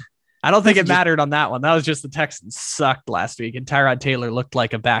don't think it mattered on that one. That was just the Texans sucked last week and Tyrod Taylor looked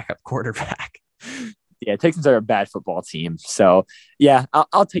like a backup quarterback. Yeah, Texans are a bad football team. So, yeah,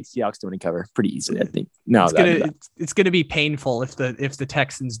 I'll take Seahawks to win and cover pretty easily, I think. No, it's gonna be painful if the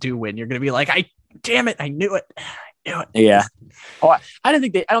Texans do win. You're gonna be like, damn it, I knew it. Yeah. Oh, I don't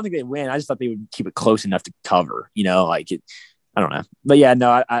think they win. I just thought they would keep it close enough to cover. I don't know. But yeah,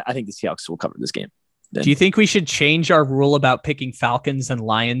 no, I think the Seahawks will cover this game. Do you think we should change our rule about picking Falcons and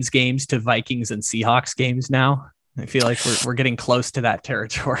Lions games to Vikings and Seahawks games now? I feel like we're getting close to that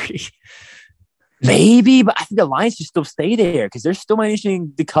territory. Maybe, but I think the Lions should still stay there because they're still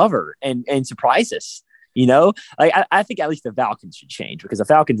managing to cover and surprise us. I think at least the Falcons should change because the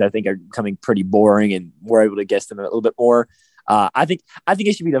Falcons, I think, are becoming pretty boring and we're able to guess them a little bit more. I think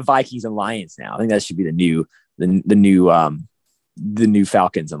it should be the Vikings and Lions now. I think that should be the new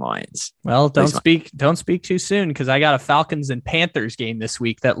Falcons and Lions. Well, don't speak too soon because I got a Falcons and Panthers game this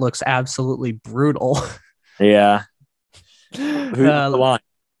week that looks absolutely brutal. Yeah. Who's the line?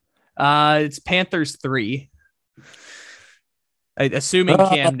 It's Panthers 3. Assuming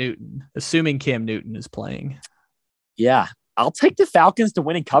Cam Newton is playing. Yeah, I'll take the Falcons to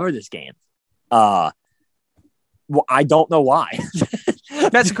win and cover this game. Well, I don't know why.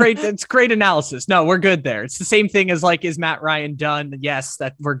 That's great. That's great analysis. No, we're good there. It's the same thing as like, is Matt Ryan done? Yes,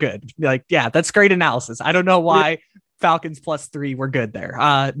 that we're good. Like, yeah, that's great analysis. I don't know why Falcons +3. We're good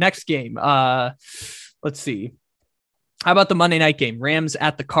there. Next game. Let's see. How about the Monday night game? Rams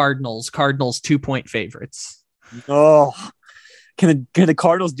at the Cardinals. Cardinals 2-point favorites. Oh, can the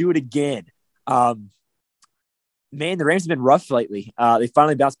Cardinals do it again? Man, the Rams have been rough lately. They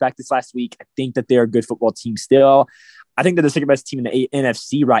finally bounced back this last week. I think that they're a good football team still. I think they're the second best team in the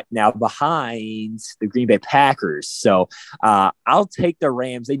NFC right now behind the Green Bay Packers. So I'll take the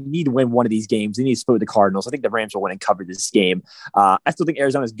Rams. They need to win one of these games. They need to split with the Cardinals. I think the Rams will win and cover this game. I still think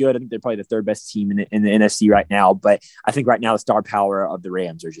Arizona's good. I think they're probably the third best team in the NFC right now. But I think right now the star power of the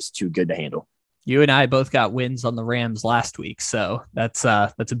Rams are just too good to handle. You and I both got wins on the Rams last week, so that's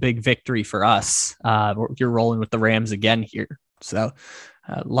a big victory for us. You're rolling with the Rams again here. So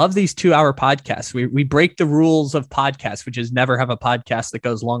love these 2-hour podcasts. We break the rules of podcasts, which is never have a podcast that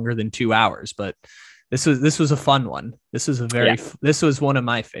goes longer than 2 hours. But this was a fun one. This was one of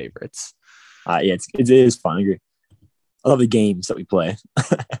my favorites. Yeah, it is fun. I agree. I love the games that we play.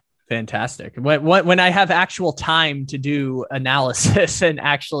 Fantastic. When I have actual time to do analysis and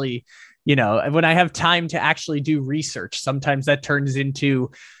actually, when I have time to actually do research, sometimes that turns into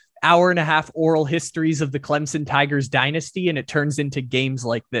 1.5 hour oral histories of the Clemson Tigers dynasty. And it turns into games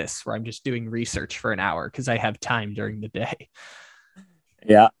like this, where I'm just doing research for an hour because I have time during the day.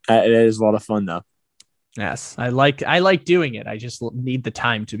 Yeah, it is a lot of fun though. Yes. I like doing it. I just need the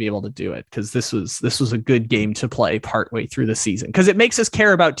time to be able to do it. Cause this was a good game to play partway through the season. Cause it makes us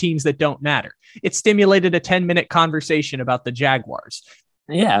care about teams that don't matter. It stimulated a 10-minute conversation about the Jaguars.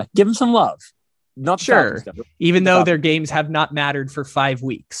 Yeah, give them some love. Not sure. Even though their games have not mattered for 5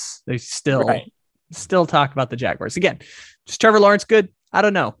 weeks, they still talk about the Jaguars. Again, is Trevor Lawrence good? I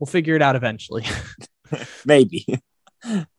don't know. We'll figure it out eventually. Maybe.